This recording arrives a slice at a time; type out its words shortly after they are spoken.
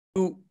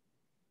Two,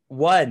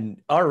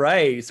 one. All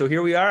right. So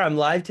here we are. I'm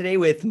live today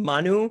with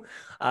Manu.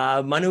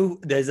 Manu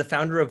is the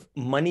founder of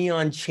Money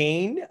on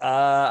Chain.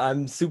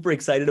 I'm super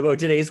excited about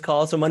today's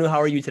call. So Manu, how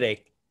are you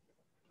today?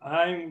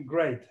 I'm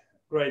great.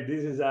 Great.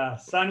 This is a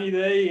sunny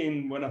day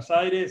in Buenos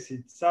Aires.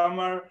 It's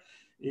summer.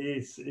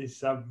 It's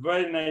a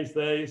very nice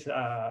day.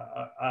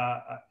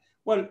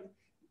 Well,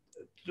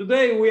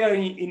 today we are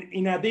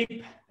in a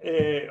dip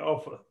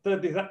of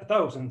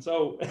 30,000.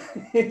 So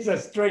it's a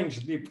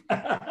strange dip.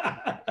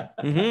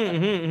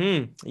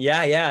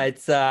 Yeah, yeah.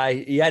 It's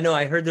no,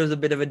 I heard there was a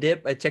bit of a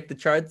dip. I checked the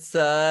charts.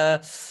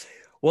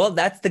 Well,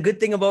 that's the good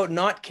thing about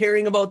not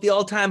caring about the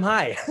all-time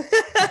high.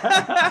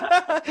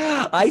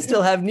 I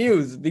still have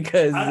news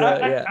because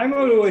yeah. I'm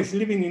always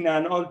living in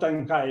an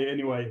all-time high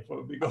anyway,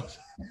 because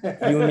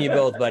You and me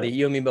both, buddy.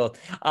 You and me both.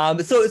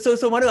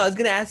 So Manu, I was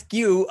gonna ask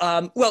you.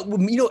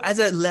 As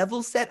a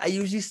level set, I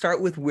usually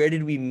start with where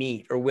did we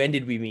meet or when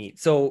did we meet.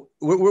 So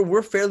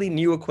we're fairly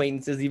new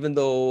acquaintances, even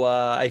though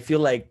I feel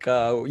like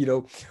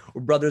we're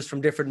brothers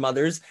from different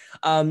mothers.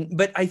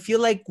 But I feel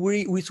like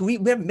we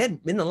met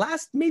in the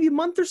last maybe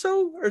month or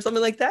so or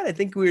something like that. I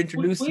think we were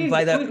introduced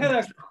by that. we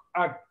had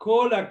a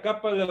call a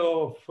couple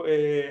of,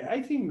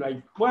 I think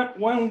like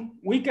one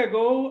week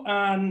ago,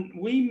 and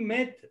we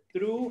met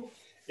through,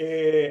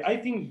 I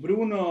think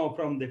Bruno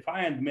from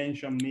Defiant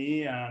mentioned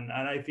me, and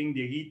I think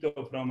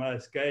Dieguito from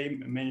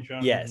RSK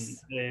mentioned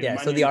Yes, yeah.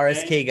 So the Manuel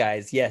Chain. RSK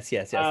guys, yes.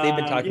 They've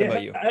been talking Yes,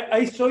 about you.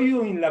 I saw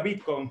you in La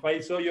BitConf.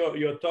 I saw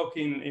your talk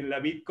in La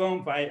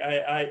BitConf.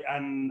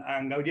 And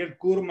Gabriel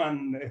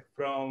Kurman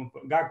from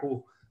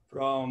Gaku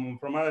from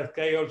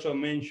RSK also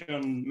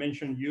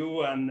mentioned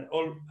you, and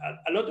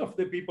a lot of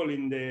the people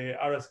in the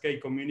RSK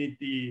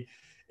community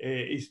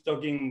is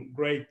talking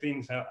great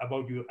things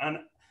about you. And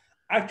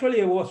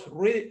actually, I was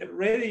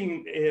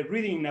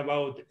reading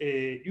about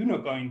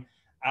Unicoin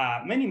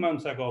many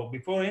months ago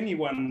before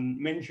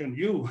anyone mentioned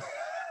you.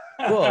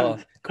 And Cool,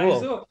 I cool.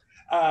 saw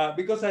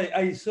because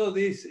I saw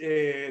this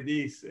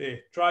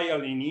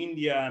trial in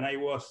India, and I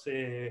was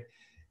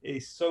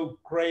it's so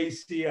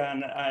crazy,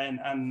 and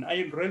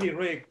I'm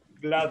really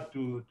glad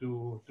to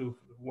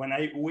when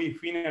we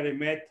finally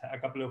met a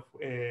couple of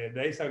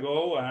days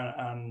ago,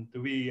 and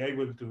to be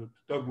able to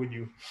talk with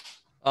you.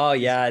 Oh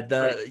It's yeah,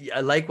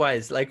 great.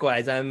 likewise.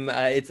 I'm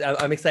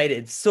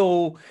excited.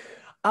 So,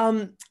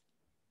 um,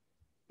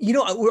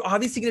 we're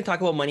obviously going to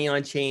talk about money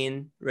on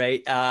chain,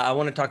 right? I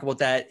want to talk about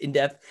that in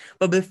depth.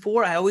 But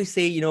before, I always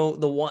say,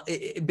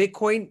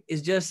 Bitcoin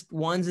is just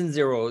ones and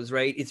zeros,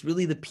 right? It's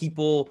really the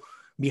people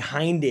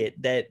behind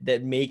it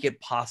that make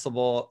it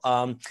possible.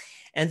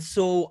 And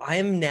so I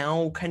am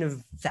now kind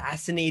of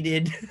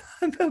fascinated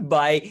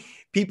by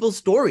people's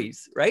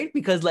stories, right?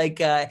 Because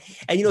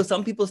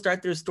some people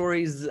start their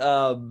stories,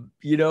 3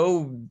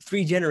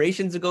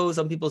 generations ago.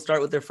 Some people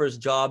start with their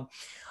first job,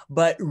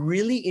 but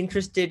really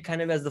interested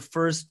kind of as the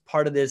first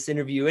part of this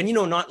interview. And,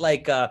 not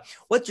like,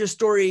 what's your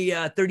story,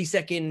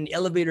 30-second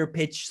elevator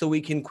pitch so we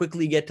can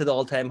quickly get to the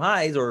all-time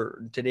highs,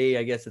 or today,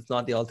 I guess it's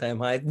not the all-time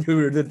high,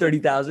 the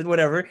 30,000,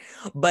 whatever.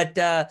 But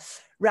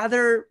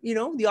rather,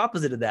 the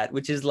opposite of that,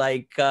 which is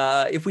like,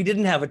 if we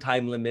didn't have a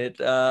time limit,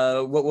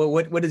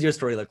 what does your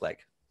story look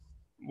like?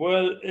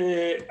 Well,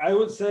 I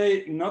would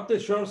say not the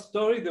short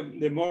story,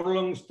 the more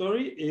long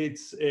story. It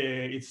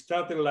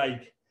started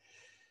like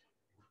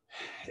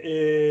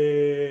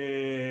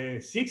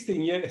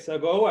 16 years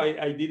ago.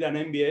 I did an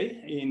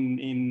MBA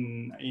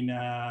in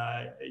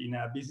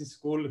a business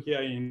school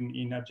here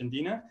in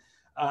Argentina.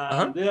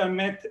 Uh-huh. There I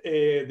met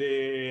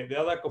the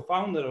other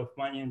co-founder of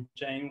Money on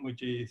Chain,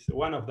 which is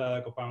one of the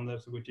other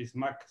co-founders, which is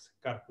Max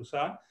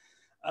Carpusa.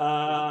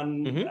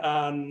 Mm-hmm.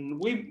 And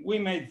we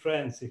made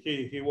friends.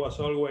 He was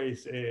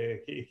always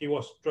he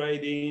was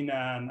trading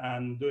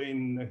and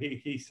doing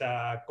his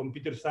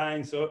computer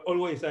science. So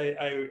always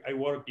I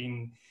work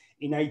in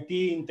IT,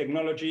 in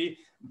technology.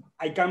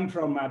 I come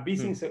from a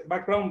business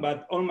background,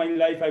 but all my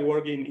life I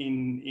work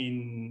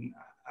in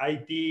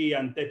IT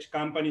and tech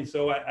companies.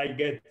 So I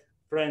get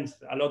friends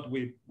a lot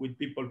with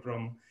people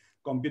from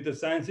computer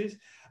sciences.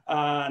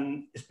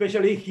 And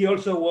especially he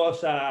also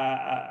was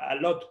a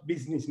lot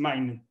business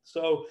minded.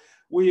 So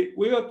we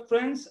got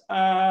friends,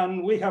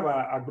 and we have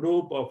a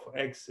group of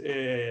ex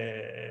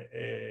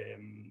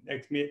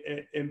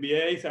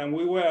MBAs, and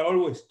we were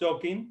always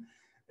talking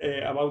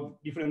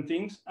about different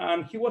things.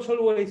 And he was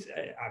always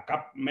a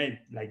cup made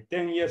like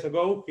 10 years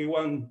ago.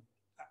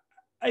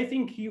 I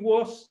think he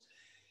was,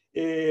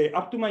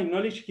 up to my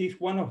knowledge, he's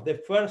one of the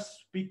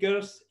first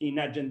speakers in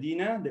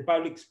Argentina, the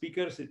public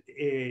speakers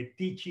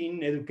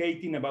teaching,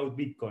 educating about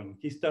Bitcoin.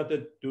 He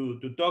started to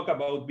talk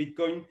about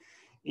Bitcoin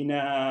in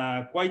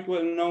a quite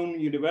well-known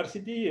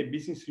university, a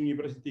business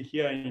university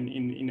here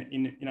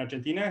in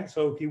Argentina.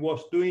 So he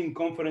was doing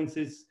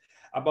conferences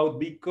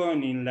about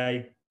Bitcoin in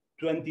like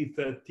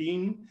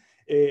 2013,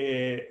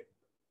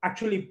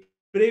 actually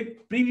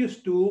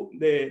previous to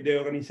the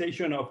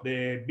organization of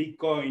the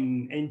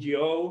Bitcoin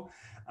NGO.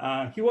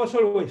 He was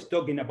always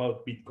talking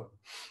about Bitcoin.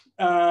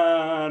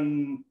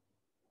 And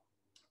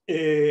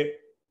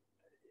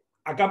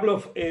a couple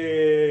of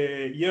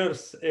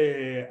years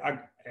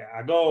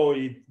ago,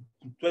 in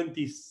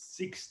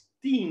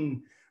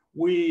 2016,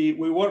 we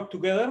worked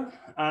together,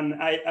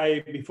 and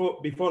I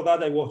before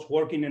that I was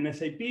working in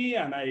SAP,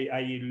 and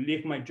I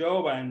left my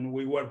job, and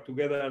we worked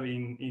together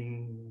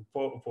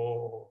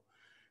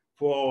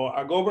for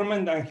a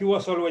government, and he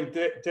was always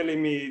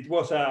telling me it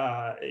was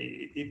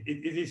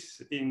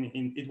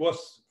it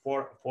was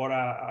for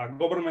a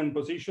government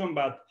position,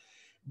 but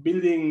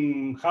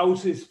building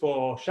houses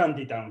for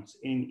shanty towns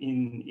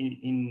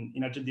in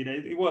Argentina.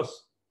 It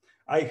was,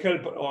 I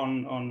help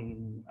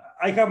on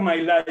I have my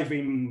life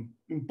in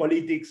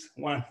politics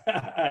one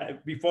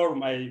before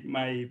my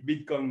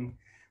Bitcoin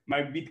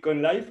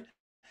life,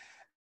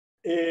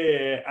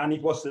 and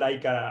it was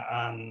like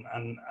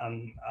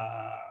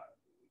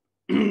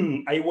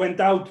I went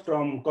out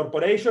from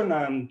corporation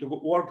and to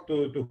work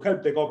to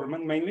help the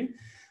government mainly.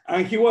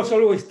 And he was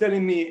always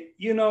telling me,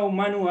 you know,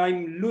 Manu,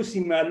 I'm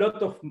losing a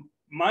lot of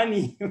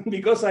money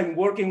because I'm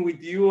working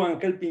with you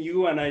and helping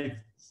you. And I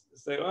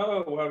say,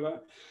 oh,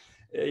 well,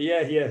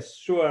 yes,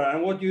 sure.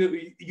 And what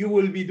you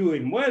will be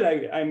doing? Well,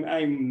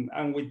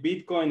 I'm with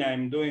Bitcoin.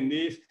 I'm doing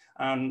this.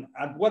 And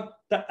at one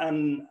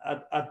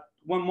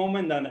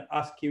moment, I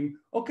asked him,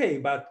 okay,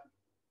 but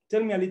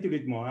tell me a little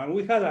bit more. And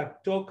we had a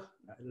talk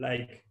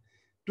like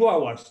 2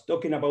 hours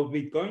talking about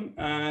Bitcoin.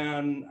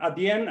 And at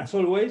the end, as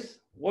always,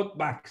 what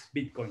backs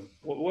Bitcoin?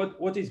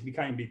 What is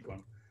behind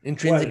Bitcoin?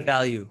 Intrinsic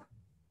value.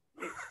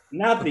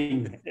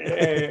 Nothing.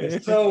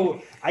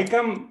 So I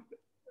come,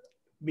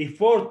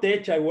 before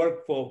Tech, I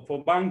worked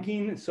for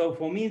banking. So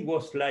for me, it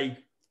was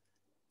like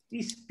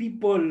these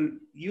people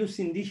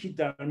using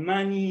digital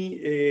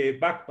money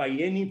backed by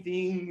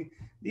anything.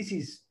 This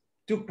is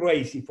too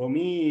crazy for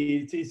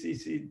me.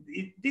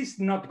 It is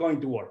not going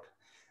to work.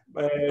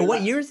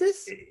 What year is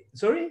this?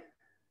 Sorry?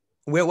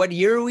 What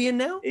year are we in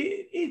now?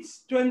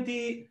 It's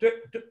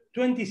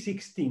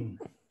 2016.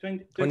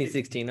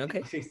 2016, okay.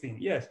 2016,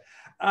 yes.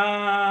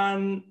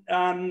 And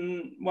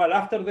well,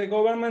 after the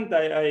government,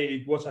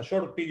 it was a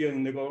short period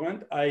in the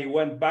government. I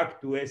went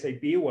back to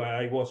SAP, where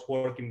I was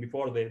working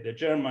before, the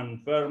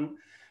German firm,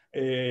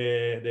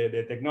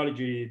 the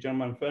technology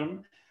German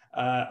firm.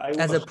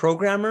 As a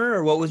programmer,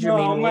 or what was your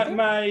main role?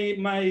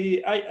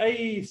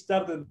 I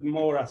started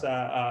more as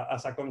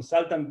a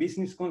consultant,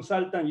 business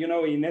consultant. You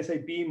know, in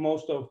SAP,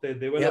 most of the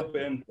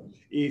development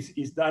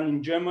is done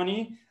in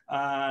Germany,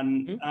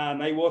 and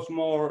I was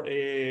more.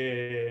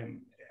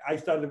 I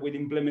started with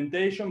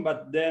implementation,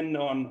 but then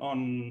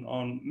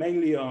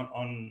mainly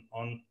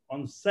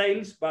on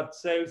sales, but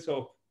sales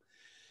of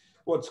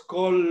what's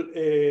called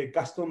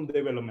custom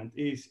development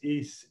is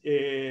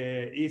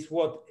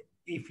what.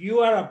 If you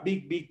are a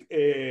big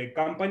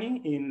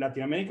company in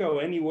Latin America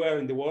or anywhere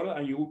in the world,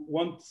 and you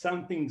want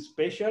something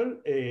special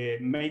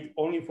made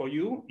only for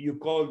you, you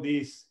call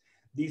this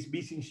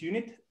business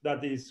unit,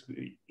 that is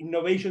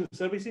innovation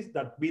services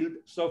that build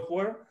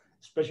software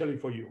especially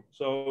for you.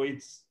 So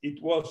it's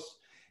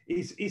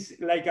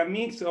like a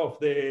mix of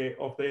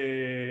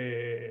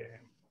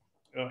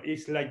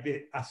it's like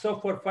a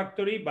software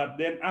factory, but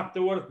then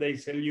afterwards they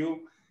sell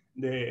you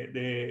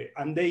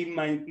and they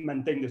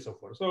maintain the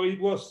software. So it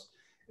was.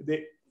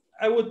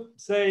 I would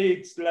say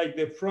it's like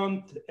the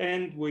front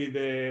end with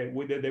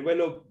the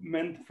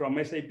development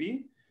from SAP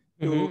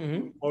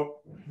to or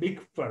big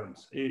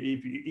firms.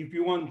 If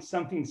you want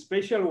something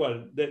special,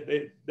 well,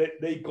 they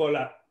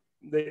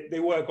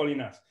were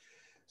calling us.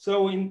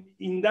 So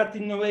in that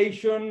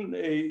innovation,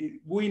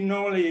 we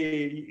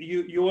normally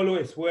you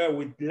always were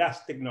with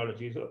last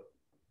technology.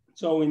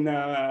 So in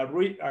a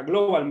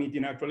global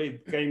meeting, actually,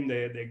 it came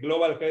the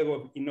global head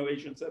of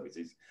innovation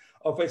services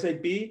of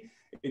SAP.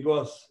 It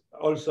was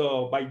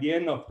also by the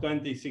end of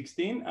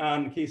 2016.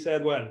 And he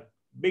said, well,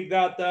 big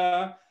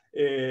data,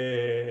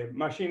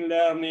 machine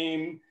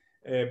learning,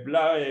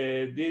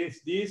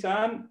 this,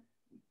 and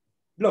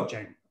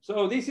blockchain.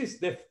 So this is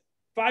the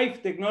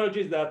 5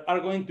 technologies that are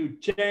going to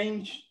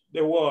change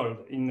the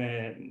world in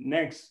the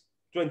next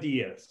 20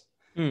 years.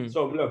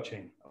 So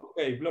blockchain.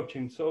 Okay,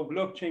 blockchain. So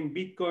blockchain,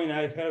 Bitcoin.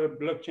 I heard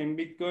blockchain,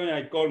 Bitcoin.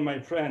 I called my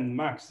friend,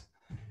 Max,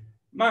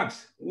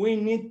 we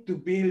need to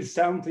build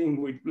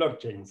something with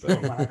blockchain. So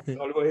Max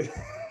always,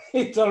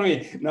 he told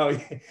me, no,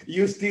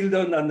 you still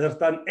don't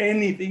understand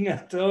anything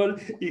at all.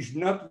 It's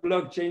not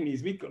blockchain,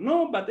 it's Bitcoin.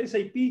 No, but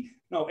SAP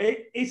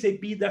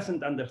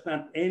doesn't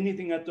understand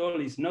anything at all.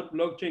 It's not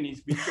blockchain,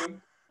 it's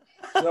Bitcoin.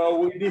 So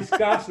we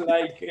discussed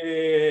like,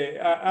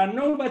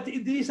 no, but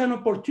it is an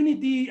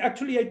opportunity.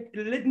 Actually,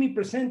 let me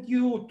present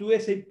you to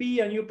SAP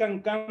and you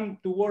can come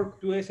to work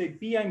to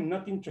SAP. I'm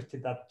not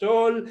interested at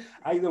all.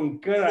 I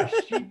don't care a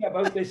shit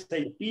about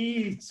SAP.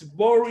 It's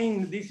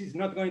boring. This is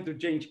not going to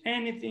change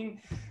anything.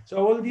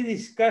 So all the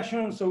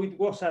discussion, so it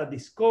was a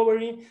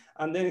discovery.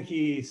 And then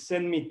he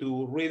sent me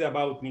to read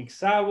about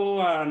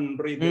Mixavo and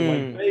read the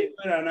white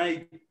paper. And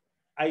I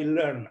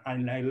learned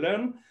and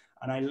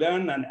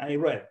I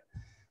read.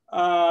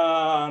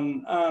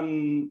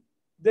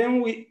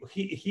 then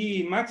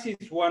Max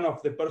is one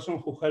of the person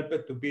who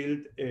helped to build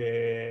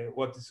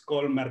what is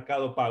called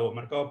Mercado Pago.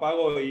 Mercado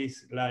Pago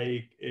is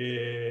like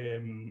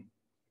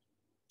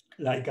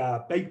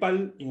a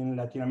PayPal in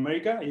Latin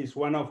America. Is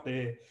one of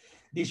the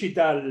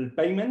digital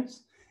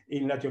payments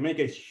in Latin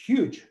America. Is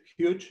huge,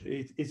 huge.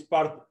 It's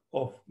part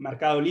of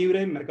Mercado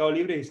Libre. Mercado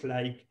Libre is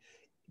like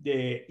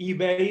the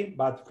eBay,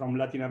 but from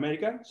Latin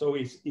America. So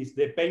it's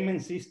the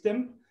payment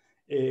system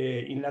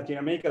in Latin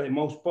America. The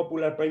most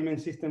popular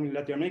payment system in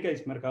Latin America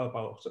is Mercado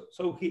Pago.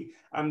 So he,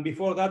 and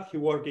before that, he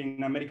worked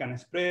in American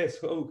Express.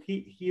 So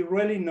he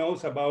really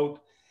knows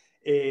about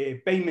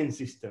payment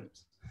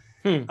systems.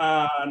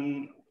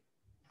 And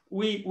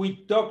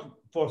we talked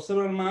for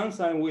several months,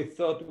 and we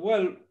thought,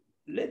 well,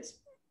 let's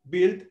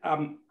build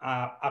a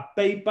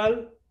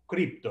PayPal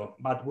crypto,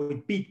 but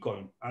with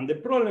Bitcoin. And the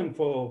problem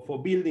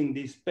for building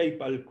this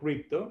PayPal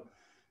crypto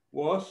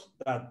was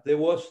that there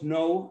was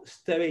no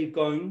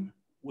stablecoin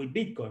with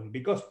Bitcoin,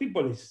 because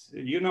people is,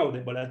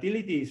 the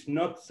volatility is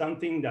not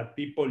something that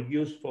people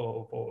use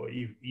for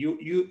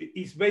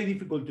it's very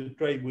difficult to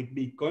trade with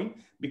Bitcoin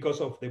because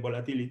of the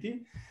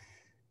volatility.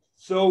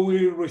 So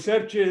we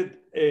researched,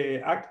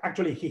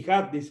 actually he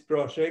had this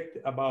project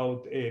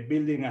about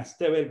building a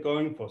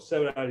stablecoin for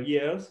several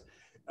years.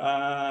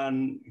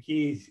 And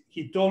he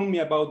told me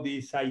about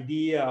this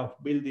idea of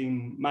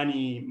building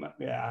money,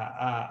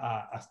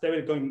 a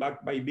stablecoin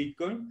backed by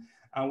Bitcoin.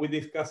 And we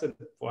discussed it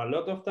for a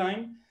lot of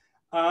time.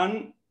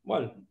 And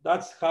well,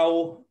 that's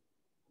how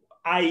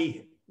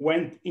I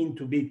went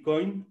into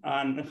Bitcoin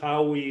and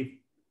how we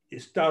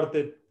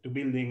started to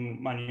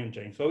building money on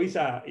chain. So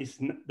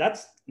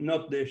that's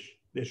not the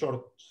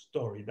short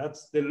story,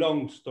 that's the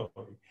long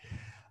story.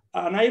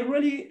 And I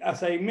really,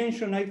 as I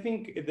mentioned, I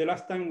think the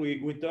last time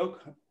we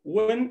talked,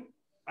 when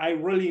I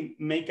really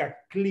make a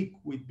click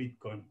with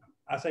Bitcoin.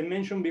 As I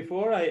mentioned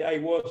before, I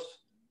was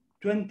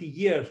 20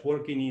 years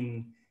working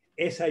in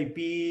SIP,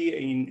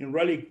 in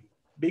really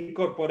big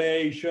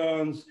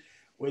corporations,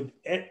 with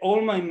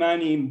all my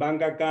money in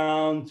bank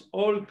accounts,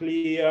 all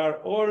clear,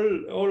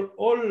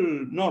 all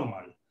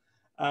normal.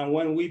 And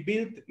when we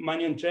built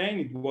Money on Chain,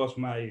 it was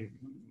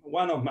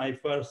one of my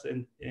first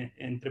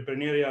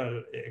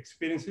entrepreneurial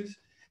experiences.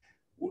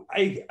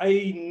 I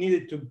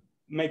needed to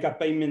make a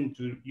payment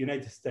to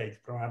United States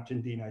from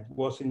Argentina. It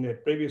was in the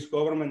previous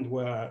government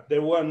where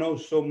there were no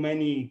so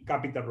many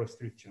capital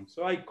restrictions.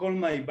 So I called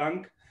my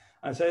bank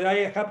and said,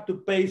 I have to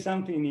pay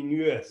something in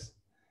US.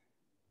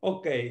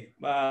 Okay,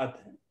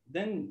 but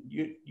then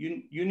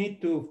you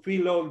need to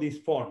fill all these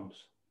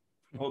forms.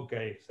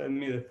 Okay, send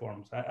me the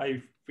forms.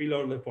 I fill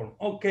all the forms.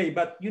 Okay,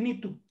 but you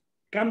need to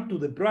come to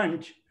the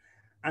branch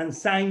and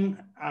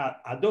sign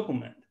a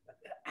document.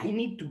 I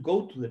need to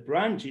go to the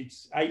branch.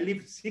 I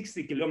live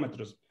 60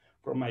 kilometers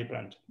from my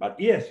branch. But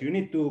yes, you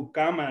need to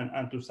come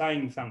and to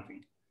sign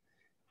something.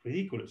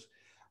 Ridiculous.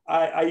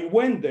 I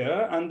went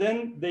there, and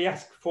then they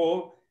asked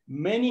for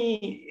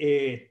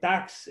many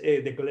tax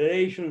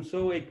declarations.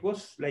 So it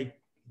was like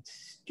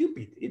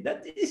stupid.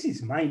 This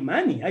is my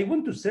money. I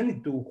want to send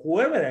it to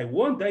whoever I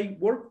want. I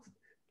worked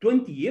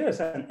 20 years,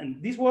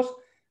 and this was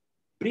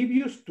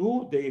previous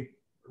to the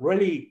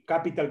really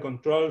capital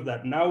controls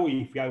that now,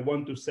 if I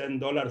want to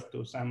send dollars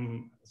to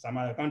some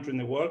other country in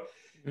the world,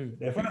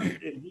 the first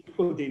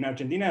difficulty in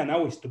Argentina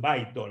now is to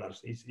buy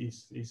dollars.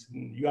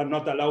 You are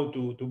not allowed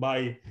to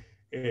buy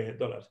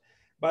dollars.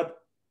 But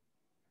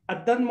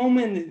at that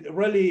moment,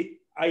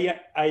 really,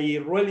 I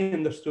really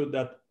understood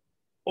that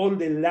all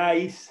the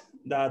lies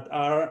that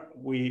are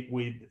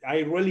I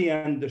really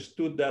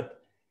understood that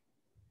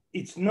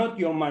it's not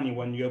your money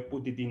when you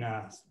put it in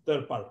a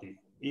third party.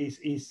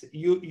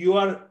 You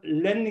are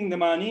lending the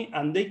money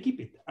and they keep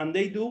it and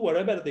they do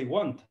whatever they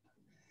want.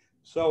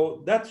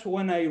 So that's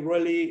when I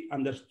really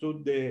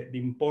understood the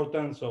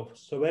importance of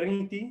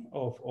sovereignty,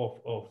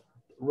 of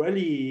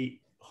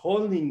really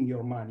holding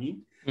your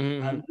money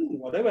and doing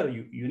whatever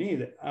you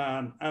need.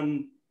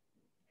 And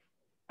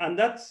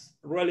that's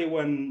really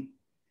when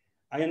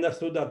I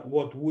understood that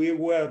what we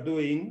were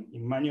doing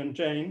in Money on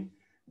Chain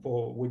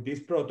with this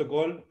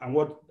protocol, and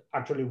what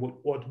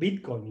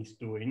Bitcoin is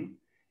doing,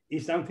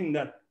 is something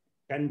that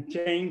can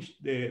change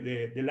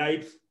the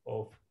lives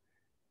of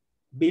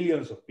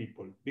billions of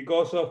people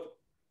because of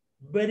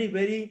very,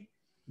 very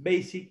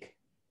basic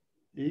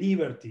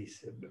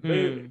liberties.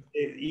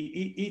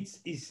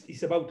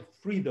 It's about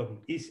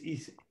freedom.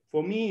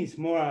 For me, it's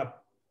more a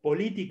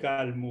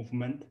political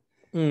movement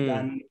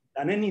than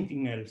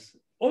anything else.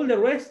 All the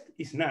rest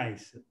is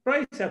nice.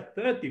 Price at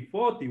 30,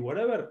 40,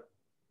 whatever,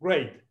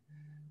 great.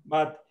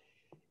 But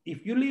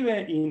if you live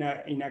in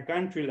a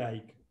country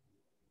like,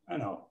 I don't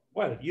know,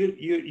 well,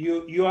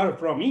 you are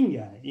from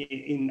India.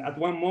 At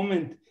one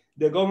moment,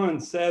 the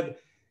government said,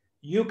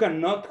 you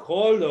cannot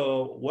hold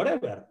or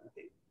whatever.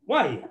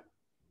 Why?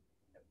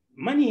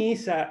 Money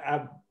is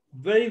a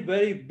very,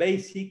 very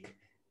basic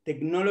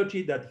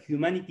technology that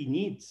humanity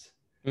needs.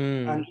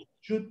 And it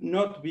should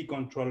not be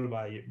controlled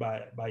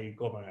by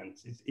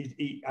governments.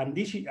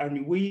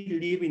 And we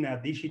live in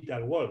a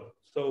digital world.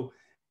 So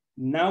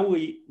now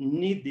we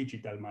need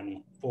digital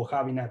money for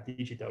having a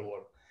digital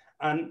world.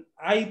 And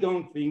I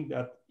don't think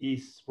that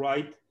is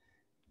right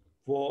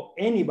for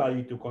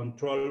anybody to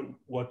control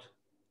what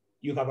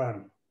you have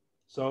earned.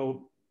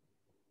 So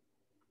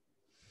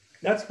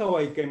that's how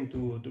I came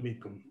to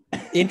Bitcoin.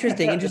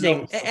 Interesting,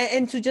 interesting.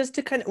 And so just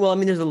to kind of, well, I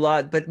mean, there's a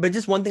lot, but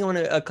just one thing I want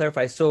to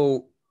clarify.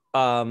 So,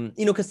 you know,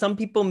 because some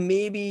people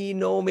maybe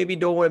know, maybe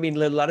don't. I mean,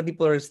 a lot of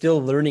people are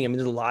still learning. I mean,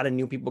 there's a lot of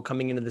new people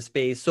coming into the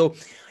space. So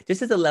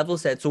just as a level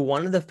set, so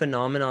one of the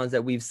phenomenons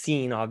that we've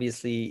seen,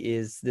 obviously,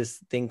 is this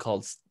thing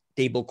called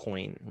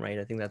stablecoin, right?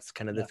 I think that's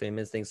kind of the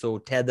famous thing. So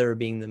Tether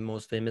being the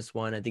most famous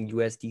one. I think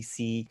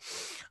USDC.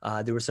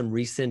 There were some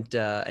recent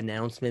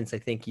announcements, I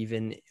think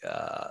even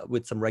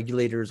with some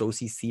regulators,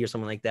 OCC or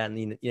something like that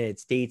in the United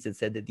States, that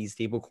said that these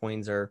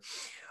stablecoins are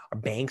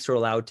banks are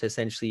allowed to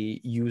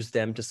essentially use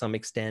them to some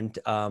extent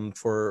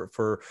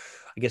for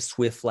I guess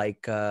Swift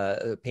like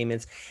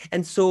payments.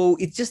 And so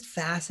it's just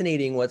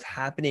fascinating what's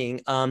happening.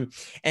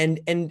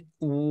 And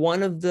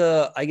one of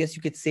the, I guess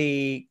you could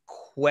say,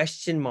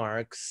 question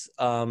marks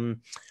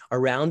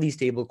around these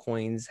stable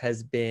coins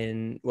has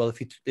been, well,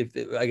 if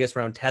I guess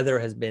around Tether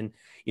has been,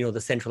 you know,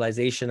 the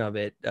centralization of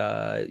it,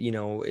 you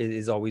know,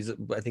 is always,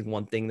 I think,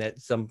 one thing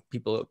that some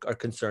people are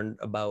concerned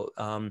about.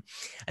 And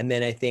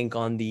then I think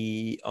on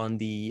the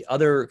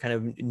other kind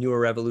of newer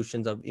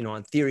revolutions of, you know,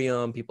 on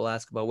Ethereum, people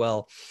ask about,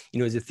 well, you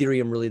know, is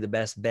Ethereum really the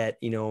best bet,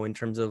 you know, in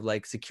terms of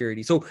like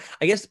security? So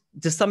I guess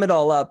to sum it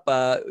all up,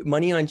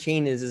 Money on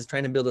Chain is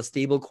trying to build a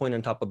stable coin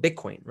on top of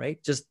Bitcoin,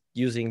 right? Just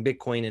using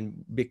Bitcoin and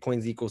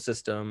Bitcoin's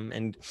ecosystem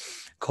and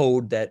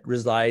code that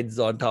resides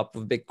on top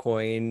of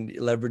Bitcoin,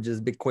 leverages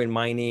Bitcoin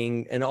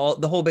mining and all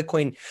the whole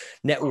Bitcoin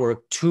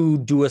network to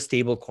do a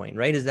stable coin,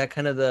 right? Is that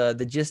kind of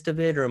the gist of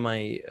it, or am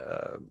I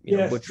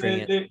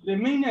butchering it? The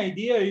main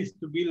idea is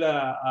to build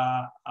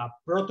a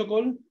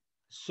protocol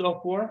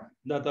software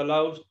that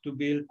allows to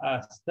build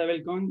a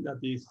stablecoin that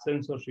is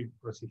censorship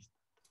resistant.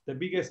 The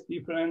biggest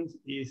difference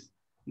is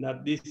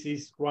that this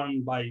is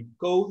run by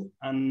code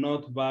and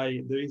not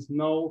by, there is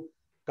no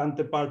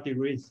counterparty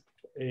risk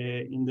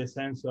in the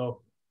sense of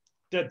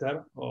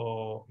Tether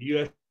or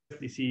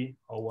USDC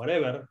or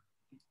whatever.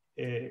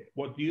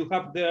 What you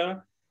have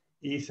there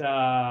is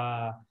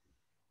a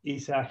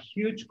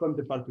huge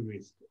counterparty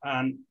risk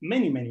and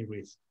many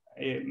risks.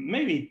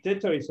 Maybe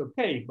Tether is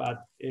okay,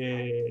 but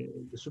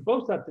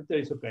suppose that Tether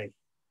is okay,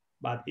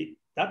 but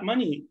that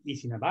money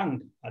is in a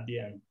bank at the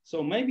end.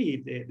 So maybe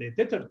the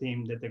Tether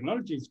team, the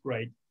technology is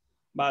great,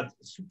 but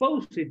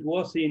suppose it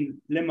was in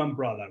Lehman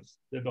Brothers,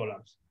 the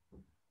dollars.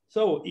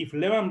 So if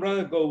Lehman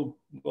Brothers goes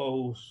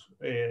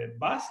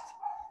bust,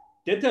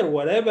 Tether,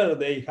 whatever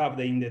they have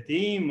in the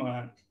team,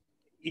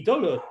 it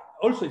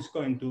also is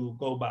going to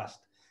go bust.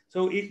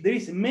 So there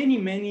is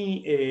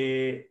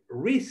many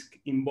risk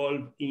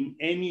involved in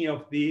any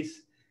of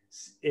these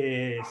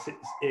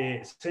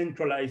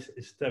centralized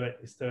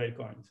stable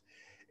coins.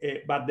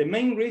 But the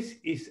main risk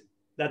is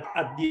that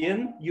at the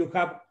end you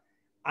have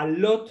a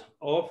lot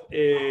of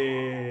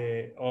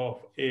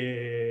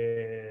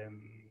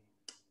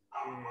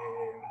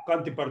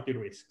counterparty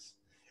risks.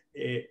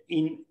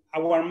 In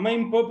our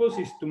main purpose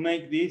is to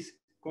make this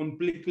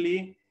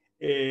completely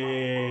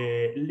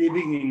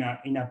living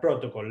in a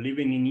protocol,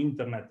 living in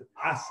internet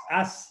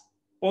as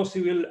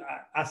possible,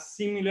 as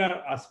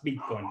similar as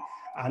Bitcoin.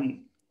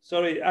 And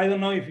sorry, I don't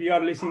know if you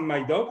are listening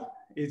my dog.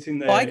 It's in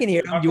the. Oh, I can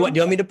hear him. Do you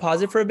want me to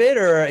pause it for a bit,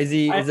 or is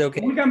it okay?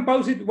 We can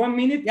pause it 1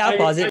 minute. Yeah, I'll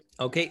pause it.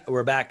 Okay,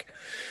 we're back.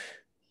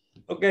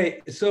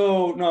 Okay,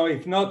 so no,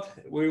 if not,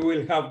 we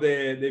will have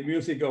the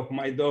music of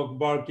my dog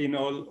barking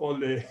all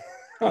the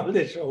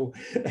the show.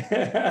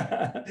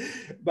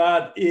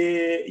 But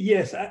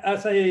yes,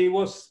 as I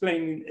was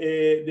explaining,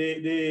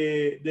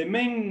 the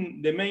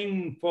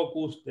main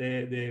focus,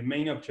 the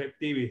main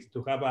objective is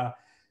to have a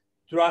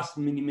trust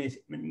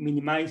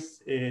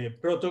minimized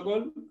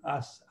protocol.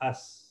 I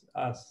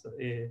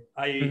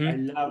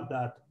love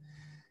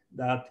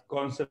that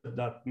concept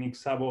that Nick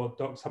Szabo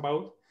talks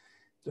about.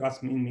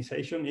 Trust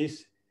minimization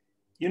is,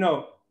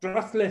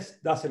 trustless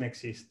doesn't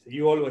exist.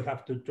 You always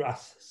have to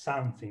trust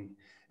something.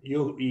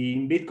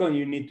 In Bitcoin,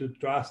 you need to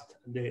trust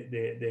the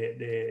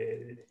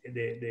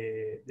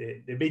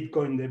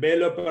Bitcoin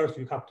developers.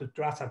 You have to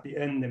trust at the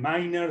end the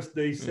miners.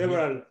 There is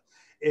several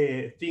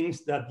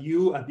things that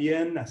you, at the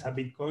end, as a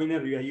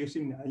Bitcoiner, you are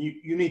using.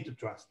 You need to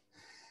trust.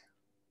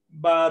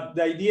 But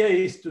the idea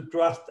is to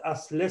trust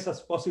as less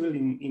as possible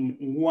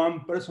in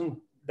one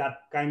person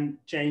that can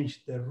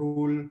change the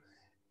rule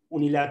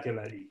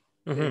unilaterally.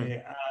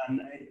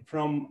 And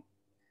from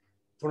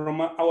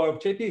our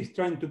objective is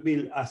trying to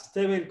build a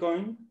stable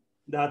coin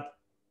that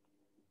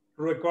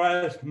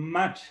requires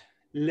much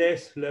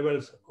less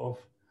levels of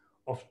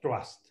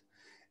trust.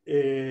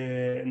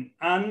 And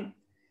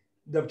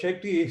the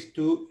objective is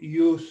to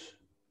use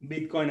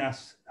Bitcoin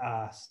as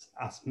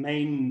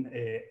main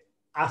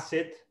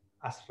asset,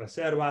 as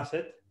reserve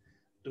asset,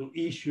 to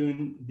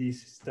issue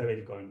this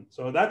stable coin.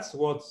 So that's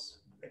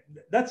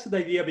the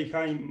idea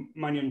behind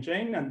Money on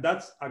Chain, and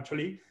that's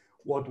actually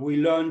what we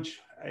launched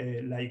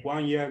like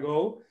 1 year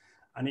ago,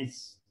 and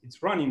it's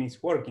it's running,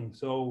 it's working.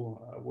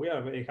 So we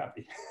are very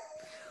happy.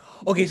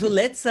 Okay, so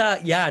let's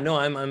yeah, no,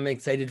 I'm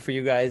excited for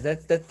you guys.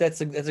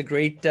 That's a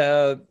great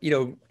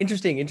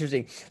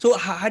interesting. So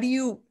how do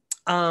you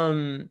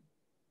the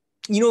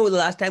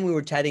last time we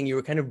were chatting, you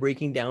were kind of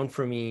breaking down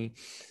for me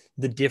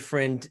the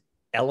different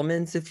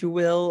elements, if you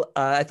will.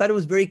 I thought it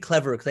was very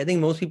clever because I think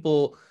most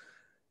people,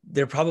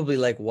 they're probably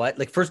like, what?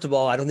 Like, first of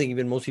all, I don't think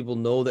even most people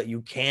know that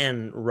you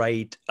can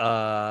write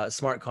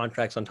smart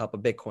contracts on top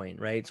of Bitcoin,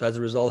 right? So as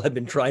a result, I've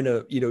been trying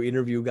to,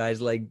 interview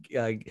guys like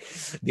the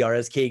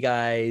RSK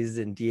guys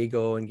and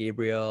Diego and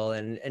Gabriel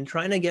and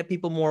trying to get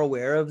people more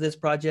aware of this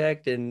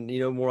project and,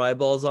 more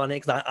eyeballs on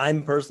it because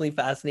I'm personally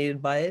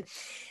fascinated by it.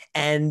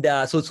 And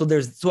so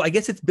I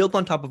guess it's built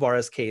on top of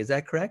RSK. Is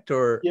that correct?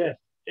 Or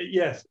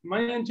yes.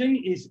 Manu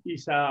Chain is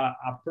a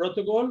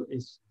protocol.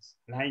 It's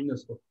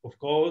lines of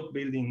code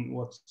building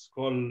what's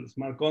called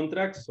smart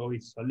contracts. So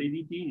it's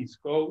solidity, it's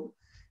code,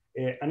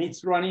 and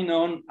it's running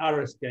on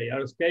RSK.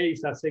 RSK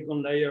is a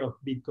second layer of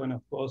Bitcoin.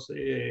 Of course,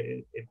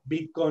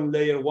 Bitcoin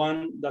layer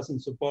 1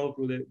 doesn't support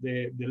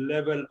the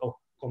level of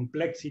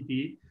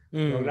complexity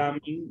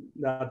programming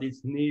that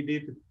is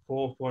needed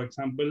for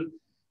example,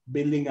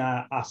 building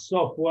a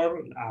software,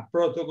 a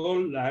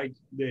protocol like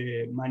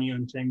the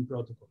Manu Chain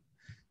protocol.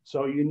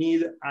 So you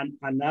need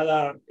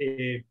another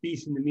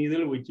piece in the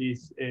middle, which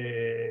is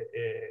a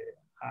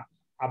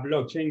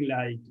blockchain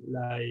like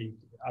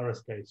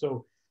RSK.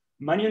 So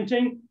Manu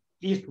Chain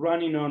is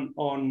running on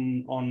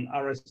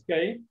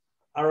RSK.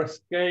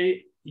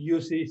 RSK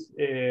uses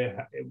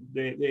the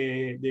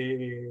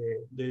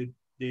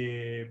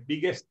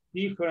biggest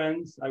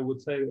difference, I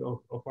would say,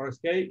 of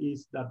RSK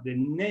is that the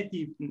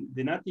native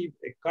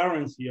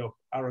currency of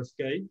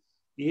RSK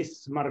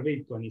is smart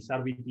Bitcoin, is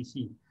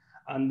RBTC.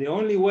 And the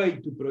only way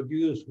to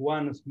produce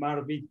one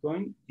smart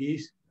Bitcoin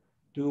is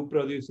to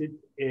produce it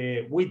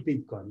with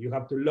Bitcoin. You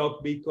have to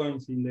lock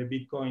Bitcoins in the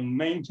Bitcoin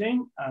main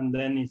chain, and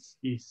then it's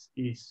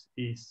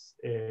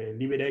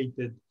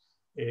liberated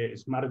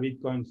smart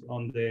Bitcoins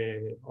on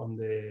the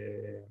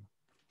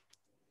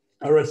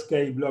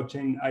RSK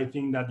blockchain. I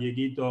think that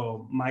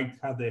Dieguito might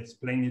have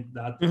explained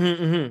that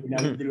in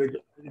a little bit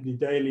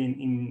detail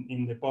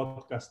in the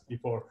podcast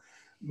before.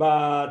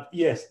 But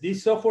yes,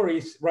 this software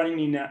is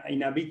running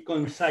in a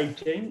Bitcoin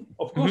sidechain.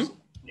 Of course,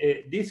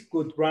 this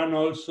could run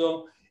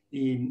also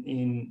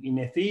in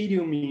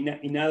Ethereum,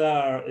 in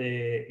other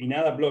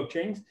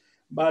blockchains.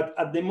 But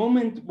at the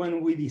moment when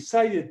we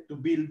decided to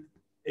build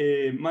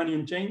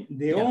Manu Chain,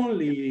 the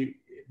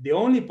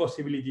only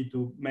possibility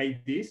to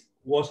make this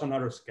was on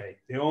RSK.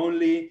 The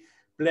only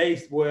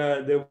place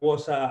where there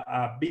was a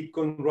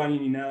Bitcoin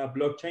running in a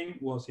blockchain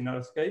was in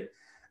RSK.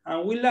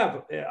 And we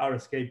love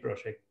RSK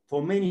project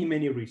for many,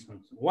 many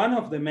reasons. One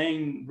of the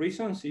main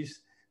reasons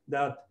is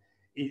that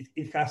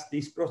it has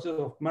this process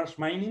of merge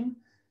mining.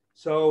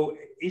 So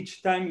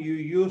each time you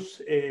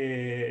use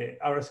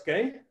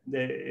RSK,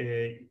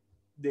 the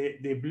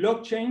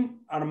blockchain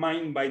are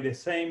mined by the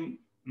same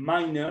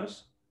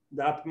miners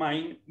that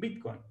mine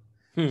Bitcoin.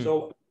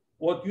 So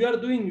what you are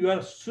doing, you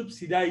are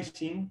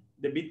subsidizing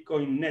the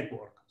Bitcoin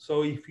network.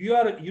 So if you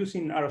are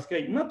using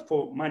RSK, not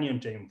for Manu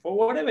Chain, for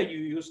whatever you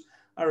use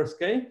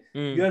RSK,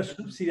 you are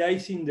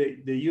subsidizing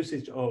the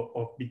usage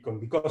of Bitcoin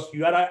because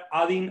you are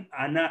adding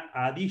an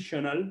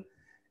additional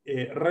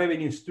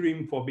revenue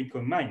stream for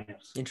Bitcoin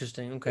miners.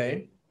 Interesting.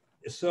 Okay.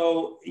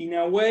 So in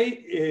a way,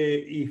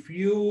 if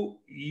you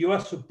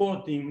are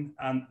supporting,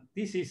 and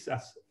this is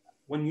as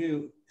when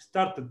you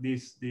started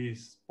this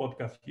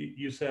podcast,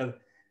 you said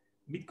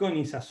Bitcoin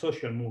is a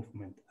social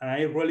movement, and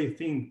I really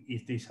think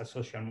it is a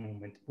social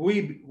movement.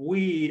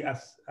 We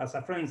as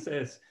a friend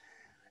says,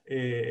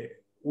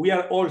 we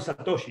are all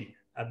Satoshi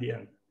at the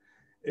end.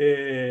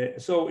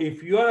 So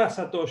if you are a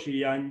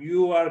Satoshi and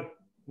you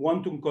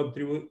want to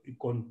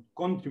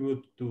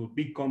contribute to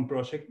Bitcoin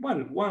project,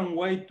 well, one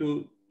way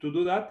to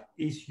do that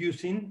is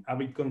using a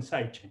Bitcoin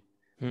sidechain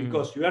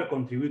because you are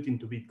contributing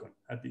to Bitcoin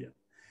at the end.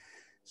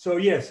 So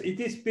yes, it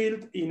is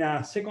built in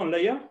a second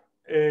layer.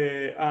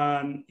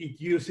 And it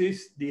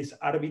uses this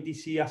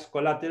RBTC as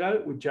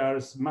collateral, which are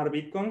smart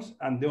Bitcoins.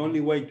 And the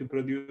only way to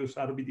produce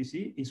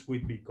RBTC is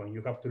with Bitcoin.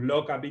 You have to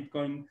lock a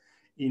Bitcoin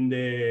in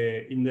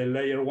the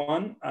layer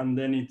 1, and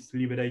then it's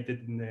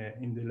liberated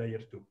in the layer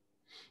 2.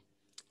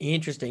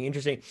 Interesting.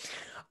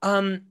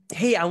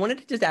 Hey, I wanted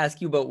to just ask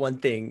you about one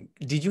thing.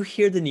 Did you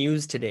hear the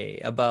news today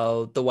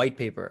about the white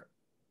paper?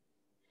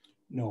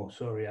 No,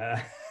 sorry.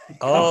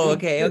 Oh,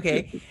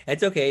 okay.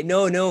 That's okay.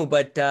 No,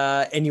 but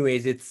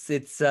anyways,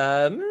 it's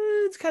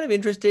kind of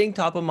interesting,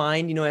 top of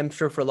mind, I'm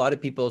sure for a lot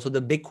of people. So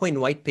the Bitcoin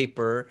white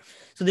paper.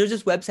 So there's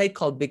this website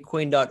called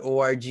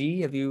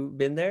bitcoin.org. Have you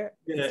been there?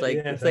 Yes,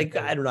 it's like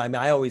I don't know. I mean,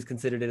 I always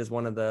considered it as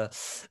one of the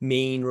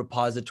main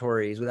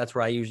repositories. That's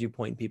where I usually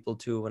point people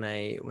to when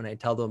I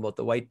tell them about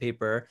the white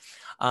paper.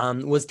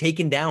 Was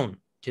taken down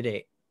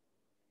today.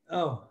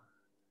 Oh.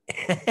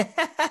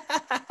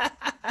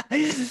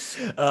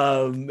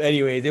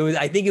 Anyways,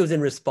 I think it was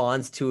in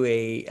response to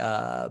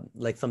a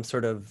like some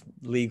sort of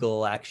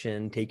legal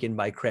action taken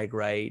by Craig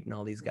Wright and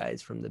all these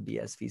guys from the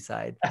BSV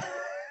side.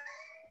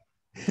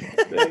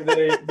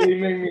 they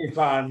make me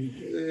fun.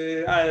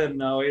 I don't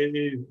know.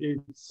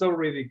 It's so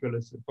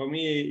ridiculous for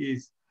me.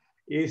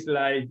 It's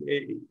like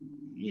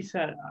it's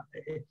a,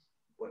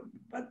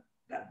 but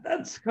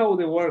that's how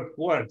the work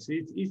works.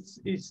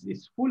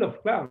 It's full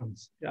of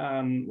clowns,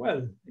 and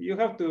well, you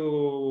have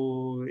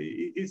to.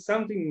 It's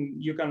something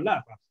you can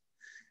laugh at.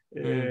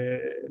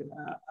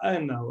 I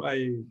don't know.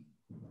 I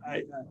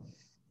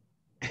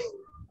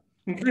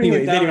bring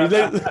it down.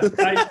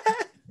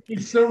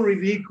 It's so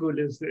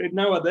ridiculous.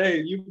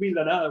 Nowadays, you build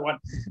another one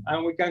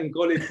and we can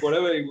call it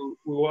whatever we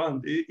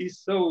want. It's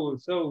so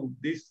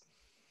this.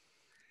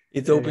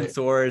 It's open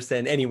source.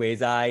 And anyways,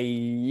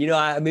 maybe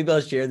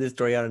I'll share this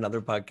story on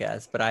another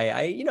podcast, but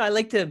I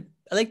like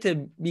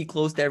to be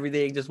close to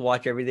everything, just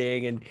watch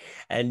everything.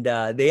 And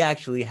they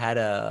actually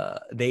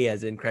they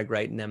as in Craig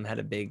Wright and them had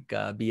a big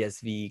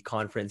BSV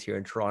conference here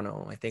in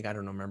Toronto. I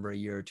don't remember, a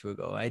year or two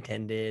ago. I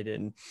attended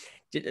and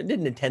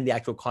didn't attend the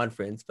actual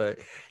conference, but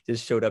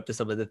just showed up to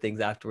some of the things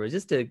afterwards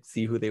just to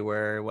see who they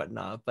were and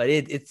whatnot. But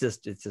it's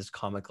just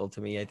comical to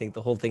me. I think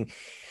the whole thing,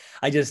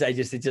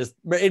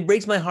 it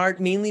breaks my heart,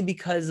 mainly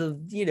because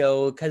of,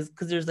 because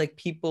there's like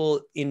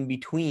people in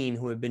between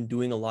who have been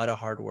doing a lot of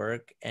hard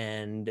work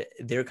and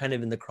they're kind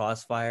of in the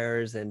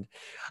crossfires. And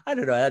I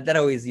don't know, that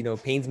always,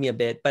 pains me a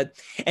bit. But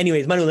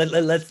anyways, Manu,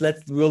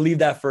 we'll leave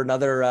that for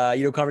another,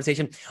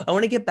 conversation. I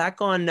want to get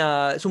back on,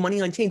 so money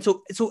on chain.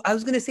 So I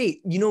was going to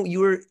say, you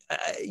were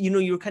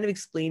kind of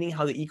explaining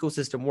how the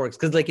ecosystem works.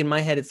 Cause like in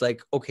my head, it's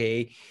like,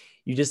 okay,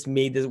 we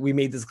made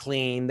this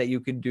claim that you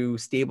could do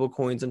stable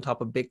coins on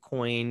top of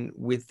Bitcoin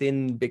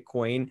within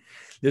Bitcoin.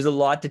 There's a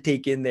lot to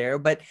take in there,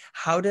 but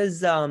how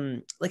does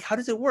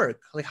it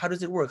work? Like, how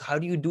does it work? How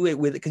do you do it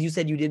with, because you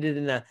said you did it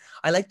in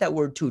I like that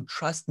word too,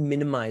 trust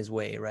minimize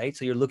way, right?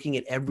 So you're looking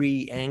at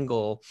every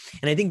angle.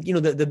 And I think,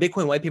 the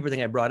Bitcoin white paper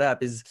thing I brought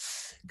up is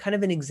kind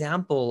of an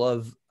example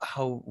of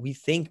how we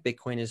think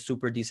Bitcoin is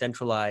super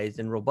decentralized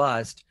and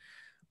robust.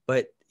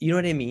 But you know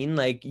what I mean?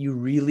 Like, you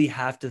really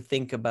have to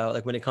think about,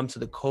 like, when it comes to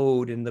the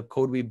code and the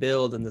code we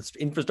build and the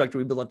infrastructure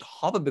we build on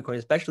top of Bitcoin,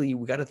 especially,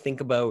 we got to think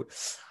about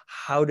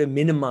how to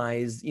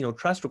minimize,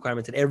 trust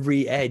requirements at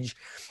every edge.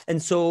 And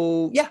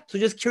so, so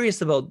just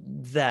curious about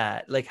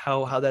that, like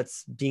how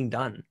that's being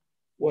done.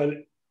 Well,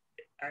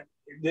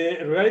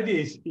 the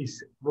reality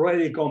is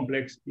really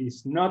complex.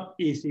 It's not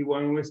easy.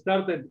 When we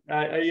started,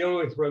 I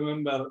always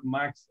remember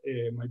Max,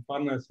 my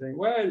partner, saying,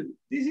 well,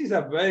 this is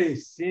a very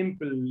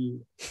simple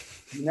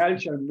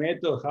financial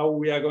method how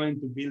we are going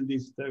to build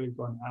this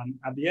stablecoin. And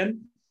at the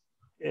end,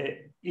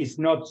 it's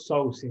not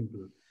so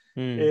simple.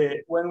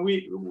 When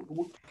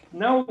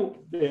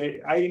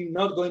I'm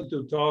not going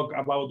to talk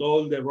about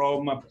all the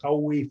roadmap, how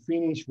we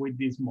finish with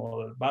this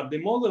model, but the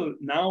model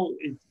now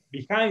is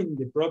behind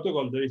the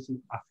protocol. There is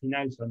a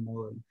financial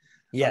model.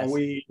 Yes.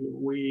 We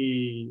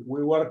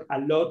work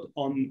a lot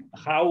on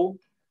how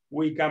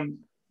we can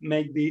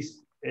make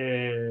this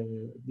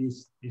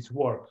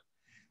work.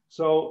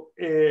 So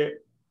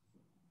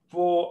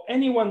for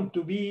anyone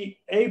to be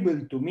able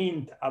to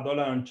mint a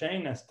dollar on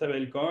chain, a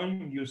stable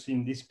coin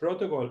using this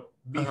protocol,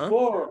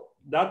 before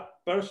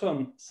that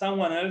person,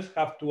 someone else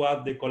have to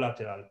add the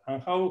collateral.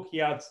 And how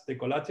he adds the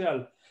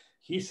collateral?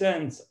 He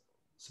sends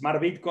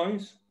smart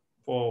bitcoins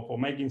for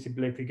making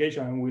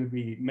simplification, and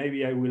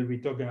maybe I will be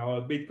talking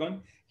about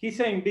Bitcoin. He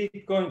sends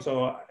bitcoins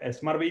or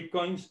smart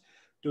bitcoins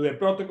to the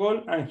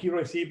protocol, and he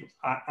receives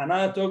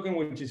another token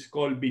which is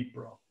called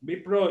BitPro.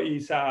 BitPro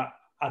is a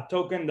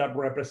token that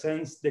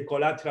represents the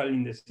collateral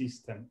in the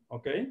system,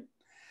 okay?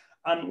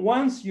 And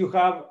once you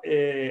have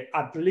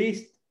at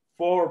least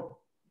 $4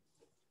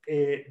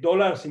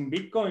 in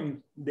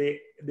Bitcoin,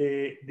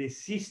 the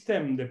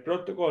system, the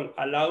protocol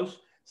allows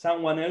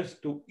someone else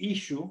to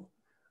issue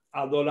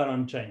a dollar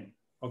on chain,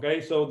 okay?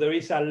 So there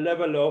is a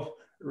level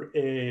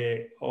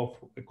of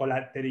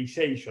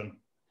collateralization.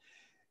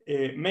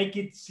 Make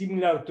it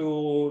similar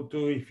to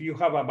if you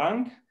have a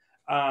bank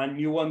and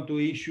you want to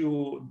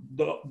issue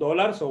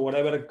dollars or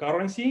whatever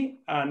currency,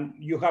 and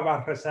you have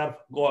a reserve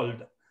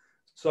gold.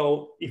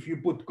 So if you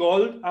put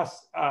gold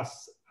as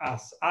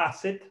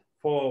asset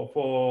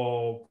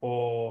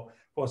for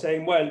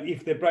saying, well,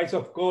 if the price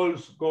of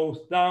gold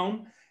goes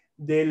down,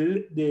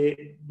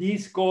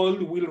 this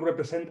gold will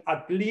represent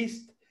at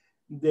least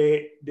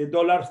the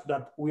dollars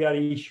that we are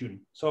issuing.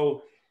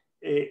 So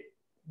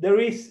there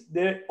is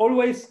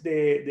always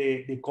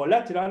the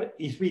collateral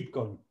is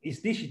Bitcoin, is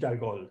digital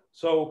gold.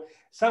 So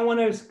someone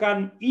else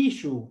can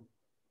issue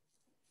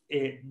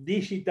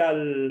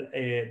digital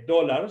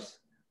dollars,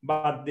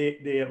 but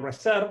the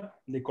reserve,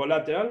 the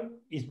collateral,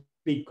 is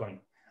Bitcoin.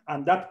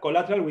 And that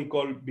collateral we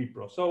call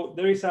BitPro. So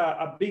there is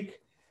a big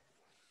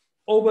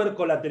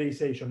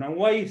over-collateralization. And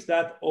why is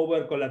that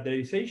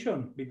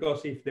over-collateralization?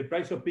 Because if the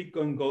price of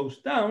Bitcoin goes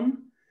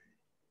down,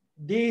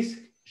 this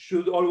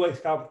should always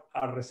have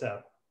a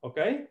reserve,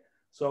 okay?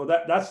 So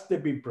that's the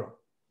BitPro,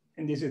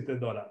 and this is the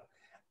dollar.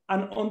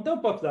 And on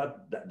top of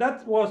that,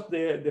 that was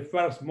the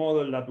first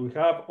model that we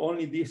have,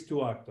 only these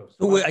two actors.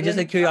 I just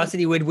had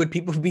curiosity, would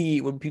people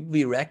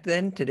be wrecked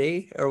then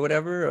today or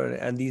whatever? Or,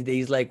 and these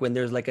days, like when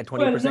there's like a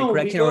 20% no,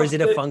 correction, or is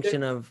because it a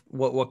function of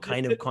what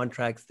kind of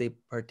contracts they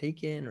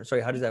partake in? Or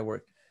sorry, how does that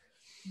work?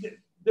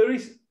 There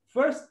is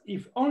first,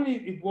 if only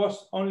it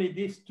was only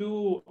these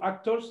two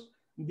actors,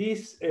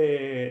 this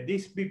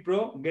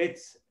BPRO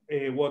gets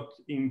what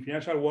in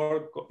financial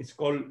world is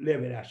called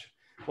leverage.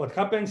 What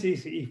happens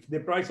is if the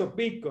price of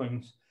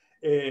Bitcoin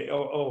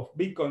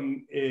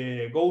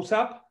goes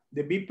up,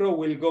 the BPRO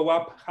will go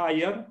up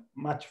higher,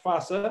 much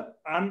faster,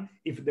 and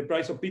if the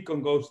price of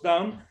Bitcoin goes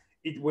down,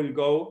 it will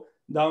go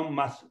down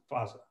much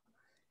faster.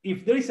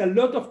 If there is a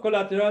lot of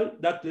collateral,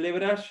 that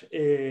leverage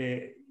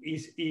is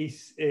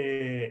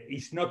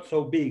not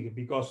so big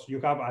because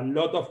you have a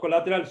lot of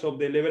collateral, so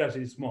the leverage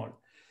is small.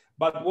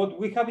 But what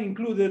we have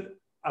included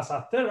as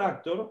a third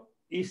actor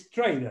is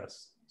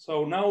traders.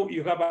 So now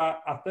you have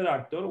a third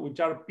actor, which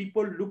are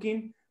people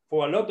looking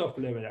for a lot of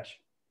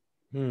leverage.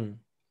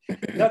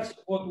 That's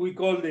what we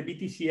call the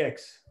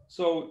BTCX.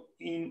 So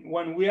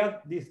when we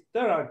add this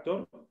third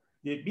actor,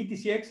 the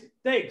BTCX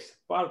takes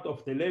part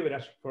of the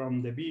leverage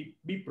from the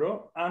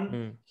BPRO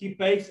and he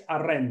pays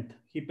a rent.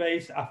 He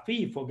pays a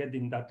fee for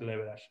getting that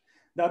leverage.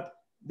 That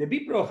the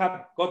BPRO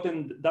have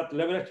gotten that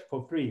leverage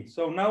for free.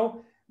 So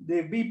now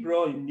the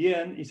BPRO in the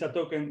end is a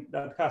token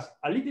that has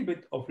a little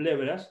bit of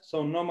leverage.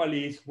 So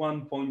normally it's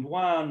 1.1,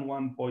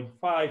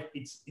 1.5.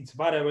 It's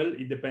variable.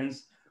 It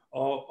depends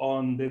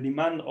on the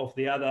demand of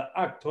the other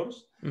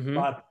actors.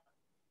 But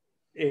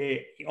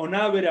on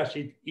average,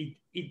 it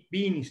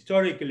been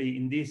historically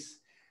in this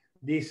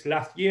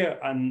last year,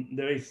 and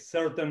there is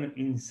certain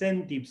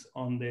incentives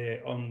on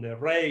the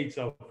rates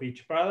of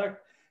each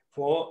product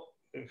for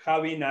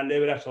having a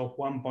leverage of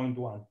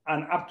 1.1.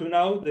 And up to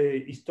now,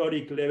 the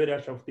historic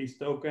leverage of this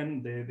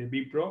token, the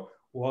BPRO,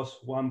 was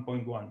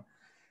 1.1.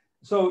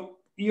 So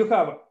you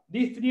have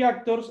these three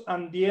actors,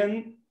 and the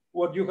end,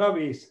 what you have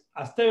is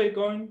a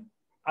stablecoin,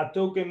 a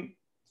token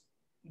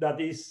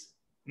that is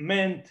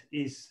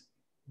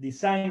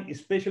designed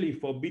especially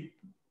for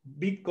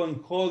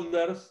Bitcoin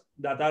holders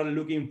that are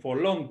looking for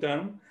long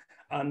term,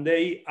 and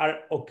they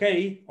are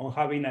okay on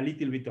having a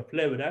little bit of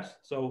leverage.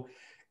 So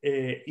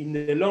in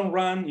the long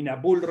run, in a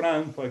bull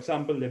run, for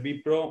example, the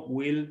BPRO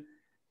will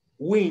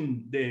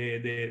win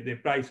the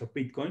price of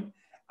Bitcoin.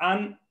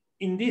 And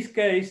in this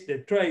case, the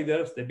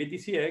traders, the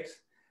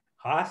BTCX,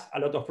 has a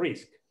lot of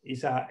risk.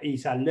 It's a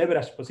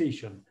leverage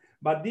position.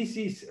 But this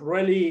is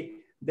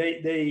really,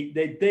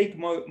 they take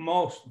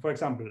most, for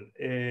example,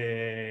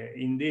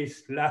 in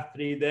these last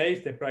 3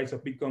 days, the price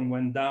of Bitcoin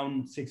went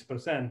down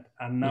 6%,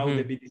 and now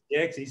the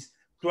BTCX is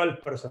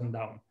 12%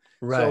 down.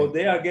 Right. So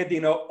they are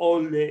getting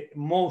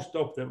most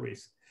of the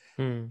risk.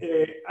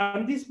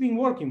 And this has been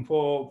working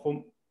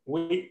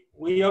we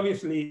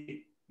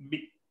obviously,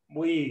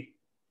 we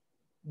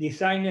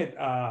designed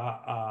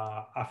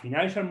a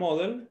financial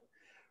model.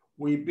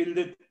 We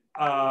built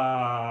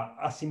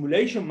a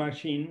simulation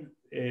machine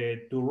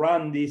to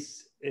run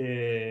this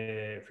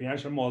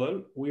financial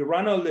model. We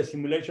run all the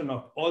simulation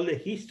of all the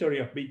history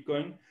of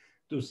Bitcoin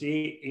to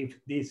see if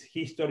this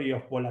history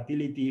of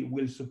volatility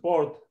will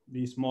support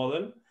this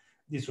model,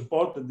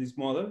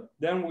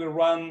 Then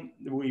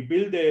we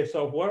build the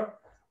software,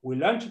 we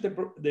launch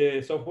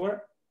the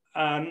software,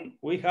 and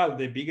we have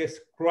the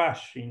biggest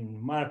crash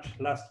in March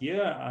last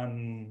year,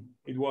 and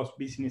it was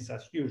business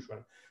as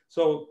usual.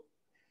 So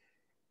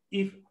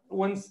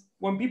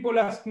when people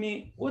ask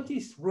me what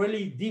is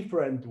really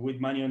different with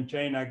money on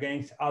chain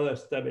against other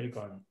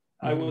stablecoin,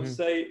 I would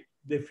say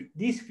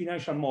this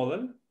financial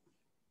model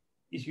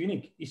is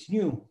unique, it's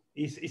new,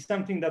 it's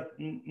something that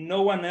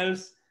no one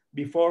else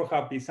before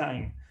have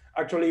designed.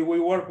 Actually, we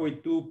work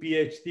with 2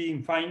 PhD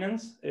in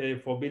finance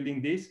for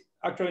building this.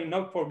 Actually,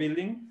 not for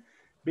building.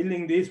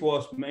 Building this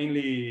was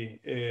mainly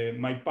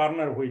my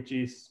partner, which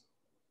is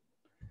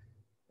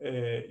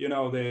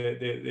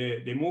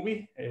the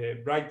movie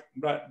Bright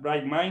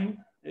Mind.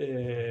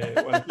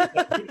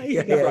 He's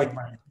a bright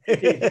mind.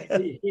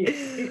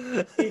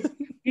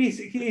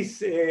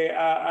 He's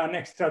an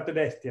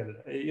extraterrestrial.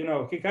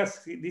 He has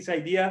this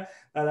idea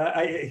that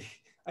I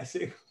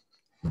say,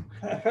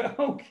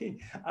 okay.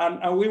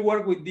 And we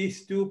work with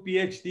these 2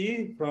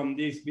 PhD from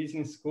this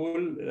business school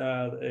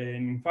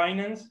in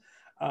finance.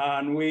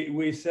 And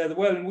we said,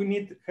 well, we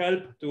need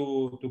help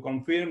to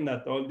confirm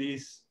that all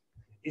this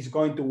is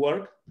going to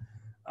work.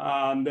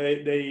 And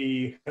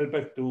they help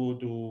us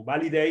to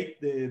validate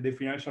the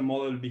financial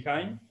model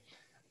behind.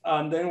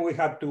 And then we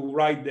had to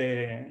write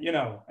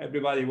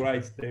everybody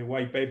writes the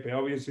white paper.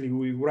 Obviously,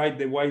 we write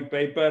the white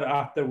paper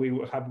after we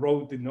have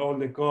wrote in all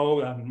the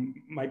code. And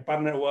my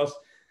partner was,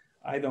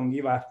 I don't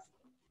give a,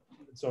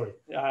 sorry.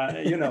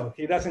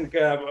 He doesn't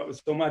care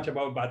so much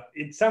about, but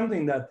it's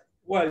something that,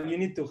 well, you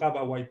need to have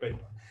a white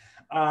paper.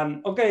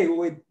 And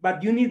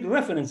but you need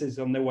references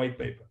on the white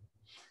paper.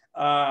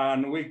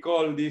 And we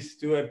call this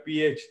to a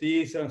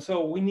PhDs, and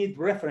so we need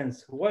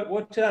reference.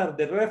 What are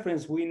the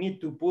reference we need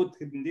to put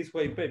in this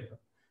white paper?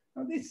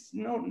 this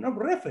no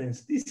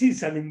reference. This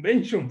is an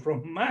invention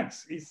from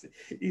Max.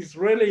 Is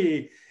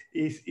really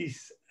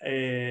is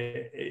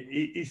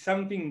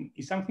something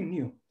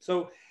new.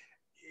 So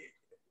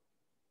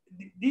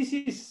this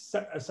is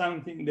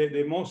something that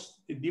the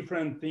most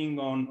different thing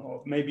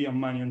on maybe on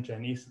Money on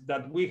Chain is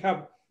that we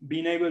have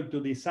been able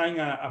to design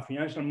a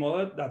financial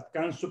model that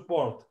can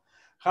support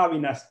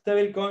having a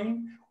stable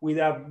coin with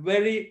a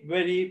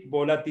very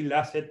volatile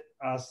asset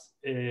as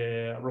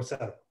a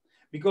reserve.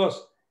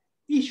 Because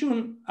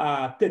issuing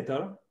a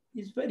tether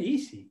is very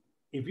easy.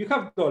 If you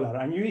have dollar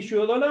and you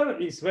issue a dollar,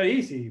 it's very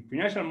easy.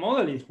 Financial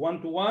model is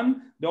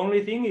one-to-one. The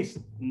only thing is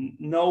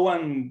no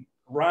one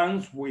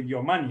runs with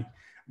your money,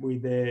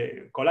 with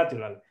the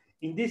collateral.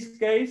 In this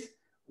case,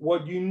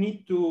 what you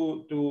need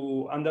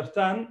to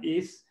understand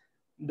is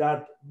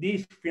that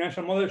this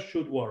financial model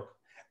should work.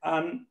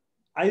 And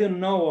I don't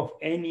know of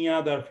any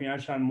other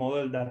financial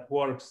model that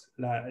works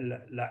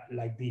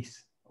like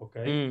this,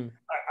 okay?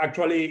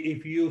 Actually,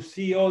 if you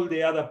see all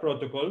the other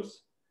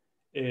protocols,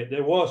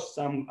 there was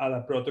some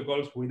other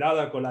protocols with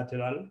other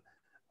collateral.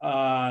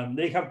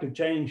 They have to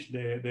change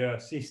their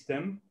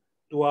system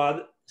to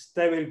add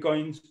stable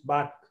coins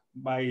backed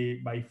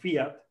by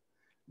fiat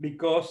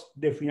because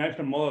the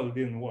financial model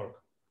didn't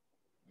work.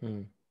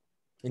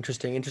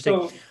 Interesting.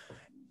 So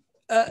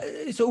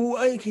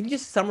can you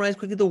just summarize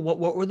quickly what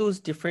were those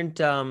different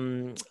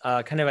kind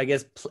of, I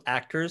guess,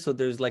 actors? So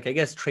there's like, I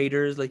guess,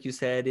 traders, like you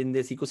said, in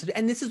this ecosystem,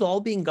 and this is all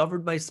being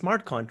governed by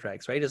smart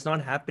contracts, right? It's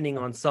not happening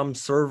on some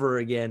server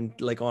again,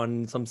 like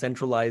on some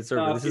centralized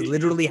server. This is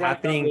literally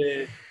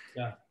happening.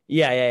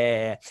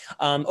 Yeah.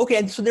 Okay,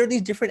 and so there are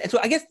these different. So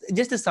I guess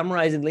just to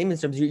summarize in layman's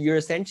terms, you're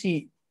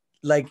essentially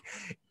like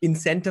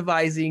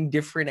incentivizing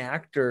different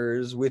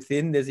actors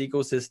within this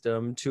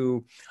ecosystem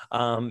to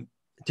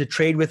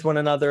trade with one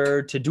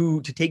another,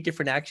 to take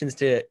different actions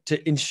to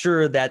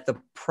ensure that the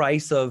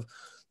price of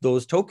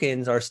those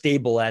tokens are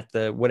stable at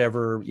the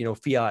whatever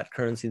fiat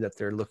currency that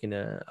they're looking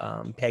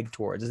to peg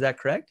towards. Is that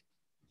correct?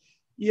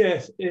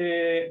 Yes,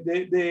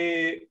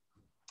 the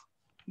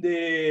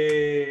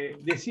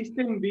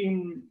system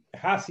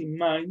has in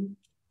mind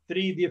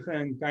three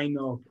different kind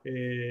of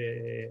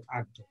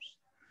actors.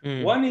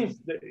 One is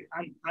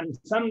and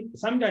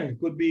sometimes it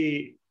could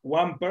be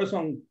one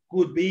person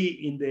could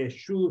be in the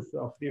shoes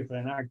of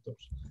different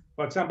actors.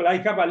 For example, I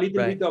have a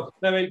little bit of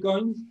stable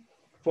coins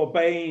for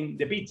paying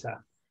the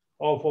pizza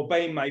or for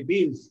paying my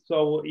bills.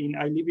 So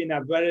I live in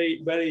a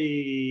very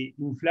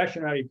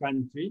inflationary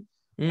country,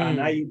 and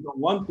I don't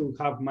want to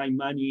have my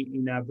money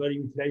in a very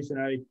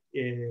inflationary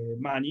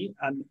money,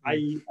 and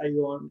I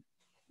don't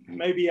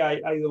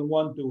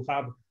want to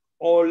have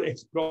all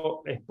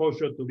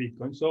exposure to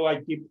Bitcoin. So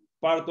I keep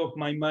part of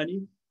my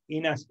money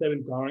in a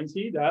stable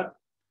currency that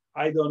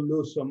I don't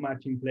lose so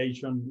much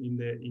inflation in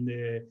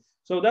the.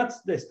 So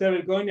that's the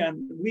stable coin,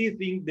 and we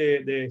think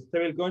the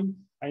stable coin,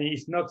 and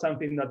it's not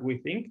something that we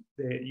think.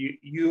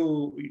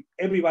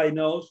 Everybody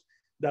knows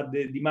that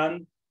the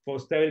demand for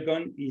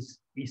stablecoin is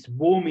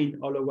booming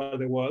all over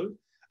the world,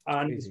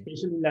 and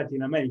especially in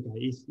Latin America.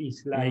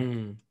 It's like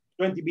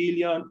 20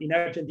 billion in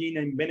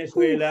Argentina, in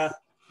Venezuela,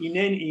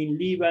 in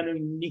Lebanon,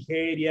 in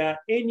Nigeria,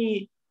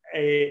 any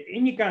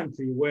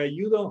country where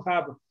you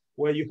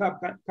have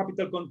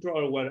capital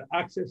control, where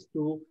access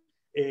to,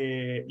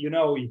 if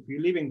you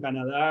live in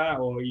Canada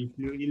or if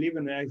you live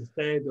in the United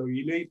States or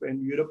you live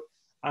in Europe,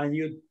 and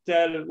you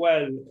tell,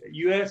 well,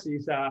 US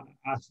is a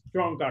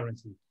strong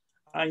currency,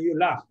 and you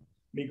laugh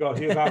because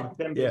you have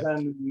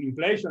 10%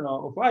 inflation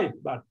or 5%.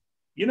 But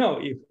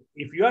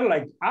if you are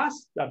like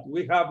us, that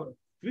we have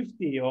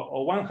 50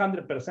 or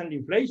 100%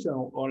 inflation,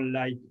 or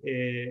like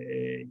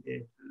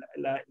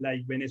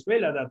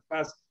Venezuela that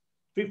has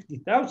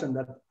 50,000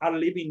 that are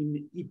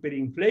living in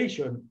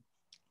hyperinflation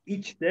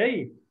each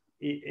day.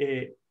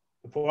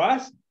 For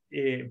us,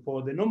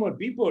 for the normal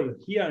people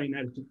here in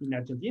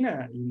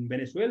Argentina, in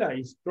Venezuela,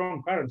 is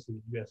strong currency.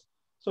 Yes.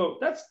 So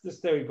that's the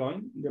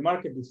stablecoin. The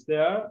market is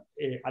there.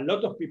 A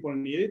lot of people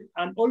need it,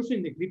 and also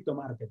in the crypto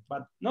market,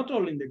 but not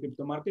only in the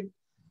crypto market.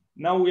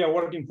 Now we are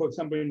working, for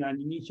example, in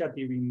an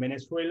initiative in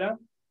Venezuela,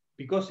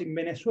 because in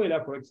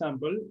Venezuela, for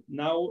example,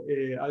 now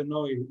I don't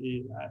know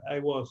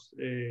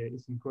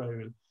it's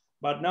incredible.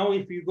 But now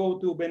if you go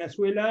to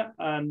Venezuela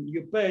and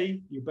you pay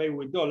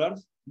with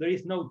dollars, there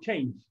is no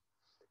change.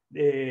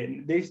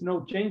 There is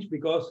no change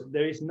because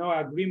there is no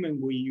agreement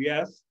with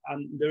US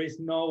and there is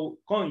no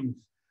coins.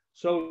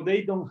 So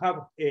they don't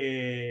have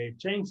a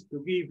change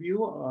to give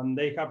you, and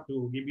they have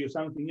to give you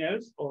something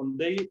else, or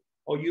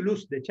you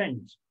lose the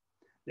change.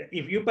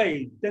 If you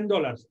pay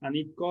 $10 and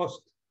it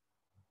costs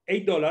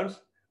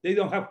 $8, they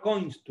don't have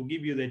coins to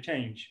give you the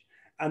change.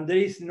 And there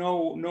is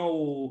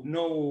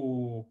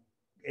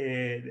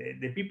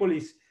the people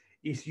is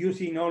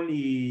using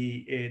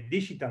only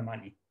digital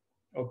money.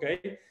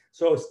 Okay,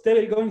 so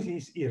stablecoins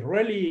is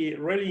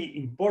really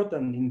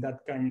important in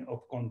that kind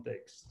of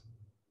context.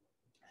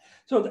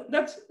 So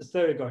that's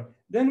stablecoin.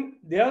 Then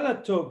the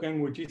other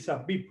token, which is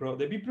a BPRO.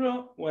 The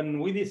BPRO, when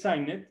we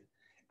designed it,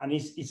 and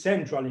it's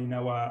central in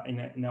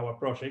our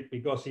project,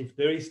 because if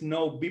there is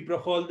no BPRO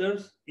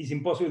holders, it's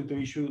impossible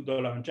to issue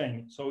dollar on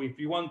chain. So if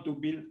you want to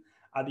build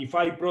a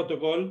DeFi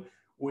protocol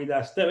with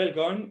a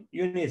stablecoin,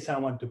 you need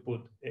someone to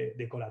put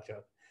the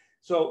collateral.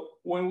 So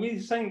when we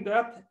signed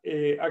that,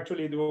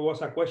 actually there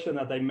was a question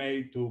that I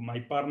made to my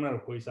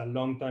partner, who is a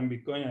long-time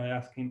Bitcoin. I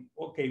asked him,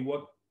 okay,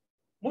 what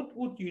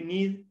would you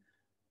need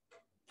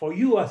for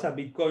you as a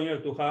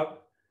Bitcoiner to have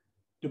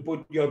to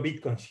put your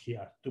Bitcoins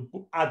here,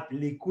 to add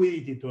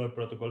liquidity to a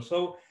protocol?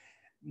 So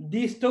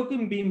this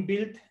token being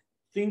built,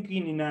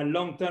 thinking in a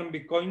long-term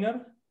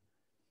Bitcoiner,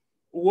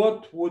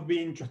 what would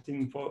be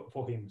interesting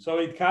for him? So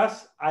it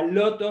has a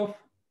lot of,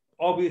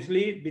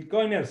 obviously,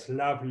 Bitcoiners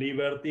love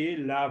liberty,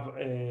 love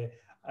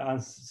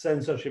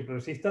censorship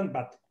resistant,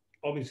 but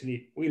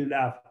obviously we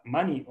love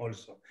money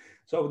also.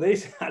 So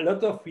there's a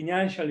lot of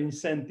financial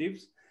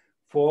incentives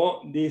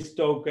for this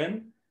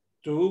token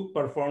to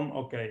perform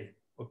okay.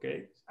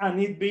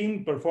 And it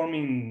been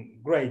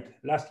performing great.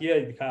 Last year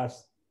it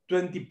has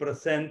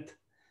 20%,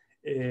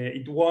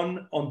 it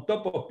won on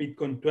top of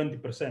Bitcoin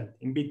 20%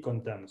 in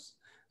Bitcoin terms.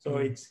 So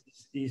it's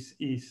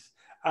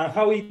and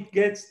how it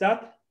gets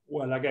that?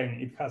 Well, again,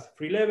 it has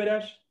free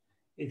leverage.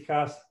 It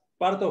has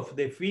part of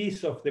the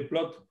fees of the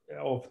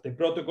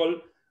protocol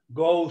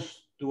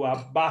goes to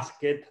a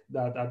basket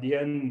that at the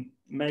end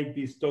make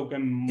this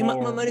token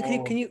more.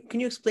 Manu, can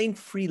you explain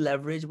free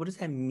leverage? What does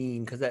that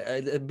mean? Because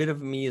a bit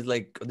of me is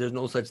like, there's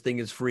no such thing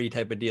as free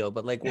type of deal.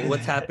 But like,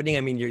 what's happening?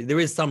 I mean, there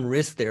is some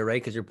risk there,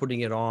 right? Because you're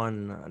putting it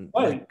on.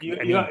 Well, like,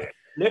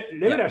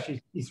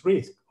 leverage is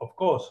risk, of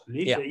course.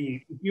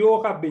 If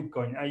you have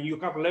Bitcoin and you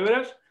have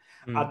leverage,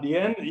 at the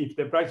end, if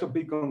the price of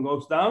Bitcoin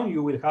goes down,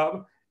 you will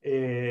have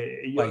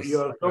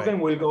your token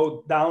will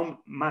go down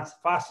much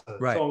faster.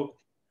 Right. So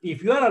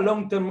if you are a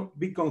long-term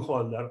Bitcoin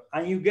holder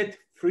and you get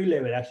free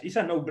leverage, it's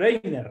a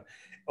no-brainer.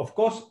 Of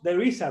course,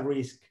 there is a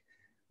risk,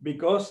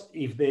 because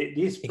if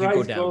this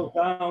price goes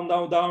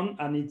down,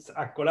 and it's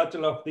a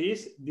collateral of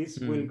this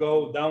will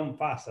go down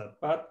faster.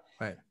 But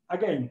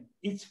again,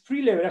 it's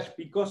free leverage,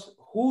 because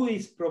who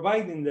is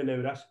providing the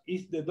leverage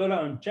is the dollar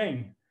on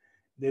chain.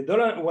 The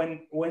dollar,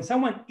 when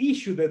someone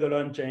issues the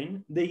dollar on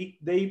chain,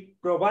 they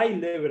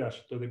provide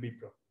leverage to the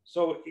BPRO.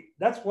 So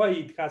that's why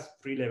it has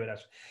free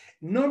leverage.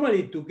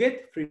 Normally, to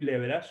get free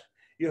leverage,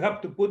 you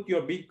have to put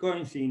your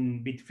Bitcoins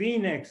in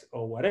Bitfinex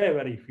or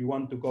whatever if you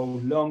want to go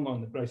long on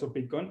the price of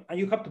Bitcoin, and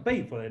you have to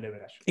pay for the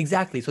leverage.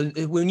 Exactly. So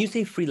when you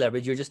say free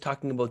leverage, you're just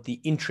talking about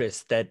the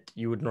interest that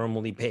you would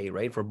normally pay,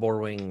 right? For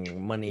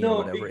borrowing money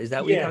or whatever. Is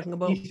that what you're talking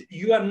about?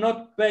 You are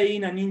not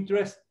paying an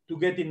interest to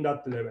get in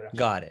that leverage.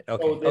 Got it.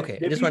 Okay.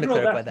 So I just want to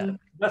clarify that.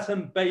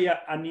 Doesn't pay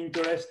an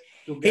interest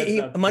to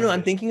get that. Manu,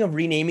 I'm thinking of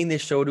renaming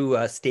this show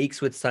to Steaks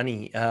with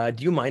Sunny.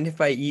 Do you mind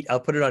if I eat? I'll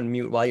put it on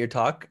mute while you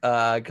talk,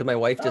 because my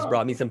wife just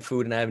brought me some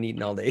food and I haven't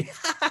eaten all day.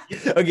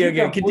 Okay,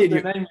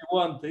 continue. Put the name you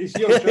want. It's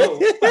your show.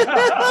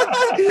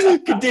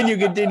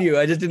 Continue.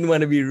 I just didn't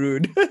want to be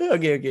rude.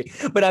 Okay.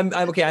 But I'm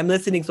okay. I'm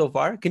listening so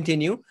far.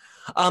 Continue.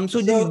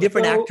 So these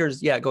different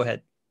actors. Yeah, go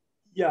ahead.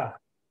 Yeah.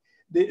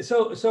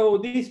 So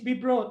this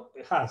BPRO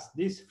has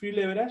this free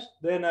leverage.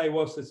 Then I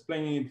was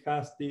explaining it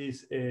has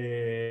this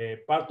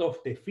part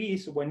of the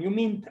fees. When you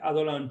mint a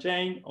dollar on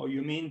chain, or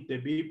you mint the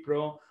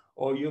BPRO,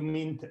 or you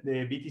mint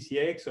the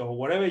BTCX, or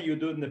whatever you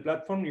do in the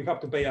platform, you have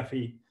to pay a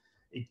fee.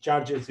 It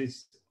charges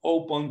is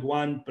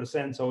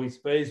 0.1%, so it's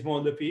very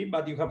small, the fee,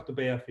 but you have to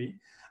pay a fee.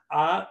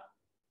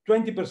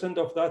 20%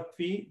 of that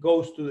fee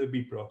goes to the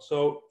BPRO.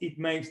 So it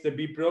makes the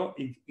BPRO,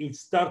 it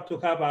starts to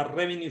have a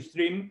revenue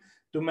stream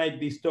to make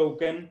this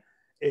token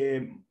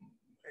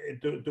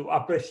to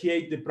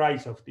appreciate the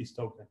price of this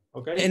token.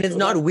 Okay. And it's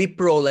not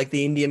Wipro like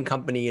the Indian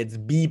company, it's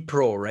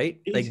B-Pro, right?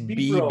 Like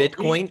B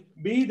Bitcoin?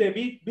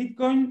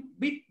 Bitcoin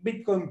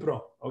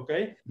Pro.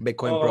 Okay.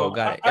 Bitcoin Pro,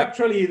 got it. Yep.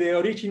 Actually, the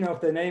origin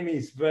of the name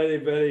is very,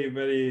 very,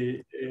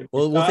 very.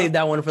 We'll save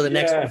that one for the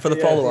next one, for the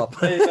follow-up.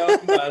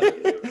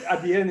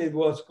 At the end, it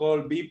was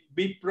called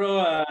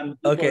B-Pro, and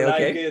people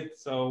like it,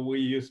 so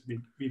we use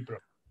B-Pro.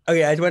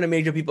 Okay, I just want to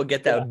make sure people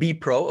get that.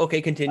 B-Pro.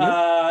 Okay, continue.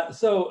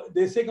 So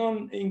the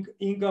second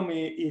income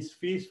is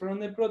fees from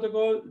the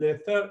protocol. The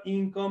third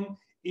income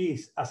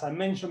is, as I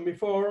mentioned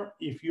before,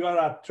 if you are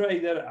a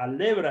trader, a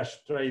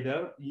leverage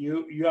trader,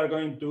 you are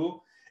going to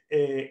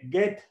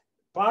get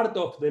part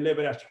of the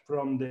leverage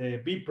from the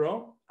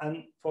BPRO,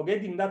 and for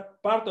getting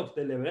that part of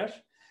the leverage,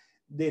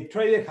 the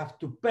trader has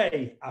to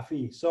pay a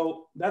fee.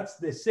 So that's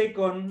the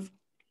second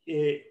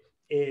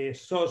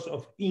source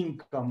of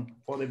income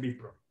for the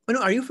BPRO.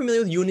 Are you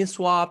familiar with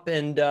Uniswap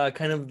and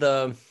kind of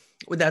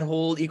with that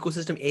whole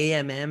ecosystem,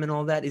 AMM and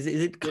all that? Is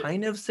it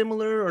kind of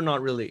similar or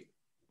not really?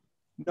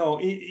 No,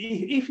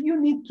 if you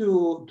need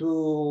to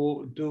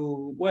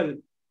well,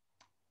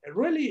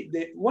 really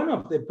one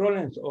of the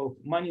problems of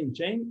money in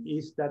chain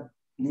is that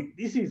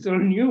this is all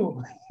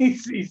new.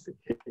 Is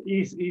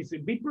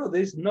Bipro.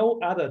 There's no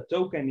other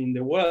token in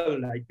the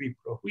world like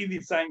Bipro. We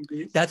designed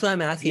this. That's what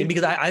I'm asking,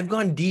 because I've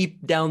gone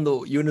deep down the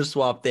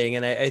Uniswap thing,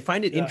 and I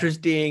find it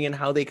interesting, and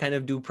how they kind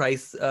of do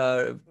price,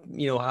 how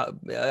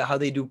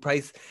they do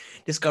price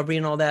discovery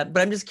and all that.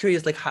 But I'm just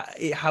curious, like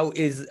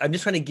I'm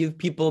just trying to give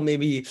people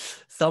maybe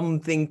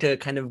something to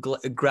kind of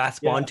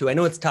grasp onto. I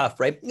know it's tough,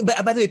 right?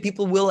 But by the way,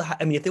 people will,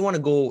 if they want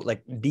to go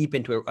like deep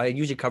into it, I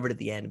usually cover it at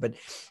the end, but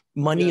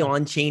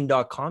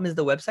moneyonchain.com is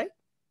the website.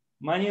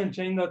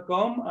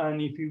 Moneyonchain.com,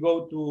 and if you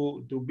go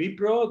to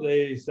Bipro,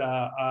 there is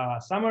a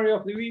summary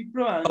of the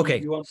Bipro, and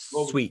if you want to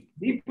go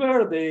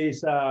deeper, there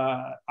is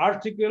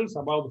articles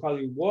about how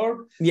it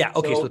works. Yeah,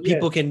 okay, so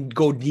people can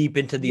go deep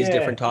into these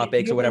different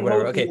topics or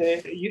whatever.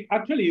 Okay.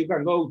 Actually, you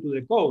can go to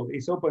the code.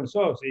 It's open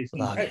source. It's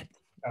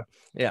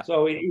yeah.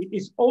 So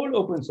it's all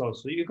open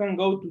source. So you can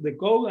go to the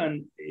code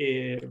and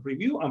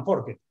review and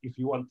fork it if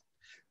you want.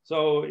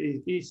 So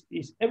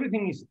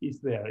everything is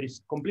there.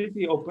 It's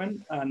completely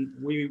open, and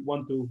we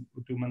want to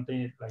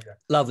maintain it like that.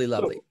 Lovely.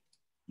 So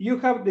you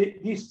have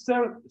this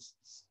third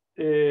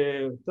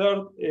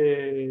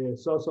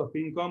source of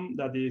income,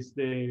 that is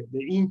the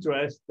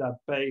interest that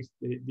pays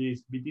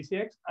this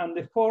BTCX, and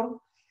the fourth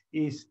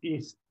is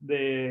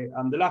the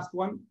last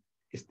one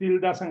still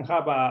doesn't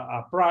have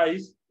a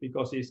price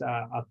because it's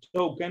a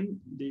token.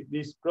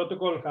 This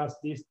protocol has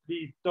these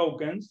three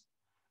tokens.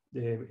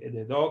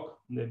 The DOC,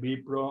 the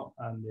Bipro,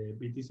 and the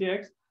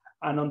BTCX.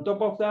 And on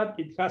top of that,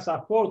 it has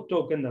a fourth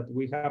token that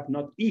we have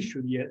not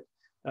issued yet,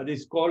 that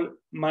is called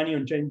Money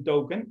on Chain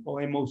Token,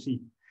 or MOC.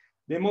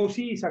 The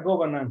MOC is a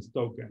governance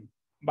token.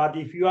 But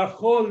if you are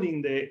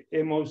holding the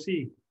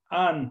MOC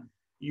and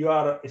you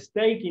are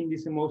staking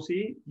this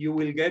MOC, you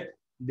will get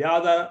the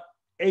other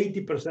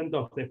 80%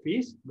 of the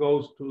fees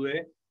goes to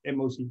the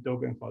MOC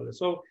token holder.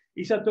 So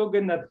it's a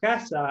token that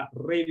has a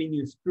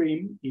revenue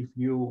stream if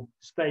you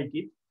stake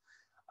it.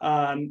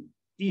 And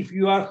if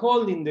you are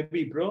holding the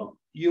Bipro,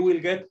 you will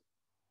get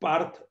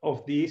part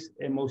of this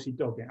MOC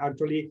token.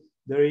 Actually,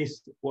 there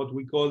is what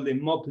we call the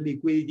mock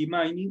liquidity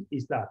mining,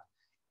 is that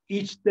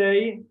each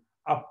day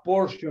a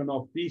portion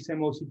of these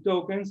MOC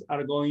tokens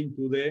are going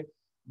to the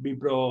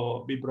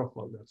Bipro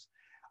holders.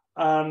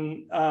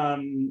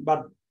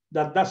 But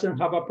that doesn't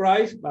have a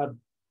price, but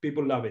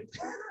people love it.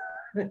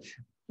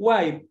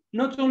 Why?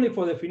 Not only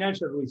for the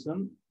financial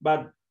reason,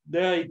 but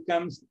there it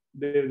comes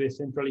the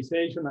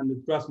decentralization and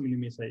the trust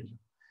minimization.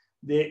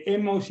 The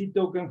MOC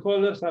token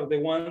holders are the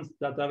ones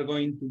that are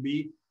going to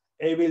be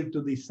able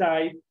to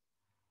decide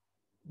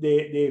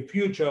the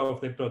future of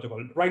the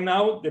protocol. Right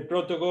now, the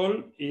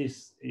protocol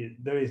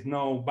there is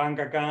no bank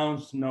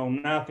accounts, no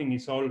nothing,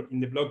 it's all in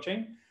the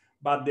blockchain,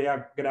 but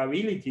the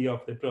agreeability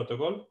of the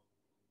protocol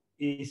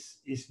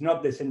is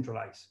not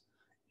decentralized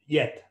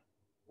yet.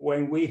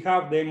 When we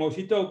have the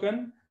MOC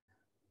token,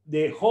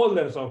 the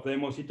holders of the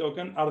MOC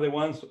token are the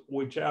ones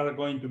which are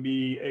going to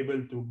be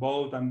able to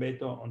vote and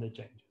veto on the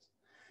changes.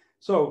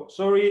 So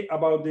sorry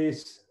about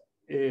this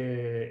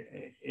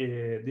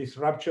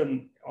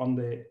disruption on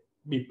the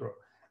Bipro.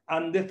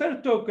 And the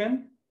third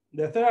token,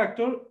 the third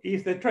actor,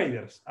 is the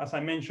traders. As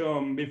I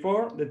mentioned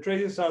before, the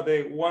traders are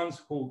the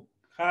ones who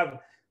have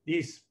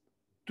this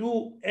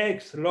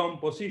 2x long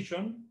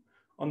position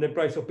on the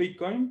price of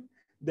Bitcoin.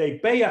 They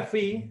pay a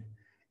fee.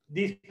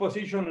 This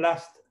position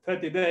lasts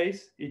 30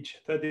 days. Each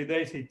 30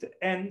 days it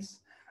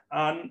ends,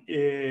 and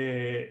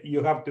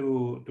you have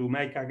to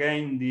make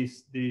again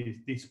these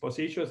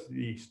positions,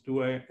 these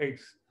 2x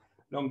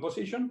long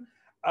position.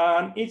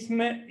 And it's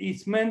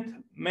meant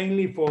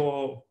mainly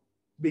for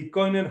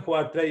Bitcoiners who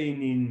are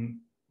trading in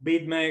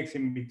BitMEX,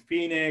 in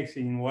Bitfinex,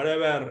 in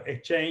whatever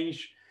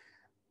exchange.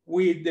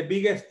 With the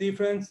biggest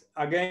difference,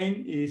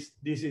 again, is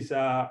this is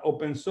an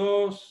open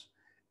source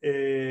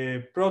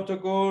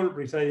protocol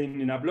residing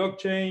in a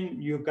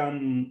blockchain. You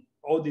can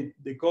audit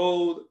the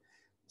code.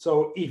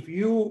 So if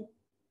you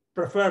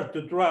prefer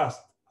to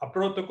trust a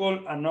protocol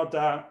and not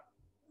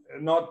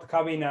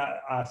having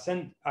a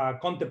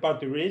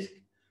counterparty risk,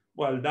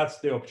 well, that's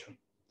the option.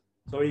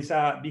 So it's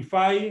a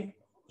DeFi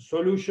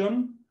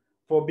solution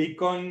for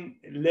Bitcoin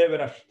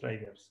leverage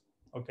traders.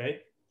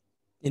 Okay.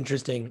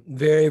 Interesting.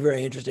 Very,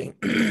 very interesting.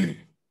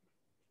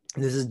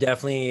 This is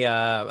definitely,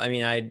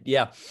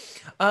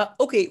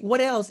 okay,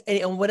 what else?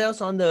 And what else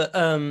on the,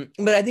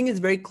 but I think it's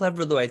very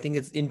clever though. I think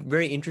it's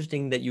very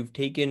interesting that you've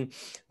taken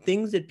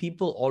things that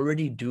people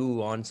already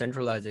do on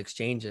centralized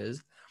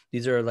exchanges.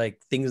 These are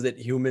like things that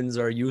humans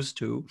are used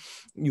to.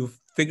 You've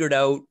figured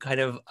out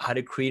kind of how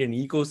to create an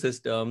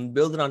ecosystem,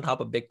 build it on top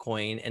of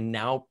Bitcoin. And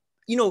now,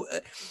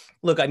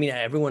 look, I mean,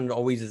 everyone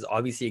always is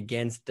obviously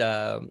against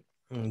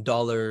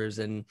dollars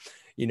and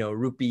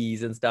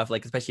rupees and stuff,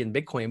 like especially in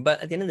Bitcoin.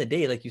 But at the end of the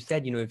day, like you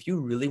said, if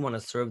you really want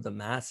to serve the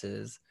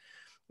masses,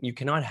 you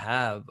cannot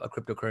have a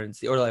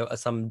cryptocurrency or like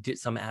some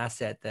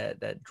asset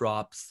that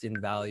drops in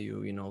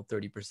value,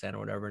 30% or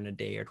whatever in a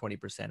day, or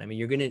 20%. I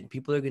mean,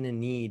 people are gonna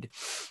need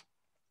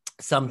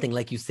something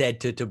like you said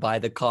to buy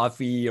the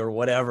coffee or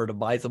whatever, to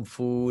buy some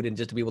food and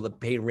just to be able to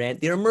pay rent,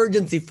 their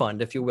emergency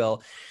fund, if you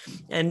will.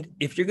 And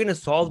if you're going to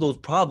solve those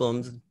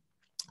problems,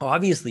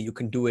 obviously you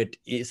can do it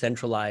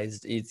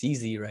centralized. It's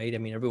easy, right? I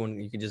mean, everyone,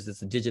 you can just,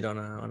 it's a digit on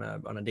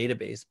a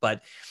database.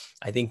 But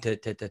I think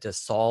to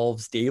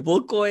solve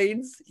stable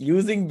coins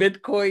using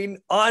Bitcoin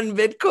on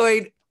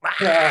Bitcoin.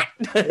 Yeah.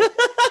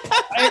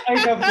 I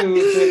have to tell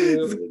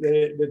you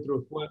the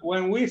truth.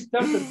 When we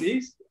started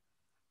this,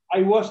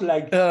 I was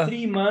like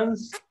 3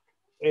 months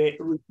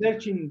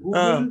researching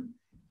Google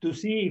to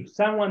see if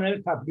someone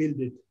else had built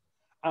it.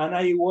 And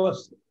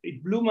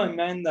it blew my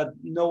mind that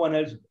no one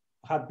else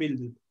had built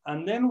it.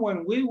 And then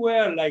when we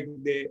were like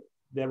the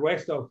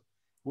rest of,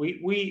 we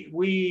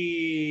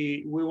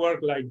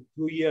worked like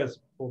 2 years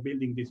for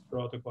building this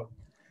protocol.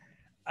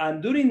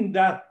 And during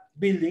that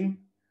building,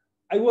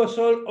 I was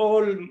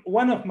all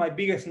one of my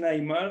biggest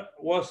nightmare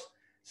was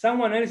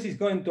someone else is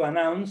going to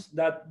announce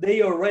that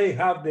they already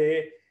have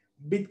the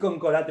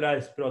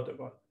bitcoin-collateralized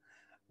protocol,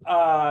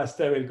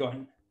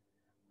 stablecoin.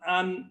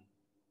 And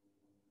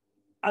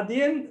at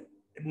the end,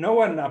 no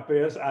one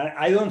appears.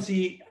 I don't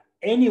see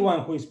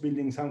anyone who is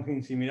building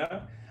something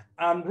similar.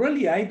 And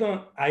really,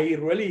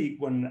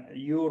 when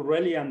you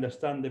really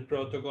understand the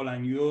protocol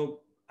and you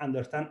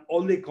understand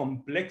all the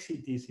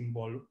complexities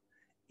involved,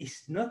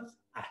 it's not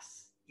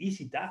as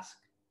easy task.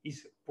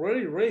 It's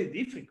really, really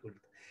difficult.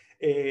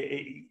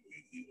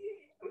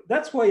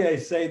 That's why I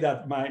say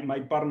that my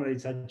partner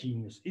is a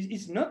genius.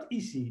 It's not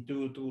easy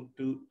to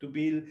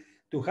build,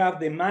 to have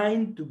the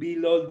mind to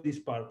build all these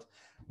parts.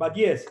 But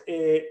yes,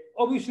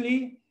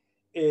 obviously,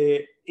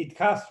 it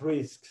has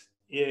risks.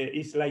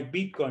 It's like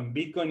Bitcoin.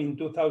 Bitcoin in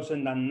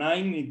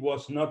 2009, it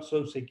was not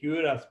so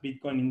secure as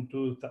Bitcoin in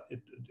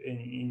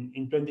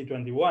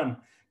 2021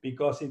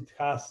 because it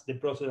has the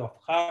process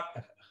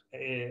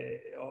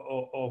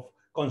of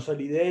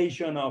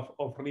consolidation,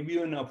 of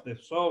reviewing of the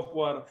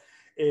software.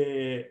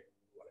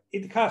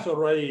 It has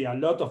already a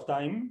lot of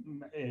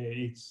time.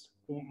 It's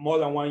more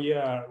than 1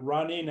 year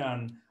running,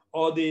 and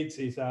audits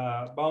is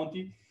a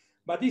bounty.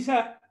 But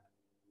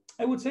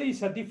I would say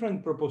it's a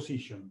different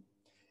proposition,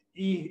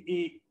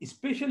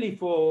 especially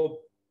for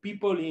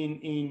people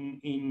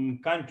in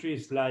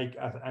countries like,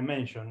 as I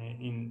mentioned,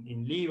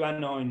 in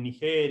Lebanon, in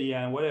Nigeria,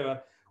 and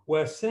whatever,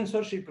 where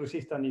censorship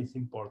resistance is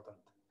important.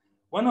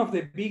 One of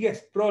the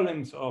biggest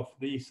problems of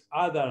these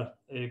other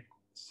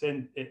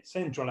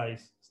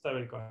centralized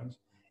stablecoins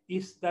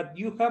is that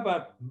you have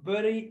a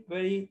very,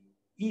 very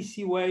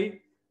easy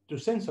way to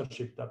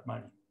censorship that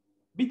money.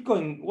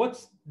 Bitcoin,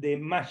 what's the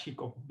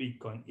magic of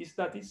Bitcoin? Is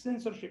that it's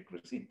censorship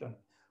resistant.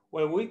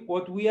 Well,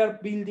 what we are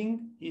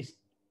building is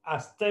a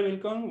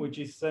stablecoin which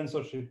is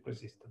censorship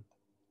resistant.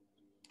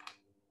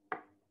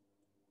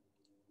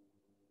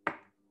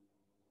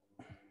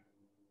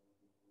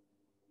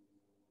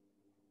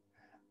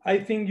 I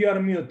think you are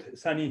mute,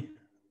 Sunny.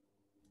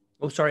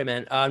 Oh, sorry,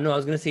 man. No, I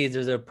was going to say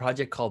there's a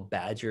project called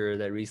Badger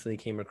that recently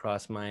came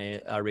across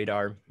my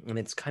radar, and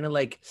it's kind of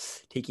like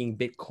taking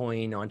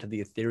Bitcoin onto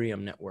the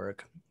Ethereum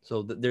network.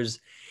 So there's,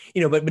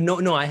 but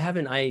no, I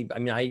haven't. I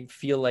mean, I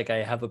feel like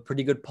I have a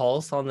pretty good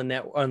pulse on the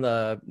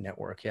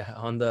network, yeah,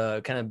 on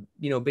the kind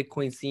of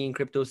Bitcoin scene,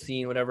 crypto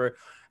scene, whatever.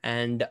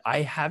 And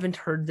I haven't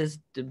heard this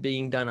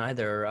being done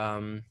either. I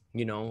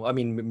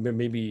mean,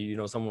 maybe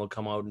someone will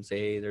come out and say,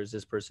 hey, there's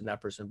this person, that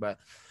person, but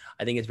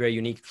I think it's very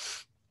unique.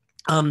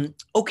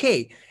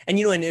 Okay. And,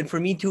 and for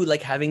me too,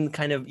 like having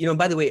kind of,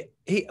 by the way,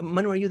 hey,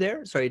 Manu, are you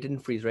there? Sorry, it didn't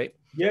freeze, right?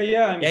 Yeah,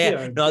 I'm here.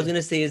 Yeah. No, I was going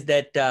to say is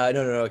that,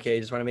 no, okay. I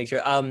just want to make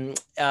sure.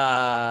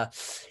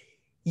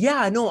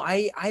 Yeah, no,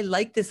 I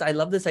like this. I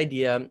love this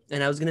idea.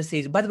 And I was going to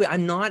say, by the way,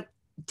 I'm not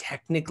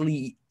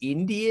technically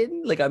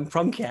Indian. Like I'm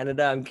from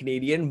Canada, I'm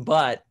Canadian,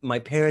 but my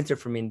parents are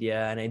from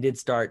India. And I did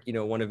start,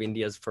 one of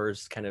India's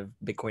first kind of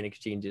Bitcoin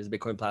exchanges,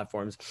 Bitcoin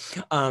platforms.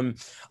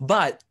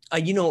 But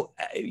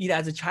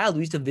as a child, we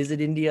used to visit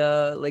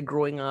India, like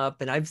growing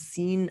up, and I've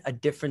seen a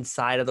different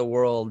side of the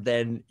world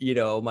than,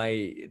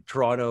 my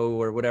Toronto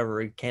or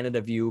whatever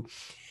Canada view.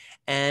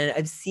 And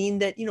I've seen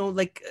that,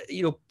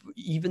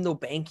 even though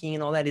banking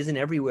and all that isn't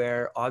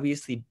everywhere,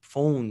 obviously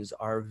phones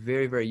are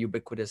very, very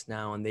ubiquitous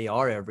now, and they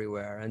are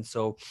everywhere. And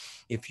so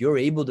if you're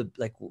able to,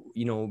 like,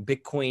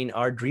 Bitcoin,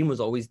 our dream was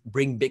always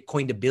bring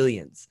Bitcoin to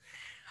billions.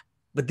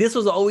 But this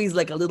was always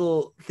like a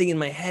little thing in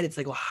my head. It's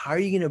like, well, how are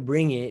you going to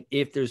bring it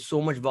if there's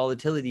so much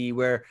volatility?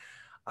 Where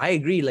I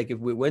agree, like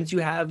once you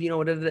have,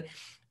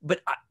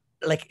 but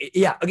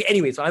yeah. Okay.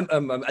 Anyway, so I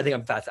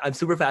think I'm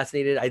super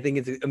fascinated. I think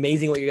it's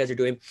amazing what you guys are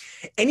doing.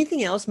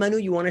 Anything else, Manu,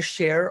 you want to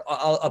share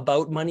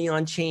about Money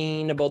on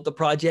Chain, about the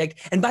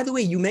project? And by the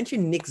way, you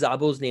mentioned Nick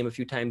Szabo's name a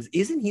few times.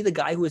 Isn't he the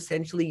guy who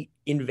essentially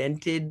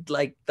invented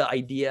like the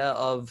idea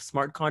of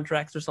smart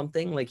contracts or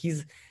something? Like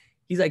he's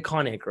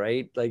iconic,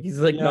 right? Like he's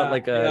like not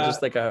like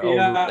just like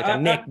a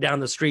Nick down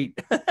the street.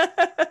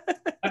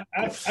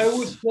 I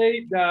would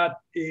say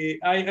that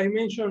I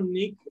mentioned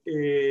Nick.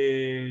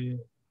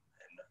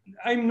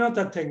 I'm not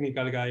a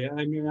technical guy.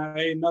 I mean,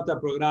 I'm not a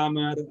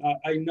programmer.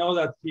 I know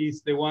that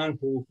he's the one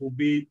who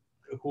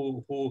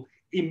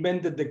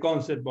invented the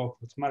concept of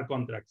smart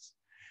contracts.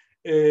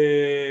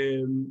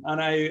 And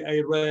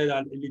I read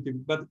a little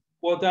bit. But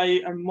what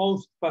I am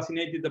most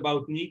fascinated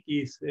about Nick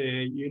is,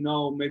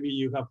 maybe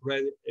you have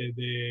read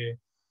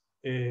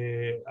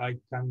I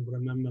can't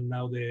remember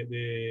now the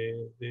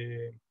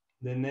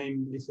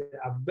name. Is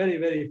a very,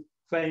 very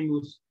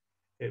famous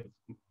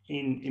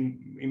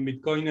in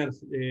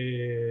Bitcoiners,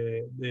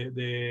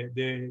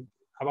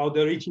 about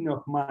the origin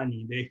of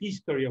money, the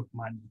history of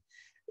money.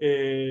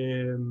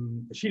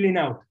 Chilling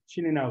Out.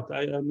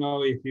 I don't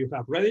know if you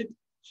have read it.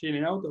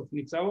 Chilling Out of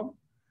Nick Szabo.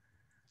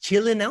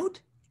 Chilling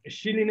Out?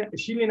 Chilling Out.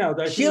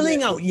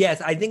 Chilling Out.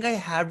 Yes, I think I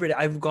have read it.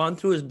 I've gone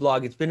through his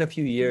blog. It's been a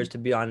few years, to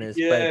be honest.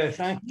 Yes,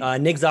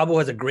 but Nick Szabo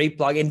has a great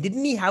blog. And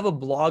didn't he have a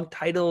blog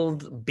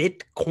titled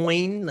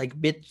Bitcoin,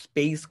 like Bit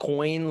Space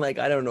Coin, like,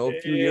 I don't know,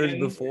 a few years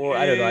before?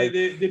 I don't know.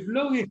 The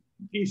blog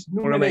is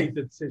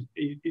numerated,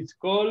 it's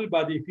called,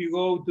 but if you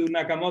go to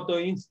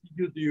Nakamoto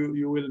Institute,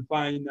 you will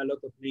find a lot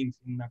of links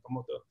in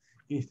Nakamoto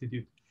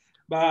Institute.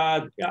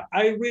 But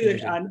I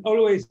really, and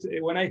always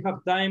when I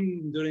have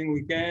time during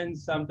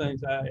weekends,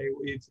 sometimes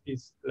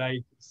it's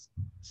like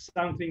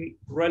something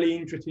really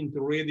interesting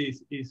to read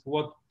is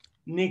what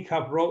Nick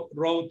have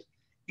wrote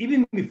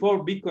even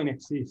before Bitcoin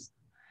exists.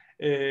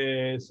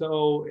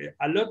 So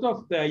a lot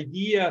of the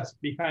ideas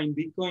behind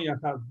Bitcoin I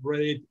have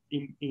read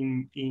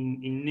in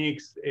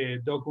Nick's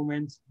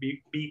documents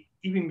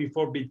even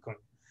before Bitcoin.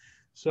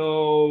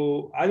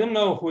 So I don't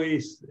know who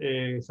is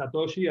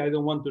Satoshi. I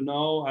don't want to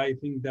know. I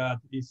think that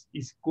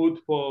it's good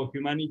for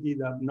humanity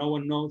that no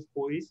one knows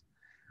who is.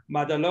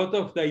 But a lot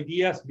of the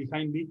ideas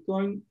behind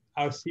Bitcoin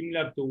are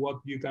similar to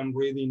what you can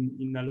read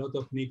in a lot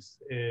of Nick's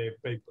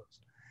papers.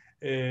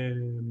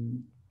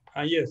 And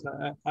yes,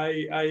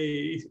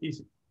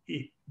 it's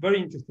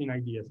very interesting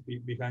ideas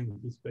behind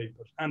these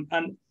papers, and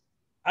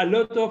a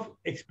lot of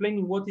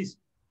explaining what is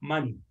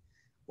money.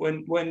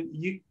 When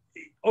you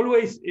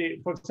always,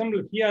 for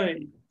example, here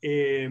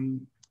the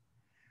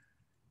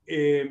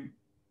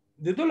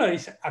dollar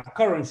is a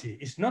currency.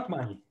 It's not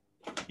money.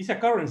 It's a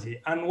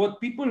currency, and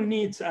what people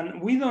need, and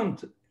we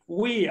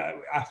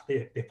as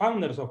the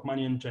founders of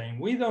Money on Chain,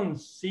 we don't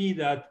see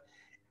that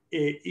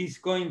is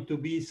going to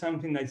be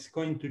something that's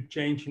going to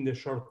change in the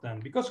short term,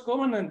 because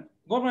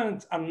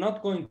governments are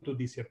not going to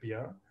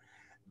disappear.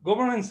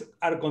 Governments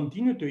are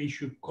continue to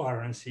issue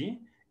currency,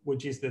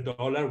 which is the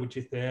dollar, which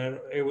is the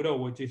euro,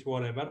 which is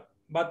whatever.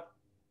 But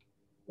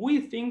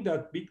we think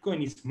that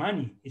Bitcoin is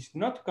money, it's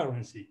not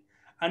currency.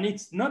 And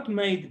it's not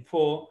made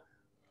for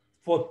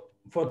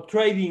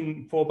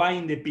trading, for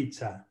buying the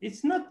pizza.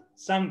 It's not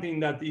something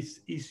that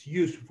is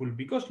useful,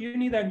 because you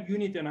need a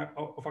unit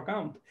of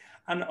account.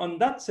 And on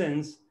that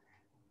sense,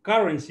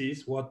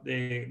 currencies, what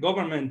the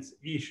government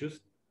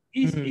issues,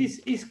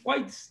 is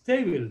quite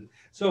stable.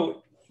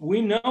 So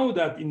we know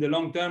that in the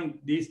long term,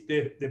 this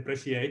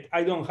depreciate.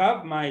 I don't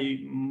have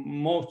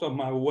most of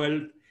my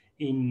wealth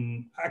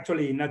in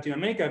Latin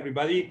America.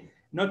 Everybody,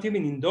 not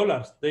even in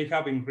dollars, they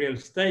have in real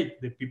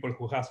estate, the people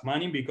who has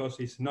money, because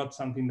it's not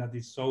something that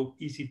is so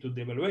easy to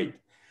devaluate.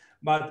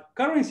 But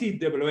currency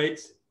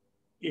devaluates.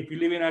 If you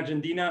live in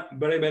Argentina,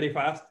 very, very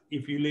fast.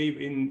 If you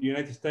live in the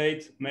United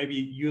States, maybe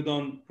you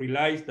don't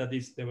realize that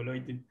it's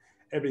devaluating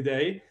every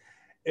day.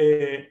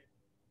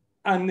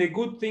 And the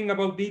good thing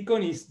about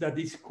Bitcoin is that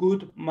it's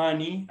good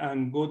money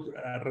and good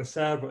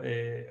reserve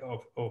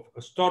of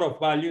store of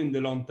value in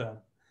the long term.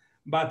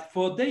 But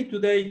for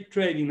day-to-day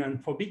trading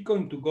and for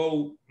Bitcoin to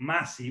go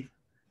massive,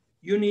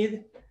 you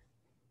need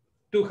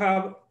to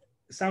have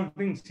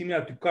something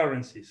similar to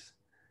currencies.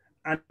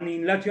 And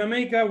in Latin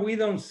America, we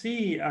don't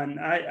see, and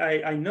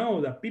I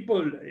know that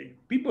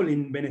people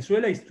in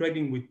Venezuela is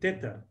trading with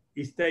Tether,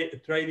 is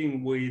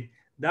trading with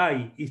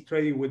DAI, is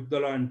trading with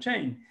dollar on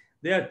chain.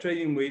 They are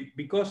trading with,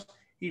 because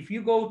if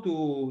you go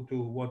to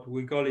what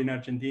we call in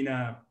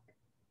Argentina,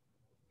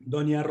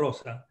 Doña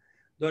Rosa,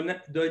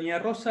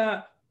 Doña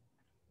Rosa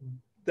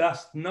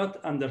does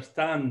not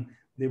understand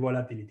the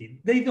volatility.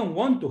 They don't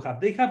want to have.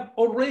 They have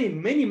already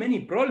many, many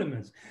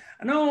problems.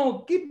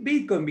 No, keep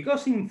Bitcoin,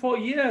 because in 4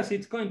 years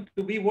it's going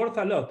to be worth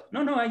a lot.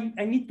 No,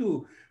 I need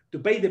to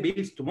pay the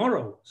bills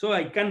tomorrow, so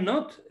I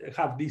cannot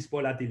have this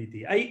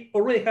volatility. I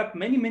already have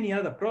many, many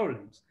other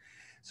problems.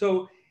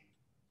 So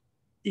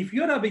if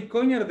you're a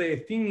Bitcoiner, the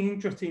thing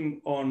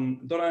interesting on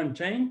dollar and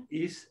chain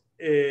is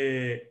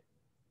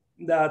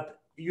that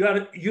you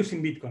are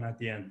using Bitcoin at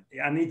the end,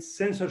 and it's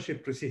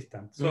censorship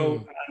resistant.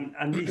 So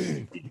and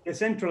it's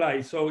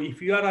decentralized. So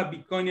if you are a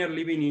Bitcoiner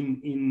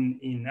living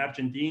in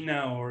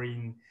Argentina or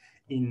in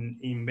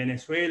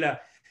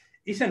Venezuela,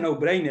 it's a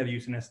no-brainer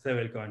using a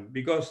stablecoin,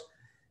 because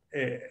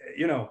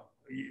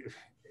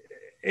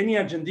any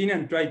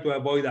Argentinian try to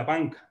avoid a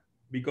bank,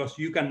 because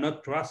you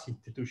cannot trust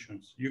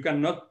institutions. You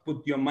cannot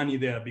put your money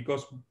there,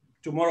 because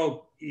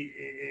tomorrow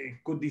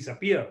it could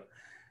disappear.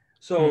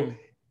 So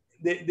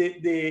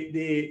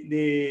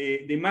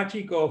the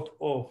magic of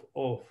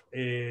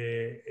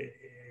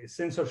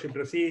censorship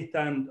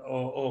resistant,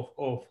 of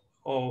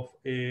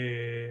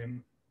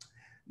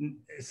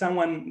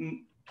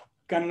someone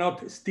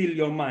cannot steal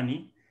your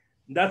money,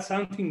 that's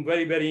something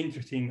very, very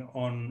interesting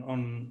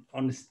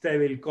on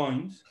stable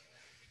coins.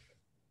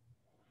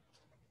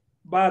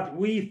 But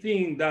we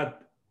think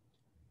that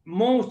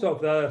most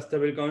of the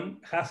stablecoin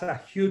has a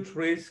huge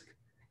risk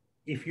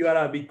if you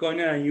are a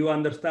Bitcoiner and you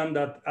understand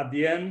that at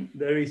the end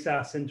there is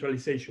a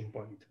centralization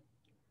point.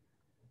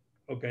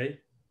 Okay,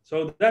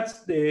 so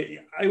that's the,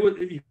 I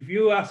would, if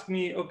you ask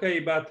me, okay,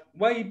 but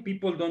why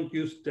people don't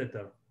use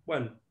Tether?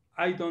 Well,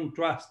 I don't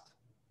trust.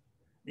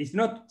 It's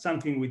not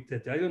something with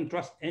Tether. I don't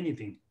trust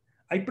anything.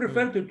 I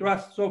prefer to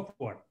trust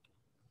software.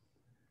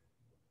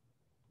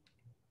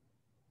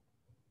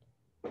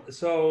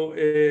 So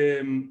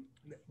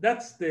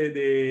that's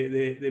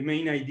the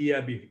main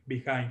idea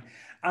behind.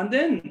 And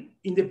then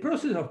in the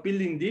process of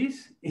building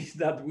this is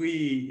that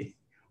we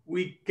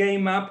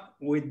came up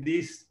with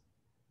this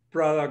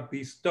product,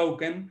 this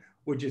token,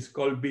 which is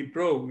called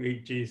BPro,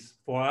 which is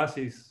for us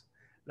is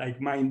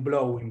like mind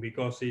blowing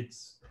because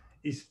it's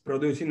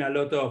producing a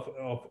lot of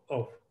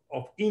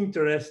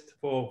interest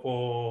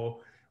for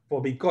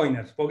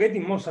Bitcoiners, for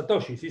getting more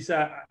Satoshis.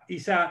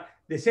 It's a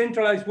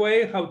decentralized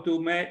way how to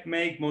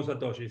make more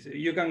Satoshis.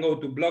 You can go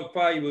to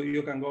BlockFi,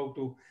 you can go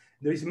to,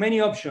 there is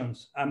many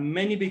options and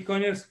many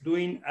Bitcoiners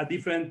doing a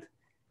different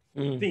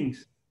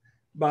things.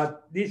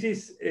 But this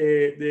is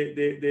again,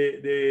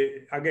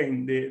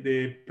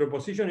 the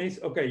proposition is,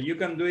 okay, you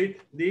can do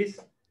it this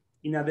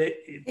in a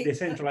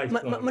decentralized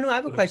product. Manu, I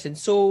have a question.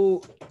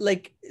 So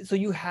so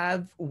you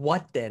have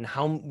what then?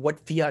 What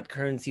fiat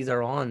currencies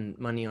are on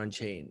money on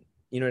chain?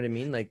 You know what I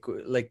mean? Like,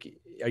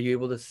 are you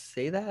able to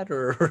say that,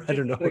 or I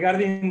don't know?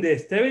 Regarding the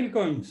stable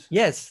coins?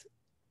 Yes.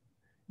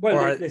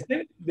 Well,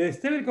 the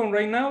stablecoin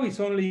right now is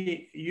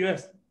only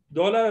US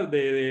dollar,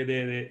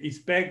 is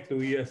pegged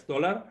to US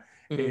dollar.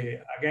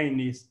 Again,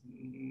 it's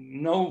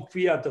no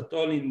fiat at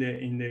all in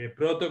the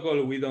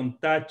protocol. We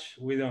don't touch,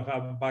 we don't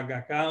have bank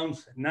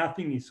accounts,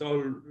 nothing is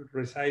all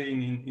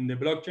residing in the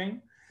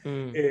blockchain.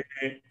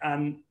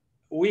 And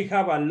we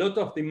have a lot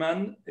of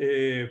demand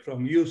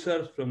from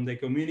users, from the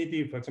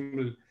community, for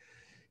example,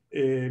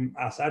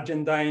 as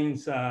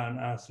Argentines and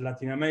as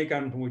Latin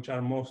Americans, which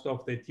are most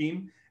of the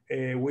team.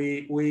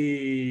 We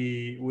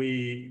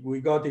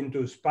got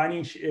into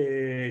Spanish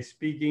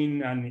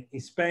speaking and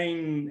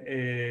Spain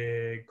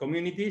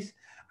communities,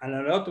 and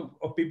a lot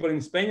of people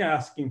in Spain are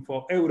asking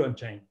for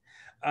Eurochain.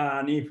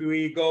 And if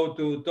we go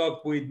to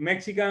talk with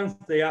Mexicans,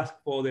 they ask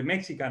for the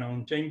Mexican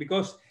on-chain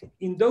because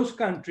in those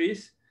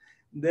countries,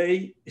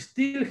 they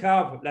still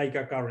have like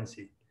a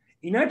currency.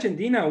 In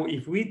Argentina,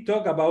 if we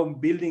talk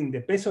about building the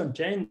peso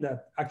on-chain,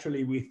 that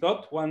actually we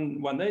thought one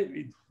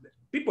day,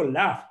 people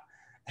laugh.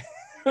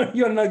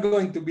 You're not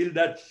going to build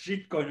that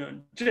shitcoin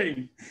on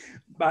chain.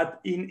 But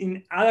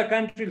in other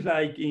countries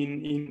like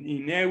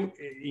in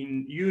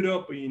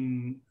Europe,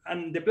 and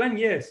the plan,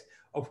 yes,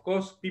 of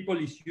course, people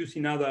is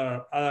using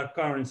other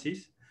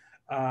currencies.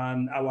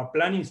 And our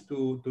plan is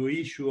to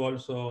issue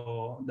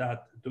also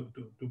that, to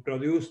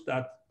produce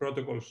that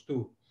protocols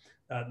too.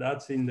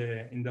 That's in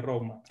the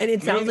roadmap. And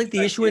it sounds like the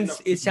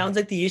issuance. It sounds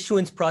like the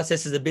issuance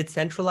process is a bit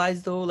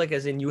centralized, though. Like,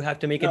 as in, you have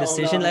to make a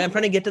decision. Like, I'm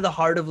trying to get to the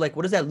heart of, like,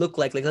 what does that look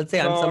like? Like, let's say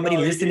I'm somebody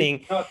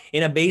listening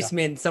in a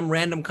basement, some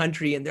random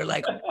country, and they're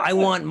like, I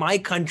want my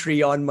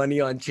country on money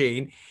on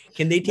chain.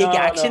 Can they take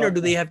action, or do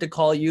they have to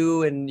call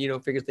you and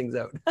figure things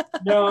out?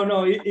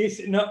 No,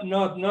 it's not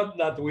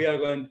that we are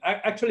going.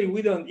 Actually,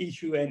 we don't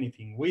issue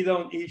anything. We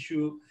don't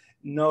issue.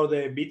 No,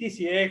 the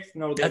BTCX,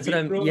 no, the That's what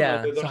I'm,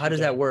 yeah. So how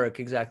does that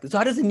work exactly? So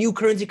how does a new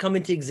currency come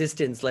into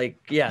existence? Like,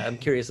 yeah, I'm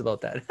curious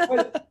about that.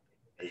 Well,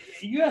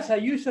 you as a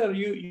user,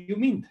 you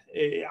mint.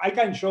 I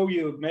can show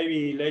you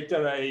maybe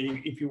later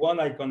if you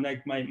want. I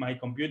connect my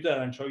computer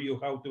and show you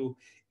how to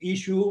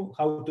issue,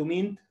 how to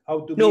mint, how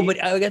to. No,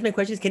 but I guess my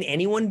question is, can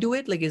anyone do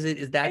it? Like, is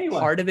that anyone,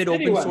 part of it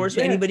open source?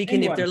 So anybody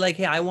can, if they're like,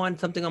 hey, I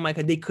want something on my,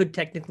 they could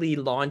technically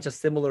launch a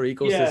similar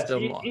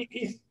ecosystem.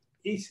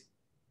 Yes,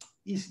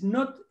 it's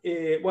not,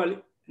 well,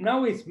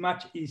 now it's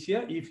much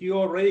easier. If you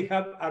already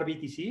have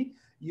RBTC,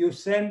 you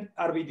send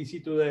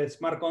RBTC to the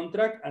smart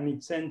contract and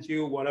it sends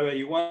you whatever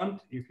you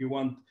want. If you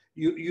want,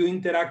 you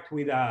interact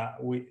with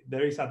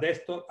there is a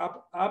desktop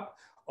app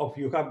of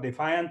you have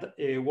Defiant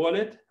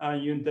wallet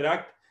and you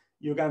interact.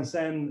 You can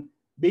send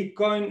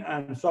Bitcoin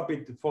and swap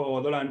it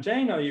for dollar on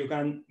chain, or you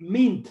can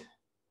mint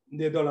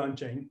the dollar on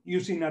chain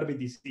using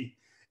RBTC.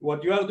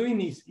 What you are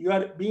doing is you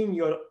are being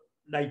your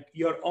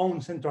own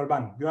central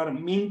bank. You are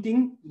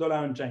minting dollar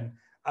on chain,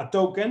 a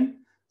token,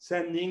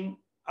 sending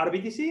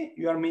RBTC,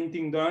 you are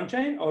minting dollar on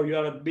chain, or you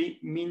are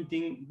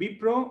minting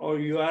BPRO, or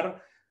you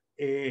are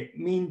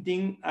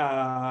minting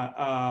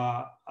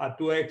a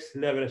 2x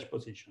leverage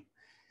position.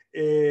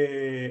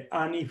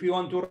 And if you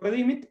want to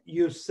redeem it,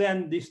 you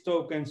send these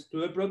tokens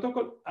to the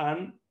protocol,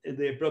 and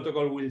the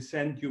protocol will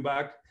send you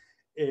back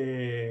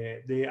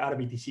the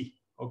RBTC,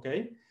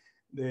 okay?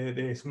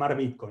 The smart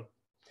Bitcoin.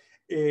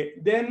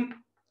 Then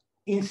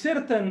in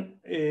certain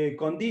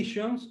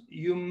conditions,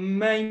 you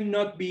may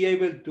not be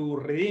able to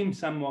redeem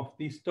some of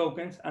these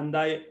tokens, and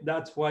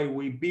that's why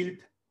we built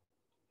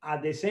a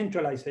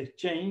decentralized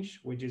exchange,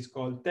 which is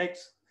called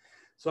TEX.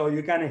 So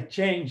you can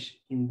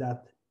exchange in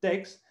that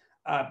text,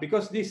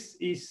 because this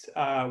is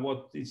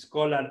what is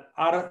called an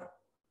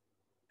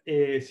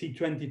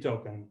RC20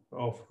 token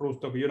of Rus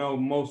token. You know,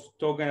 most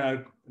tokens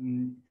are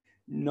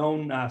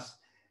known as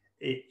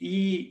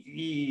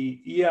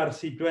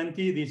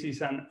ERC20. This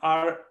is an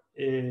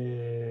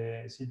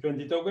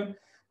RC20 token,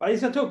 but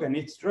it's a token.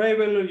 It's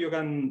tradable. You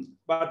can,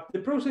 but the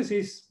process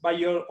is by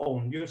your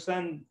own. You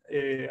send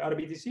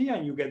RBTC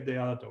and you get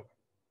the other token.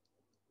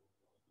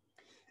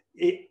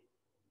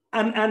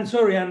 And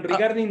sorry, and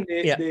regarding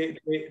the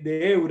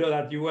euro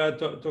that you were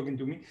talking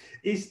to me,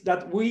 is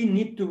that we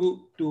need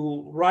to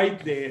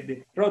write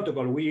the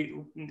protocol.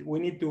 We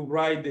need to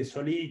write the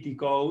Solidity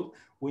code.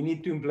 We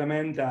need to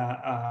implement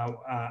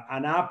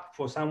an app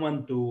for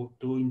someone to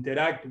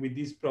interact with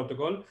this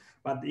protocol.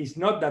 But it's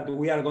not that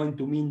we are going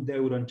to mint the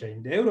euro on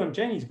chain. The euro on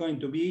chain is going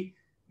to be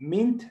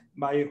mint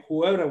by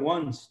whoever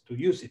wants to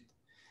use it.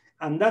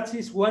 And that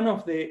is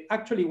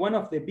actually one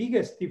of the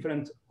biggest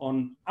difference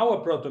on our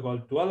protocol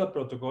to other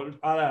protocols,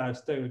 other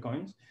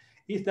stablecoins,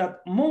 is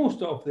that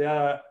most of the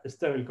other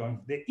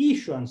stablecoins, the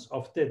issuance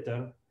of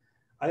Tether,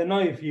 I don't know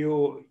if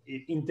you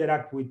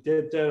interact with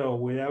Tether or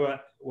whatever,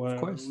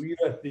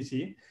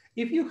 USDC.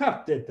 If you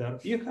have Tether,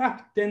 you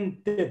have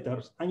 10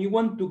 Tethers and you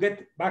want to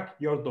get back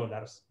your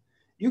dollars,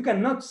 you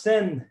cannot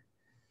send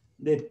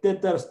the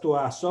Tethers to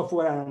a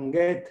software and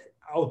get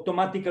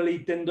automatically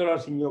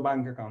 $10 in your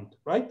bank account,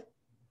 right?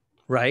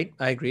 Right,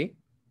 I agree.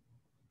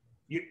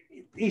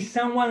 It's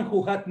someone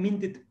who had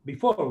minted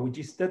before, which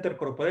is Tether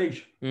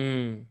Corporation.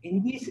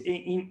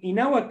 In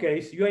our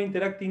case, you are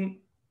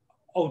interacting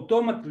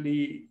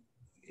automatically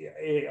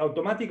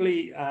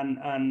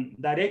and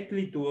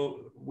directly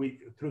through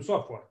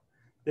software.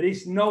 There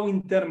is no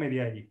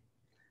intermediary.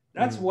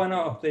 That's one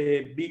of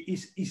the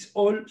it's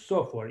all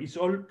software. It's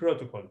all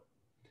protocol.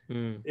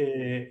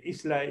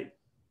 It's like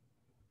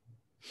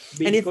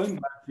Bitcoin,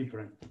 but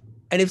different.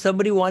 And if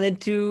somebody wanted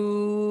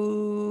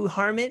to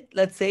harm it,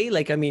 let's say,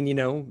 like, I mean, you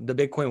know, the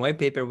Bitcoin white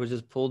paper was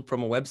just pulled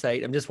from a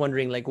website. I'm just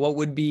wondering, like, what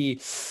would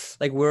be,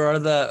 like, where are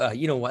the,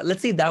 you know what,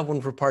 let's say that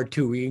one for part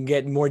 2. We can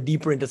get more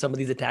deeper into some of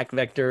these attack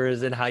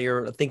vectors and how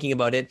you're thinking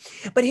about it.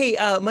 But hey,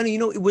 Manu, you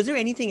know, was there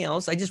anything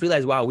else? I just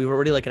realized, wow, we were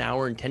already like an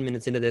hour and 10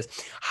 minutes into this.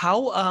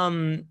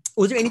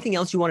 Was there anything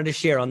else you wanted to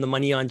share on the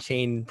Money on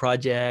Chain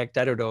project?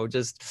 I don't know,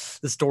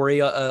 just the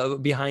story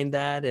behind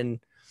that and...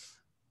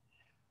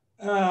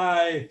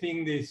 I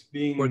think this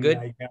being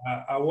like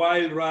a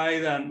wild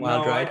ride, and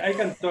I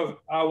can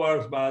talk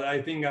hours, but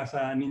I think as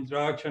an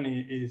introduction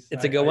it's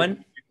a good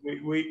one.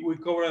 We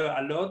cover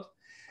a lot.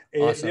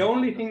 Awesome. The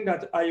only thing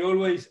that I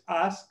always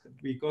ask,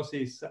 because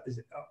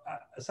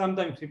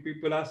sometimes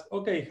people ask,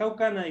 okay, how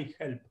can I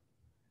help?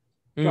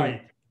 Try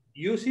it,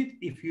 use it.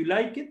 If you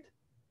like it,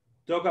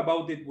 talk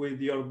about it with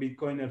your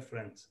Bitcoiner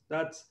friends.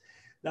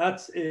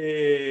 That's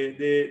the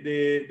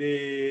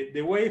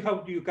way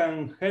how you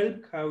can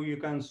help, how you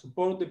can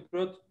support the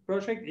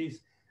project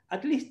is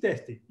at least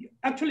test it.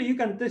 Actually, you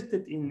can test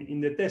it in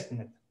the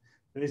testnet.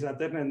 There is a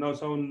testnet, no,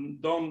 so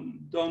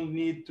don't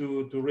need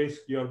to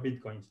risk your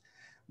Bitcoins.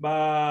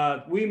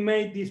 But we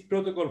made this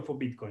protocol for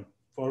Bitcoin,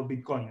 for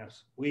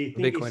Bitcoiners. We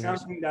think it's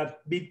something that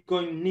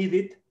Bitcoin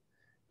needed.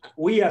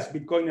 We as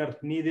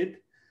Bitcoiners need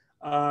it.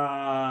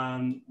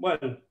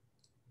 Well,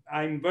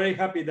 I'm very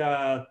happy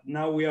that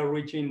now we are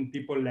reaching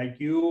people like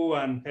you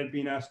and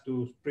helping us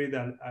to spread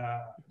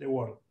the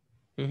word.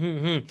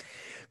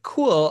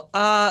 Cool.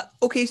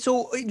 Okay,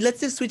 so let's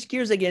just switch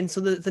gears again.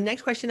 So the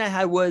next question I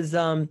had was,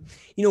 you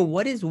know,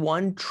 what is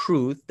one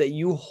truth that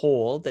you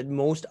hold that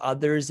most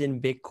others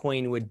in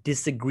Bitcoin would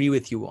disagree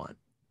with you on?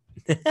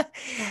 And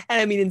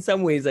I mean, in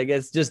some ways, I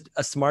guess just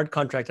a smart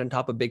contract on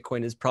top of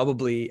Bitcoin is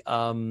probably,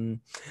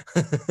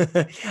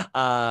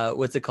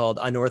 what's it called?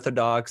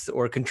 Unorthodox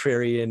or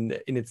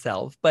contrarian in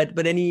itself. But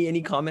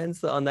any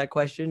comments on that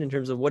question in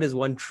terms of what is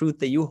one truth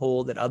that you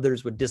hold that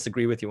others would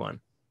disagree with you on?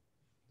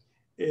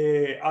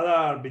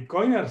 Other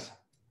Bitcoiners?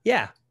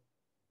 Yeah.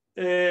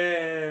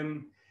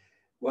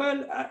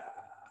 Well,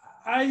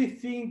 I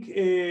think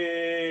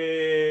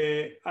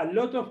a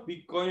lot of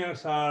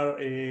Bitcoiners are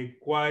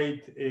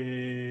quite,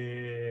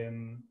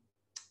 and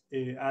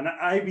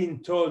I've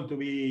been told to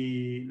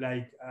be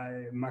like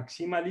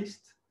maximalist.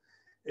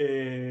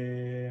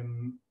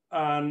 And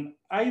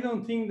I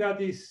don't think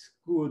that is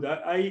good.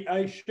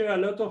 I share a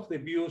lot of the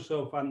views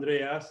of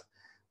Andreas,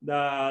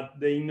 that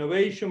the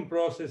innovation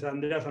process,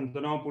 Andreas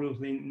Antonopoulos,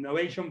 the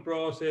innovation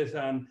process,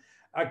 and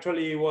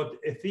actually what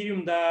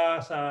Ethereum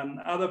does and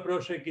other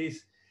projects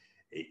is,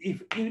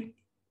 if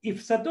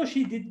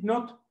Satoshi did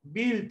not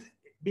build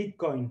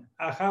Bitcoin,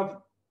 I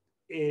have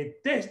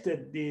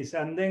tested this,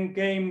 and then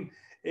came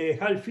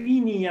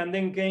Halfini, and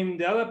then came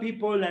the other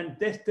people and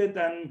tested,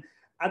 and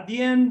at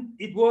the end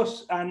it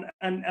was and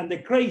the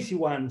crazy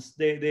ones,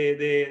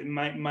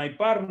 my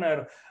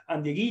partner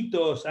and the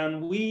Gitos,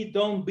 and we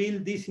don't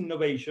build this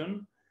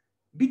innovation,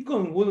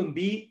 Bitcoin wouldn't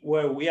be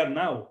where we are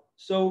now.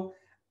 So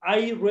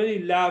I really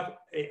love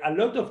a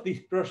lot of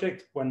these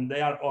projects when they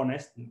are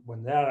honest.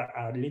 When they are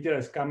a little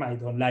scam, I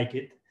don't like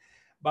it.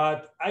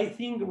 But I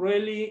think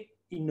really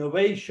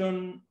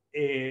innovation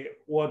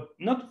what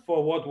not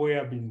for what we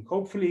are building.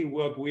 Hopefully,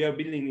 what we are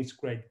building is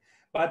great.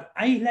 But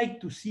I like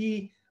to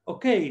see,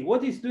 okay,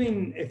 what is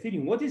doing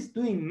Ethereum? What is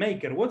doing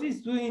Maker? What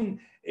is doing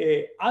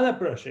other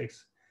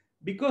projects?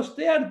 Because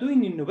they are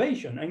doing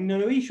innovation. And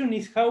innovation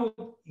is how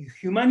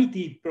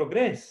humanity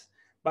progress.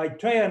 By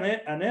trial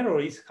and error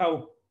is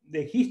how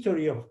the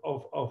history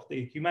of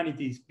the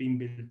humanity is being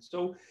built.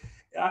 So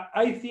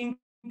I think,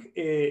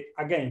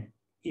 again,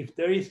 if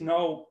there is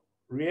no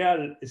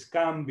real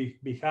scam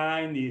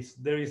behind this,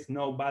 there is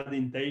no bad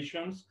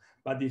intentions,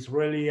 but it's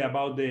really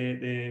about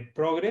the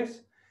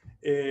progress.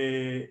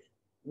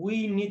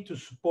 We need to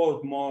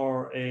support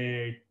more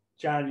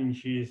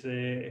challenges.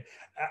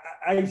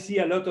 I see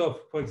a lot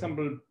of, for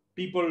example,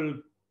 people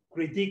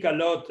critique a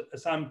lot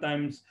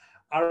sometimes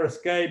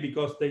RSK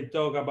because they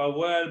talk about,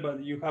 well,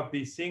 but you have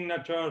these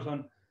signatures,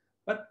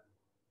 but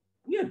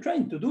we are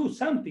trying to do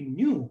something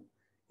new.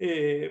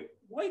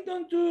 Why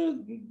don't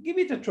you give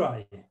it a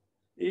try?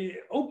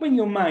 Open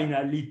your mind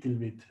a little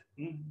bit.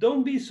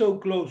 Don't be so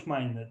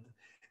close-minded.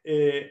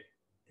 Uh,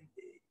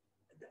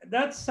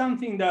 that's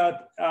something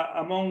that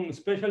among,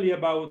 especially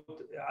about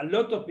a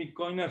lot of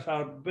Bitcoiners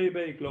are very,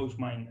 very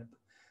close-minded.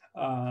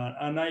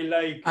 And I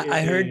like...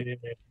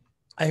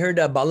 I heard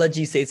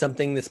Balaji say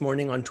something this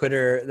morning on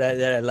Twitter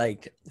that I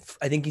liked.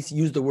 I think he's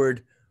used the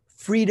word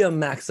freedom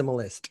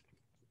maximalist.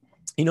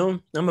 You know,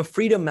 I'm a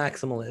freedom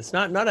maximalist,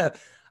 not a,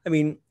 I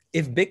mean,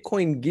 if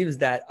Bitcoin gives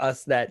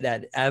us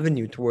that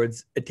avenue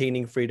towards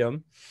attaining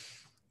freedom,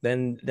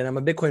 then I'm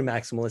a Bitcoin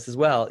maximalist as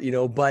well, you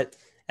know. But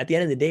at the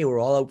end of the day, we're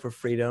all out for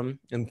freedom,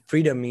 and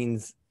freedom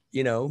means,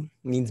 you know,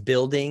 means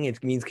building.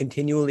 It means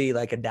continually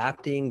like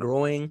adapting,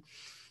 growing.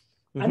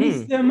 And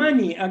it's the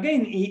money.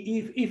 Again,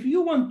 if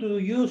you want to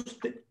use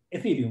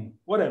Ethereum,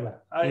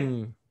 whatever,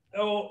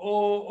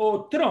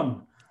 or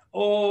Tron,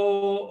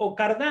 or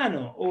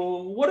Cardano,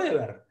 or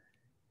whatever,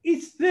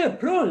 it's their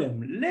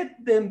problem.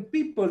 Let them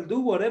people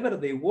do whatever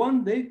they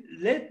want.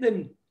 Let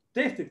them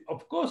test it.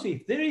 Of course,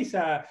 if there is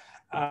a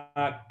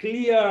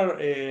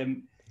clear,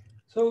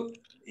 so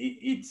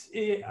it's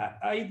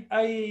I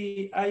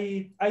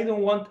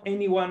don't want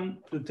anyone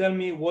to tell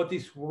me what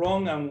is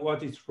wrong and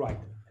what is right.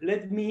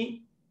 Let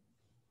me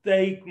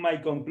take my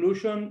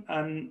conclusion,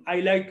 and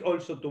I like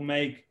also to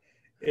make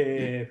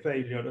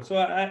failure. So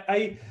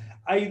I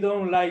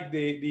don't like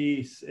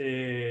this.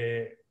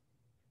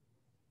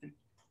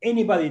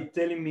 Anybody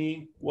telling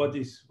me what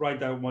is right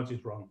and what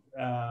is wrong.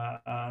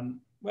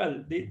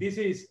 Well, this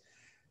is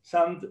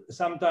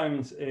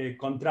sometimes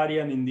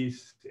contrarian in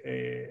these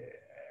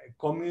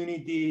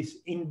communities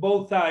in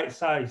both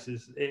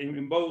sizes,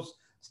 in both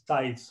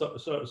sides.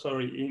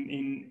 Sorry,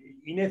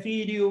 in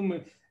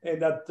Ethereum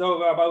that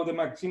talk about the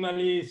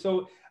maximally.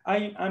 So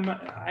I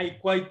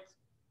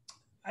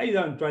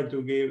don't try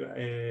to give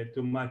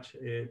too much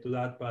to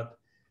that, but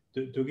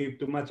to give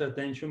too much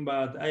attention,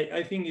 but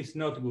I think it's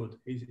not good.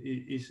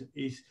 It's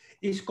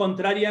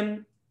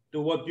contrarian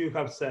to what you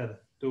have said,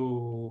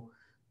 to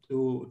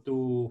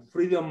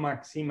freedom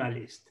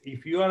maximalist.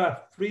 If you are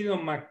a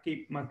freedom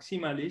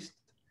maximalist,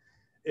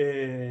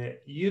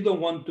 you don't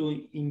want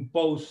to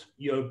impose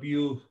your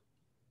view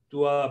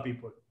to other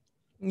people.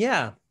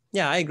 Yeah,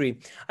 I agree.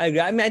 I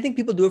mean, I think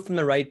people do it from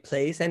the right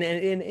place, and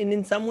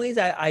in some ways,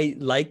 I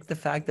like the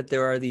fact that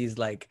there are these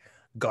like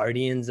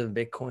guardians of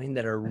Bitcoin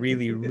that are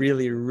really,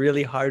 really,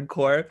 really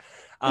hardcore.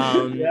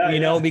 You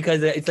know,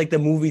 because it's like the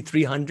movie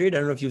 300. I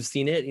don't know if you've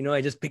seen it. You know,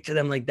 I just picture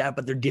them like that,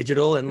 but they're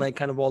digital and like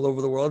kind of all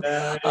over the world.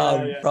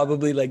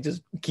 Probably like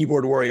just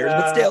keyboard warriors,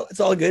 but still,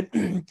 it's all good.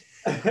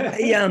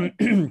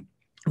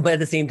 But at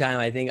the same time,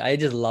 I think I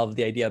just love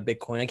the idea of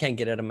Bitcoin. I can't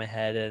get it out of my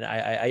head, and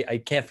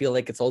I can't feel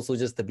like it's also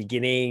just the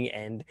beginning.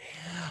 And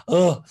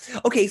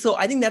okay, so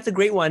I think that's a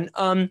great one.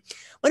 Manu,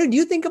 do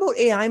you think about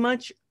AI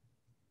much?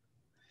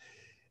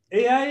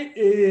 AI,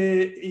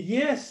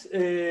 yes,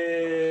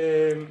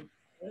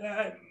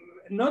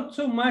 not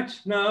so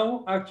much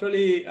now.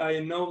 Actually,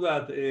 I know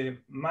that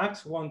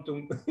Max want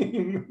to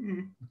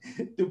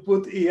to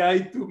put AI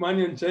to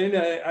money on chain.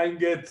 I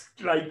get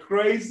like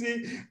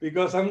crazy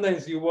because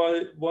sometimes you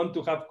want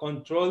to have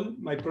control.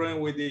 My problem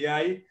with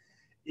AI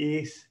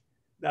is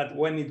that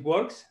when it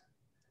works,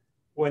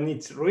 when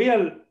it's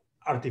real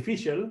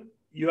artificial,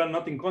 you are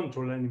not in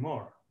control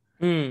anymore.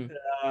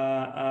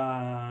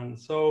 And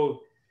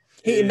so.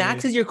 Hey,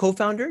 Max is your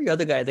co-founder, the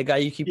other guy, the guy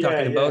you keep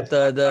talking about,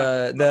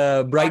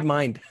 the bright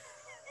mind.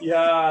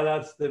 Yeah,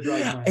 that's the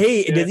bright mind.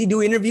 Hey, does he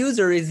do interviews,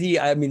 or is he?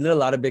 I mean, there are a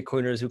lot of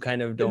Bitcoiners who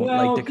kind of don't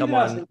like to come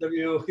on.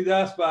 He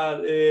does,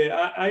 but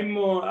I'm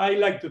more. I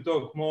like to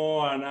talk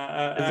more, and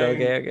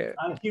okay.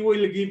 And he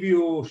will give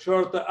you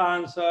short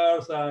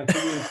answers, and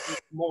he will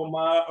think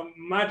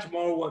much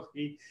more what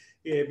he.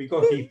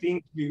 Because he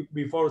thinks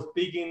before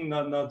speaking,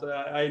 not.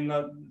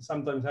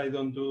 Sometimes I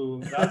don't do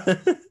that.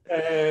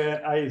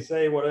 I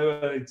say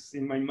whatever it's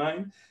in my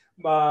mind.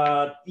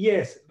 But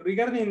yes,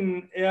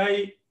 regarding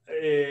AI,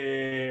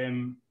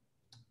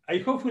 I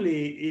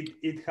hopefully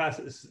it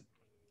has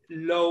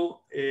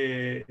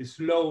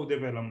slow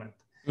development,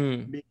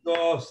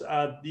 because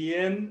at the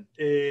end,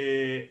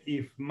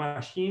 if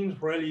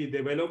machines really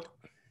develop,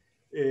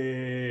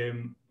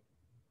 Um,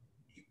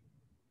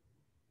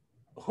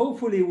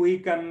 Hopefully we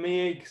can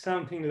make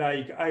something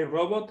like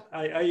iRobot.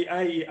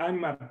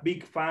 I'm a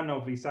big fan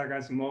of Isaac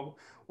Asimov.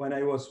 When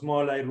I was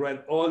small, I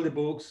read all the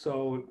books,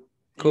 so you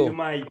Cool.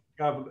 might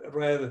have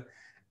read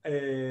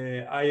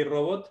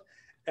iRobot.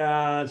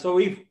 So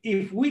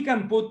if we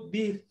can put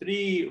these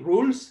three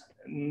rules,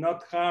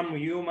 not harm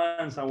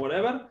humans and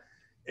whatever,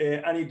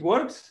 and it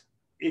works,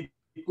 it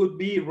could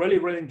be really,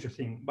 really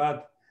interesting.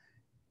 But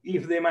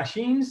if the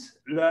machines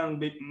learn a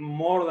bit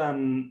more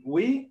than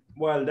we,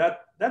 well,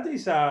 that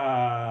is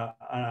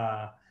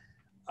an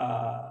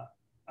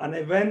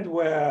event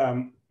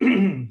where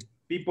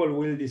people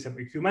will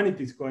disappear.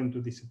 Humanity is going to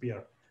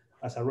disappear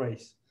as a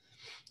race.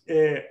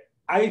 Uh,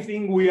 I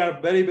think we are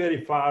very,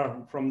 very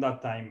far from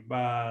that time.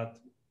 But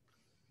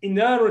in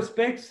other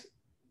respects,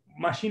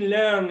 machine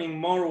learning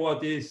more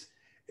what is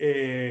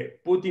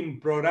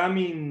putting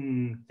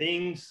programming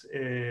things,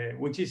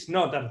 which is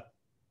not a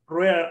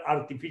real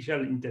artificial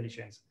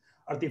intelligence.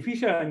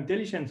 Artificial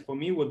intelligence for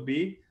me would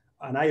be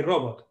an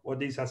iRobot,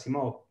 what is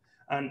Asimov.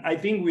 And I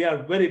think we are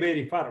very,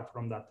 very far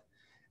from that.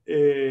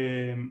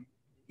 In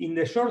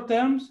the short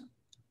terms,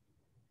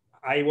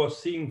 I was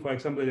seeing, for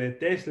example, the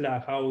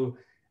Tesla, how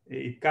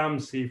it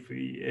comes if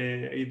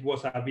it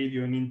was a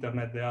video on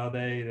internet the other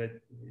day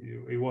that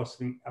it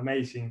was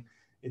amazing.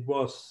 It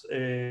was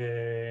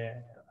a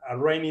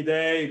rainy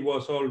day. It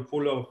was all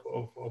full of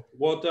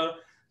water.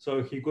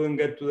 So he couldn't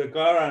get to the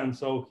car. And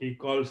so he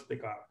calls the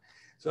car.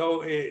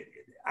 So,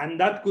 and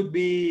that could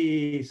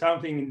be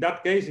something, in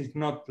that case, it's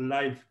not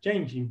life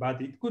changing,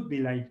 but it could be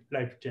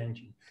life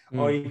changing.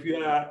 Or if you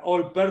are an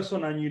old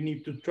person and you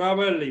need to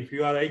travel, if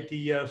you are 80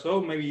 years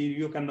old, maybe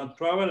you cannot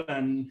travel,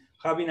 and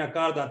having a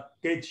car that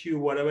gets you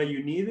whatever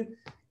you need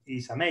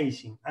is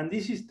amazing. And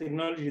this is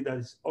technology that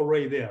is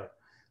already there.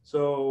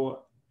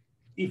 So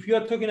if you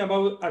are talking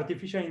about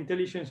artificial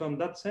intelligence on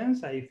that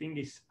sense, I think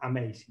it's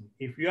amazing.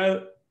 If you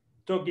are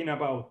talking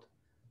about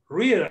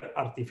real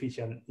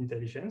artificial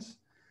intelligence,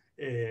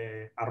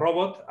 a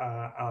robot,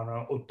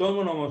 an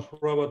autonomous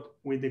robot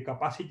with the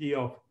capacity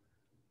of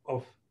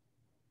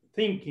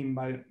thinking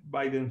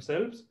by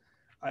themselves,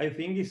 I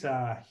think is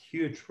a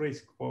huge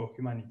risk for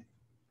humanity.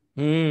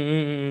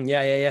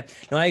 Yeah.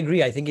 No, I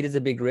agree. I think it is a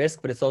big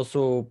risk, but it's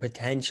also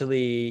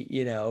potentially,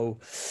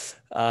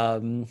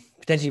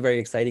 potentially very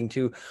exciting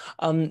too.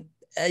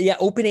 Yeah,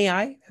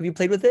 OpenAI. Have you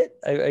played with it?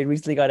 I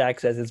recently got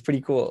access. It's pretty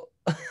cool.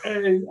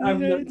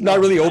 It's not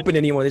really open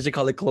anymore. They should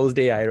call it closed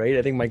AI, right?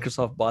 I think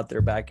Microsoft bought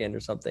their backend or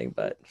something.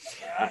 But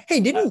hey,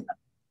 didn't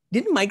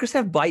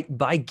Microsoft buy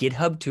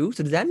GitHub too?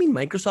 So does that mean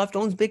Microsoft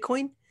owns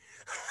Bitcoin?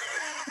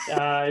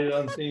 I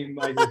don't think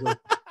Microsoft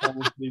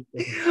owns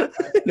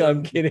Bitcoin. No,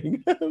 I'm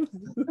kidding.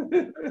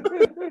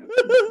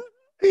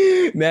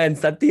 Man,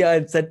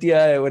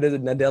 Satya, what is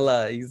it?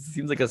 Nadella. He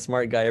seems like a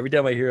smart guy. Every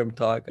time I hear him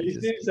talk, He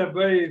seems a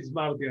very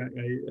smart guy.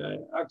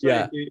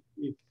 Actually,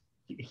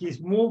 his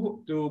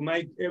move to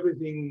make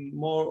everything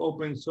more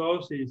open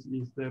source is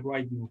the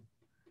right move.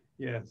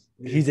 Yes.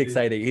 He's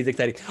exciting.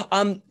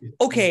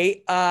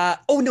 Okay.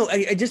 Oh no,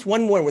 I just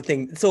one more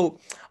thing. So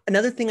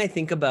another thing I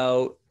think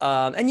about,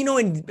 and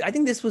and I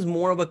think this was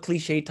more of a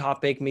cliche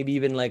topic, maybe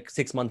even like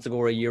 6 months ago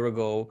or a year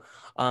ago.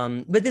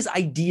 But this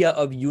idea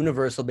of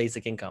universal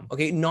basic income,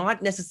 okay,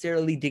 not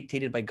necessarily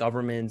dictated by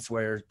governments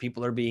where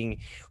people are being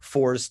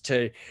forced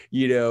to,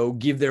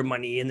 give their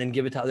money and then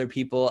give it to other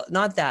people.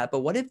 Not that, but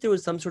what if there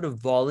was some sort of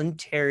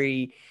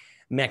voluntary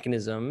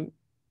mechanism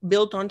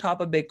built on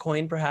top of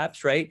Bitcoin,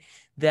 perhaps, right?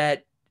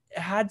 That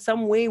had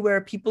some way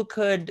where people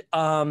could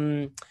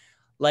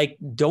like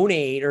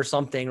donate or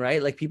something,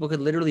 right? Like people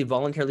could literally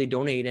voluntarily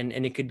donate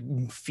and it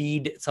could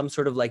feed some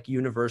sort of like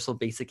universal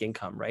basic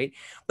income, right?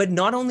 But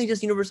not only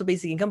just universal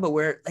basic income, but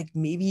where like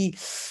maybe,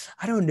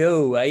 I don't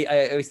know,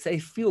 I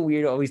feel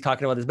weird always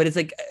talking about this, but it's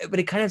like, but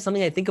it kind of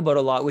something I think about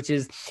a lot, which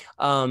is,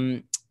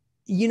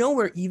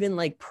 where even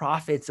like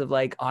profits of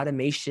like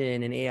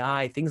automation and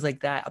AI, things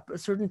like that, a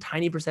certain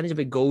tiny percentage of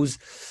it goes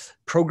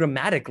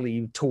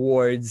programmatically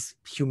towards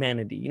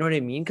humanity. You know what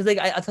I mean? Because like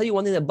I'll tell you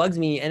one thing that bugs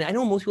me, and I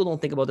know most people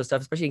don't think about this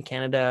stuff, especially in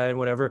Canada and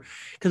whatever,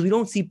 because we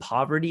don't see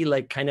poverty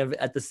like kind of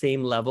at the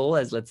same level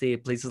as, let's say,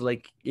 places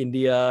like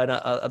India and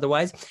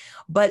otherwise.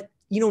 But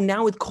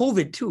now with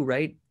COVID too,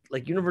 right?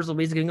 Like universal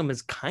basic income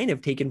has kind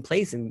of taken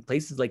place in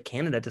places like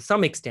Canada to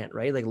some extent,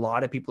 right? Like a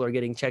lot of people are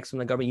getting checks from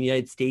the government. In the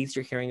United States,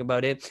 you're hearing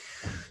about it.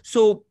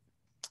 So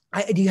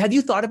have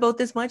you thought about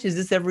this much? Has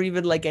this ever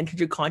even like entered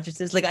your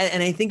consciousness? Like,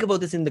 I think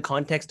about this in the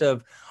context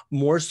of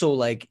more so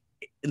like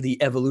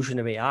the evolution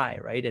of AI,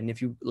 right? And if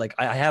you like,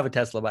 I have a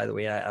Tesla, by the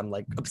way. I'm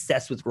like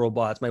obsessed with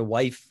robots. My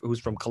wife, who's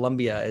from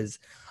Colombia, is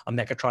a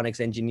mechatronics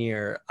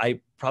engineer. I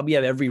probably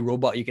have every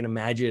robot you can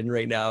imagine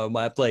right now in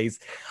my place.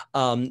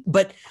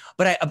 But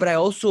I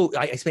also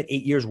I spent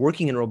 8 years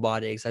working in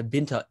robotics. I've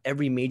been to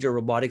every major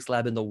robotics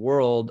lab in the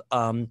world,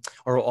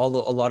 or a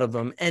lot of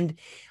them, and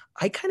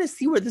I kind of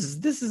see where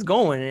this is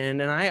going,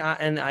 and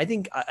I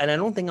think, and I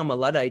don't think I'm a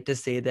Luddite to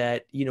say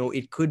that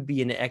it could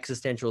be an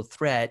existential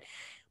threat.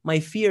 my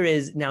fear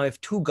is now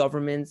if 2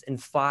 governments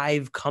and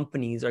 5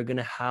 companies are going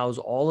to house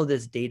all of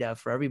this data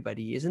for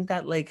everybody, isn't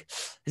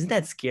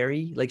that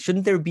scary? Like,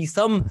 shouldn't there be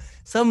some,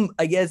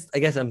 I guess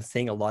I'm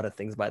saying a lot of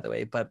things, by the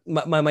way, but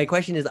my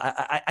question is,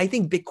 I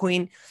think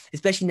Bitcoin,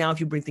 especially now, if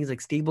you bring things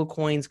like stable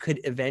coins,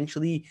 could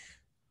eventually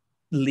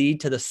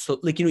lead to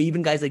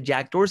even guys like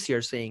Jack Dorsey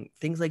are saying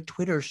things like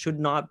Twitter should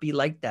not be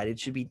like that. It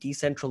should be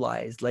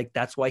decentralized. Like,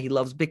 that's why he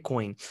loves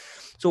Bitcoin.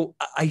 So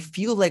I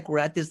feel like we're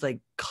at this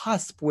like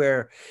cusp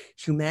where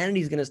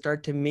humanity is going to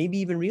start to maybe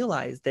even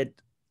realize that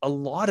a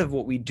lot of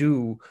what we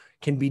do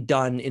can be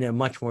done in a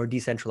much more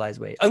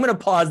decentralized way. I'm going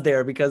to pause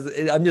there because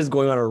I'm just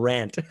going on a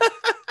rant.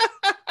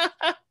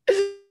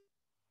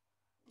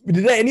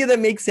 Did any of that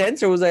make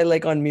sense, or was I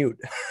like on mute?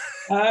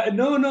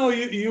 No, no,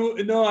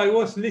 I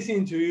was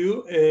listening to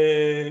you.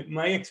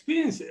 My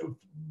experience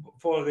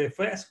for the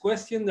first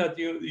question that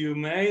you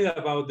made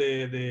about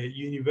the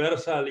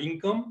universal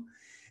income,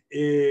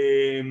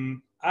 as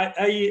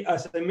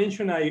I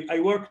mentioned, I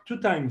worked 2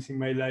 times in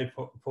my life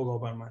for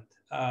government.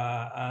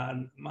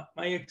 And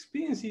my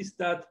experience is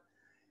that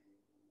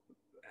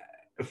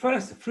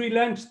first, free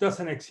lunch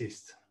doesn't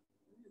exist.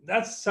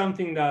 That's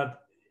something that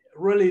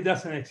really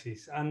doesn't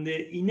exist. And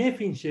the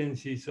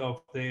inefficiencies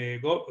of the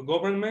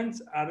governments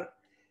are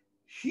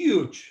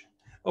huge.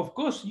 Of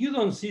course, you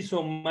don't see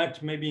so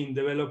much maybe in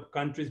developed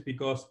countries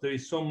because there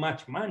is so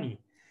much money.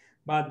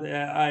 But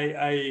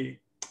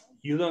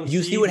you don't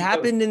You see see what because,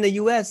 happened in the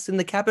US, in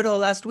the Capitol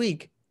last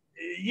week.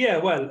 yeah,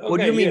 well, What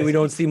do okay, you mean we yes.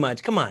 don't see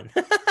much? Come on.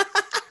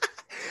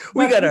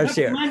 We But got you our have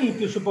the share. money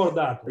to support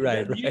that.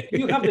 Right.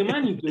 You have the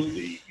money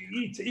to.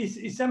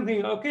 It's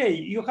something. Okay,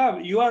 you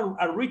are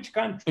a rich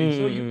country,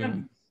 so you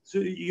can. So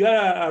you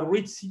are a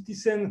rich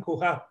citizen who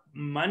have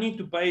money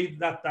to pay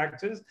that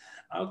taxes.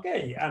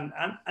 Okay, and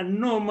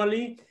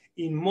normally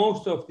in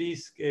most of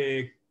these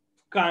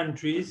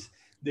countries,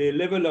 the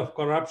level of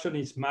corruption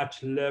is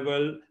much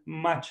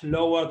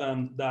lower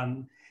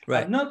than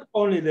Right. not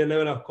only the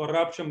level of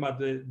corruption, but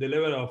the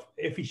level of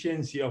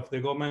efficiency of the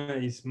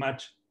government is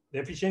much. The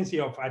efficiency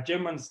of a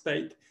German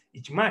state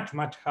is much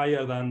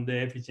higher than the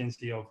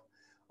efficiency of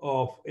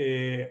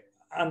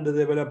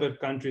underdeveloped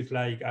countries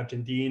like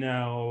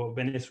Argentina or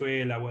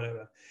Venezuela,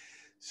 whatever.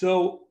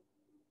 So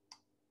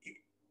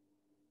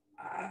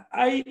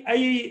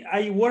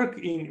I work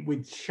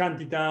with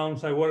shanty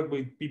towns. I work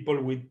with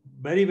people with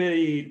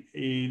very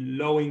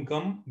low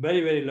income,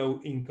 very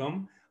low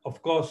income.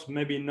 Of course,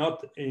 maybe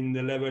not in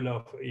the level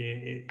of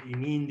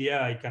in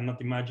India. I cannot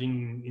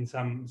imagine in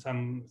some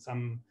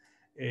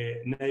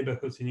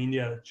neighborhoods in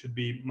India it should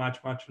be much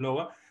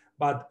lower.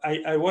 But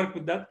I work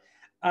with that,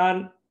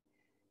 and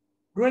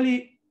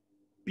really,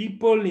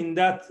 people in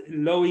that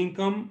low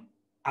income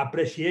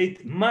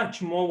appreciate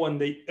much more when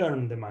they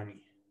earn the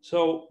money.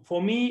 So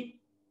for me,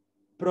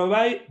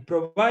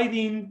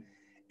 providing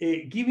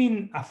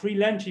giving a free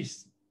lunch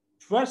is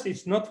first,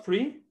 it's not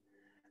free,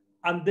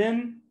 and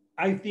then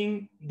I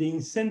think the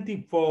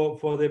incentive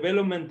for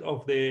development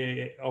of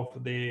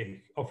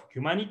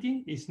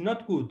humanity is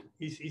not good.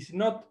 It's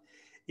not.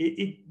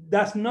 It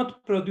does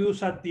not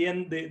produce at the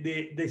end.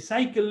 The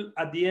cycle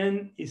at the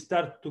end is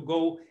start to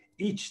go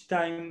each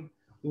time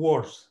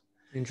worse.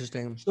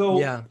 Interesting. So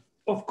Yeah.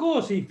 of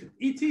course, if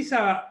it is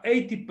a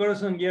 80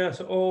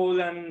 years old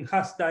and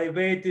has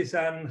diabetes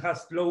and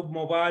has low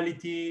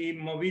mobility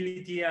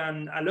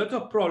and a lot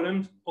of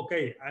problems,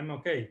 okay, I'm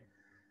okay.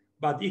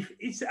 But if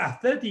it's a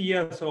 30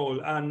 years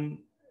old, and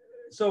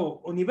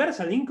so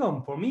universal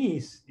income for me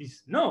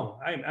is no,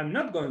 I'm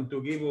not going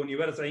to give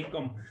universal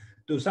income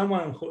to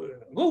someone who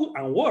go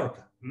and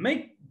work,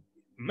 make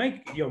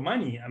your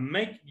money and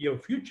make your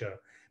future,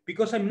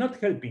 because I'm not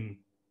helping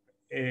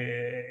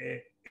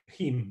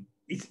him.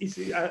 It's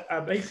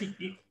a basic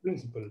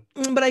principle.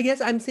 But I guess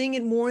I'm saying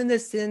it more in the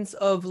sense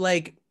of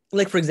like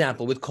for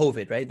example, with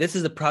COVID, right? This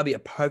is probably a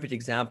perfect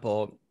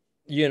example,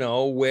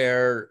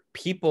 where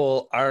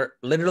people are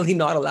literally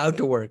not allowed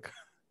to work,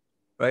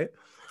 right?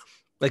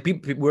 Like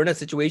we're in a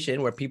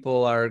situation where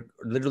people are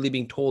literally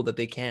being told that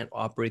they can't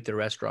operate their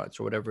restaurants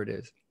or whatever it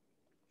is.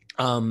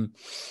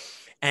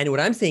 And what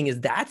I'm saying is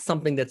that's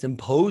something that's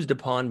imposed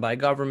upon by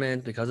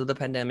government because of the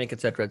pandemic,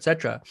 et cetera, et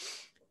cetera.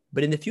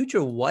 But in the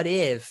future, what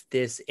if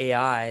this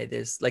AI,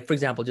 like, for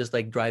example, just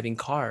like driving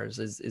cars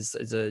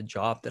is a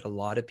job that a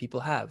lot of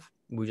people have.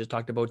 We just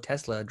talked about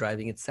Tesla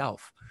driving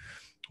itself.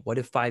 What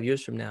if 5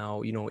 years from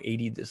now,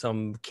 80,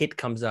 some kit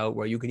comes out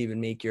where you can even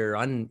make your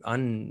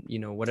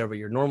whatever,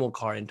 your normal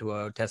car into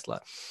a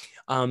Tesla.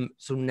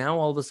 So now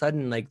all of a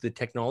sudden, like, the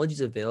technology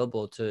is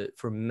available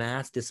for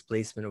mass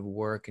displacement of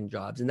work and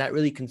jobs. And that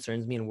really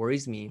concerns me and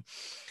worries me,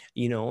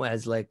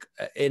 as like,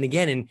 and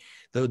again, and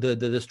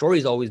the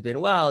story's always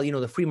been, well,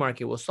 the free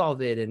market will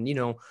solve it. And,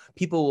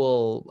 people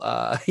will,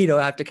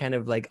 have to kind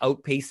of like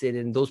outpace it.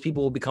 And those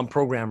people will become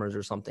programmers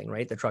or something,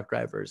 right? The truck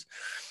drivers.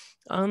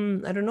 I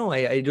don't know.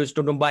 I just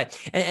don't buy it.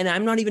 And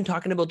I'm not even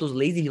talking about those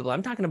lazy people.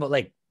 I'm talking about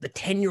like the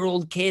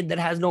 10-year-old kid that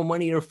has no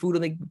money or food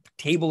on the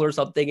table or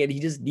something, and he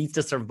just needs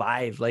to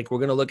survive. Like we're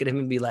gonna look at him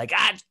and be like,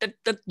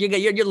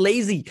 you're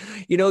lazy.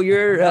 You know,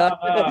 you're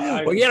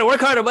well, you gotta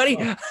work harder, buddy.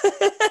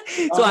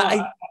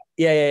 So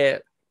yeah.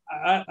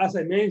 As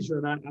I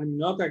mentioned, I'm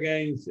not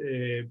against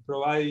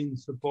providing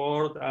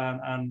support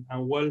and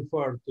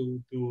welfare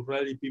to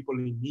really people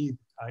in need.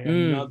 I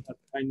am not that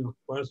kind of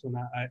person.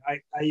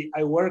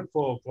 I work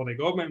for the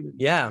government.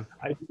 Yeah.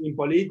 I think in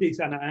politics,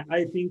 and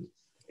I think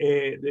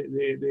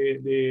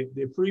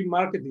the free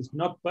market is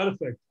not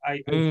perfect.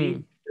 I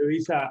think there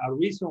is a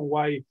reason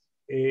why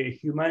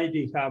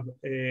humanity have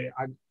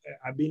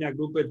been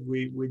grouped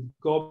with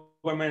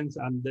governments,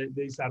 and there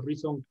is a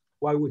reason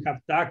why we have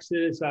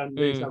taxes, and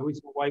there's a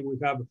reason why we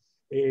have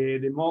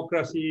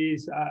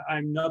democracies.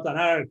 I'm not an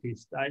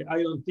anarchist.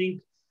 I don't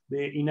think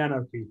in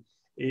anarchy.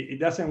 It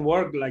doesn't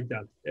work like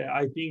that.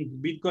 I think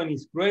Bitcoin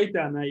is great,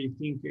 and I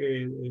think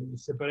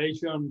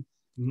separation,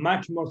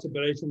 much more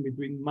separation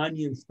between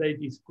money and state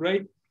is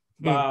great.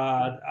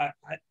 But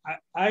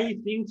I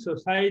think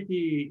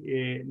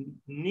society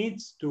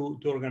needs to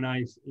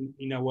organize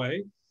in a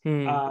way.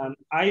 And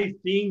I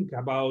think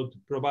about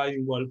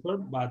providing welfare,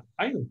 but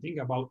I don't think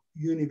about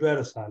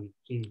universal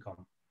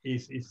income.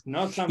 It's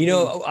not something. You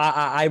know,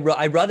 I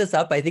brought this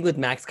up, I think, with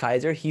Max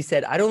Kaiser. He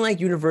said, I don't like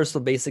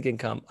universal basic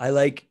income. I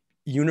like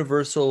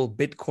universal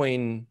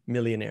Bitcoin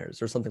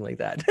millionaires or something like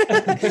that.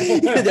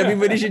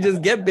 Everybody should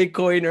just get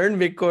Bitcoin, earn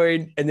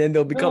Bitcoin, and then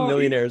they'll become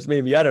millionaires.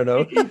 Maybe, I don't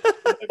know.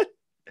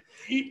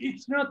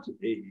 It's not.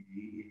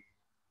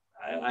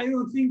 I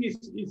don't think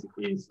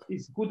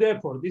it's good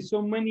effort. There's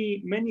so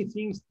many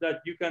things that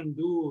you can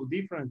do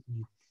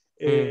differently.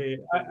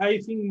 I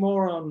think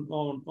more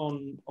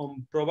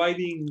on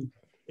providing.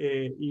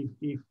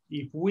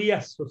 If we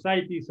as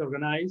societies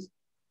organize,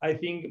 I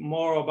think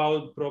more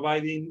about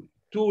providing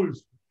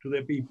tools to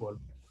the people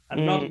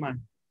and not money.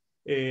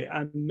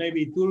 And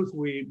maybe tools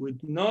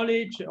with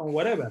knowledge or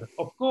whatever.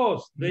 Of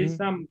course, there's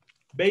some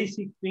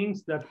basic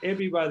things that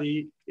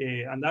everybody,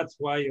 and that's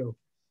why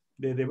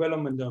the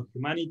development of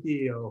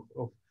humanity,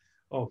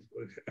 of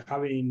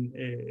having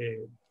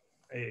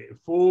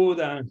food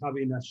and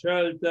having a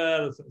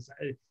shelter.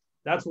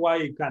 That's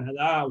why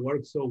Canada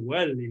works so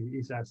well.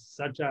 It's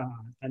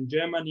and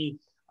Germany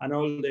and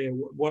all the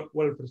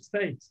welfare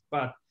states.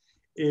 But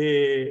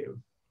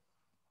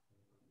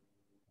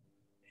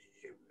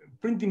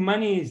printing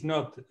money is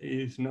not,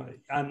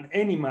 and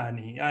any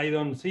money. I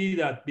don't see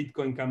that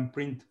Bitcoin can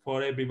print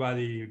for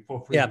everybody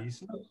for free. Yeah.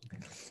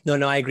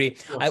 No, I agree.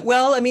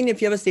 Well, I mean, if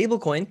you have a stable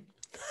coin,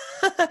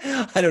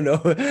 I don't know.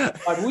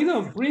 But we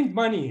don't print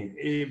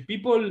money.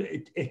 People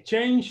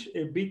exchange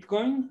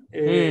Bitcoin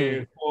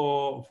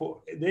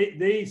for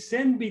they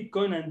send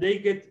Bitcoin and they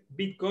get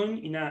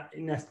Bitcoin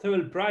in a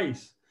stable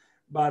price.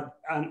 But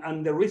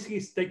and the risk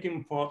is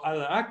taken for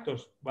other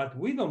actors. But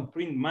we don't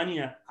print money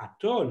at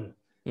all.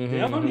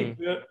 The only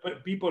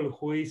people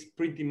who is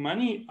printing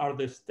money are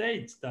the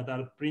states that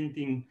are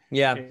printing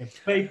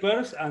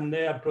papers, and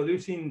they are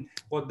producing,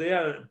 what they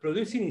are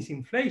producing is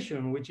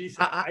inflation, which is...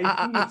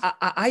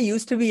 I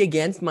used to be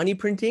against money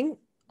printing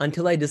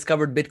until I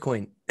discovered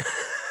Bitcoin.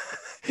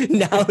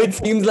 Now it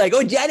seems like,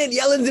 oh, Janet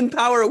Yellen's in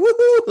power.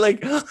 Woohoo!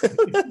 Like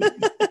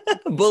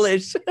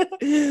bullish.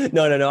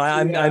 No.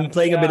 I'm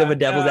playing a bit of a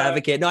devil's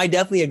advocate. No, I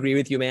definitely agree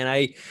with you, man.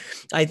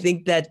 I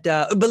think that,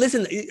 but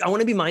listen, I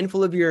want to be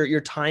mindful of your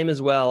time as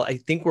well. I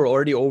think we're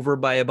already over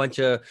by a bunch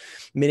of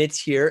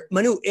minutes here.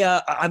 Manu,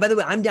 by the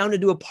way, I'm down to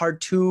do a part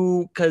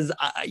 2 because,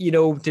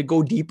 to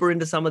go deeper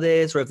into some of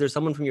this, or if there's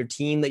someone from your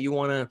team that you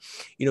want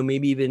to,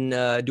 maybe even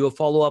do a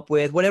follow-up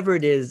with, whatever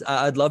it is,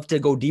 I'd love to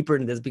go deeper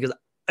into this because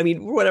I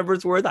mean, whatever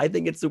it's worth, I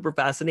think it's super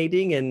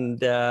fascinating.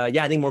 And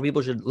I think more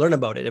people should learn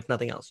about it, if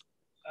nothing else.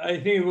 I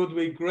think it would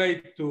be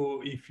great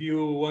if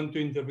you want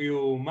to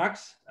interview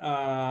Max,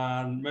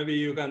 maybe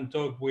you can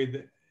talk with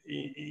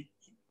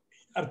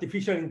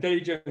artificial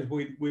intelligence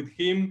with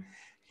him.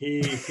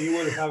 He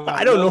will have.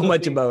 I don't know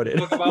much about it.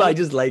 I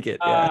just like it.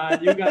 Yeah.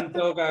 You can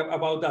talk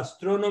about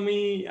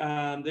astronomy,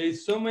 and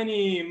there's so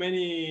many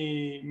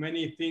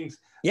things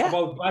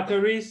about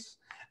batteries.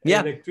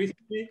 Yeah.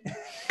 Electricity.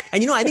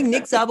 And I think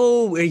Nick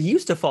Szabo, he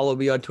used to follow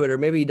me on Twitter.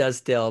 Maybe he does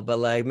still, but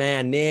like,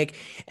 man, Nick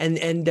and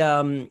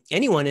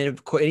anyone,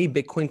 any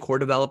Bitcoin core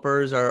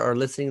developers are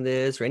listening to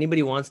this, or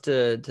anybody wants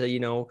to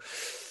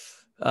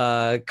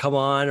come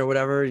on or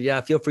whatever.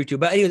 Yeah, feel free to.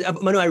 But anyways,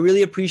 Manu, I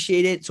really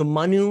appreciate it. So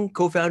Manu,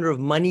 co-founder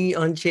of Money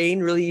on Chain,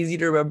 really easy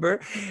to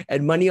remember,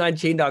 at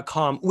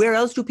moneyonchain.com. Where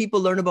else do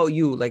people learn about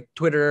you? Like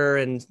Twitter,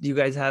 and do you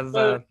guys have?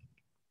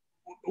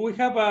 We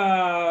have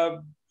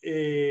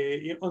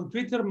on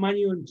Twitter,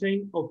 Money on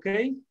Chain,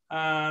 okay,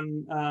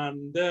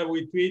 and there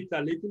we tweet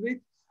a little bit,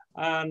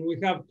 and we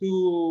have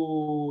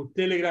 2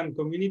 Telegram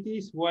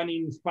communities, one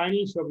in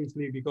Spanish,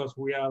 obviously, because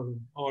we are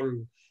all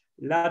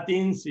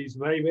Latins, is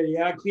very, very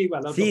active.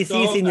 Sí,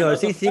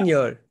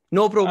 señor,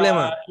 no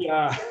problema.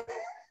 Yeah.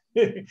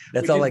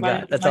 That's all I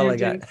got.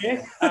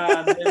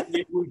 And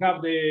then we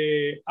have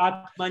the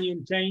 @Money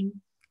on Chain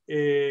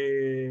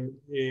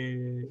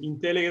in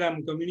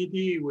Telegram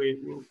community,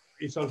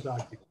 it's also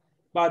active.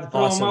 But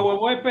from Awesome. our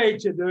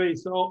webpage, there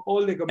is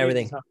all the communities.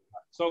 Everything.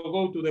 So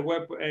go to the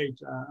webpage,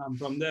 and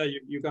from there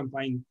you can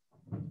find.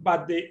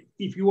 But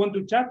if you want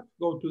to chat,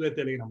 go to the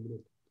Telegram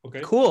group.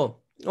 Okay. Cool.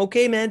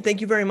 Okay, man.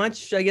 Thank you very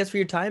much, I guess, for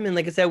your time. And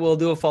like I said, we'll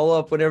do a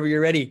follow-up whenever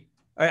you're ready.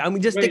 All right. I'm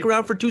gonna just stick Great.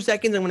 around for 2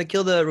 seconds. I'm going to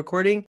kill the recording.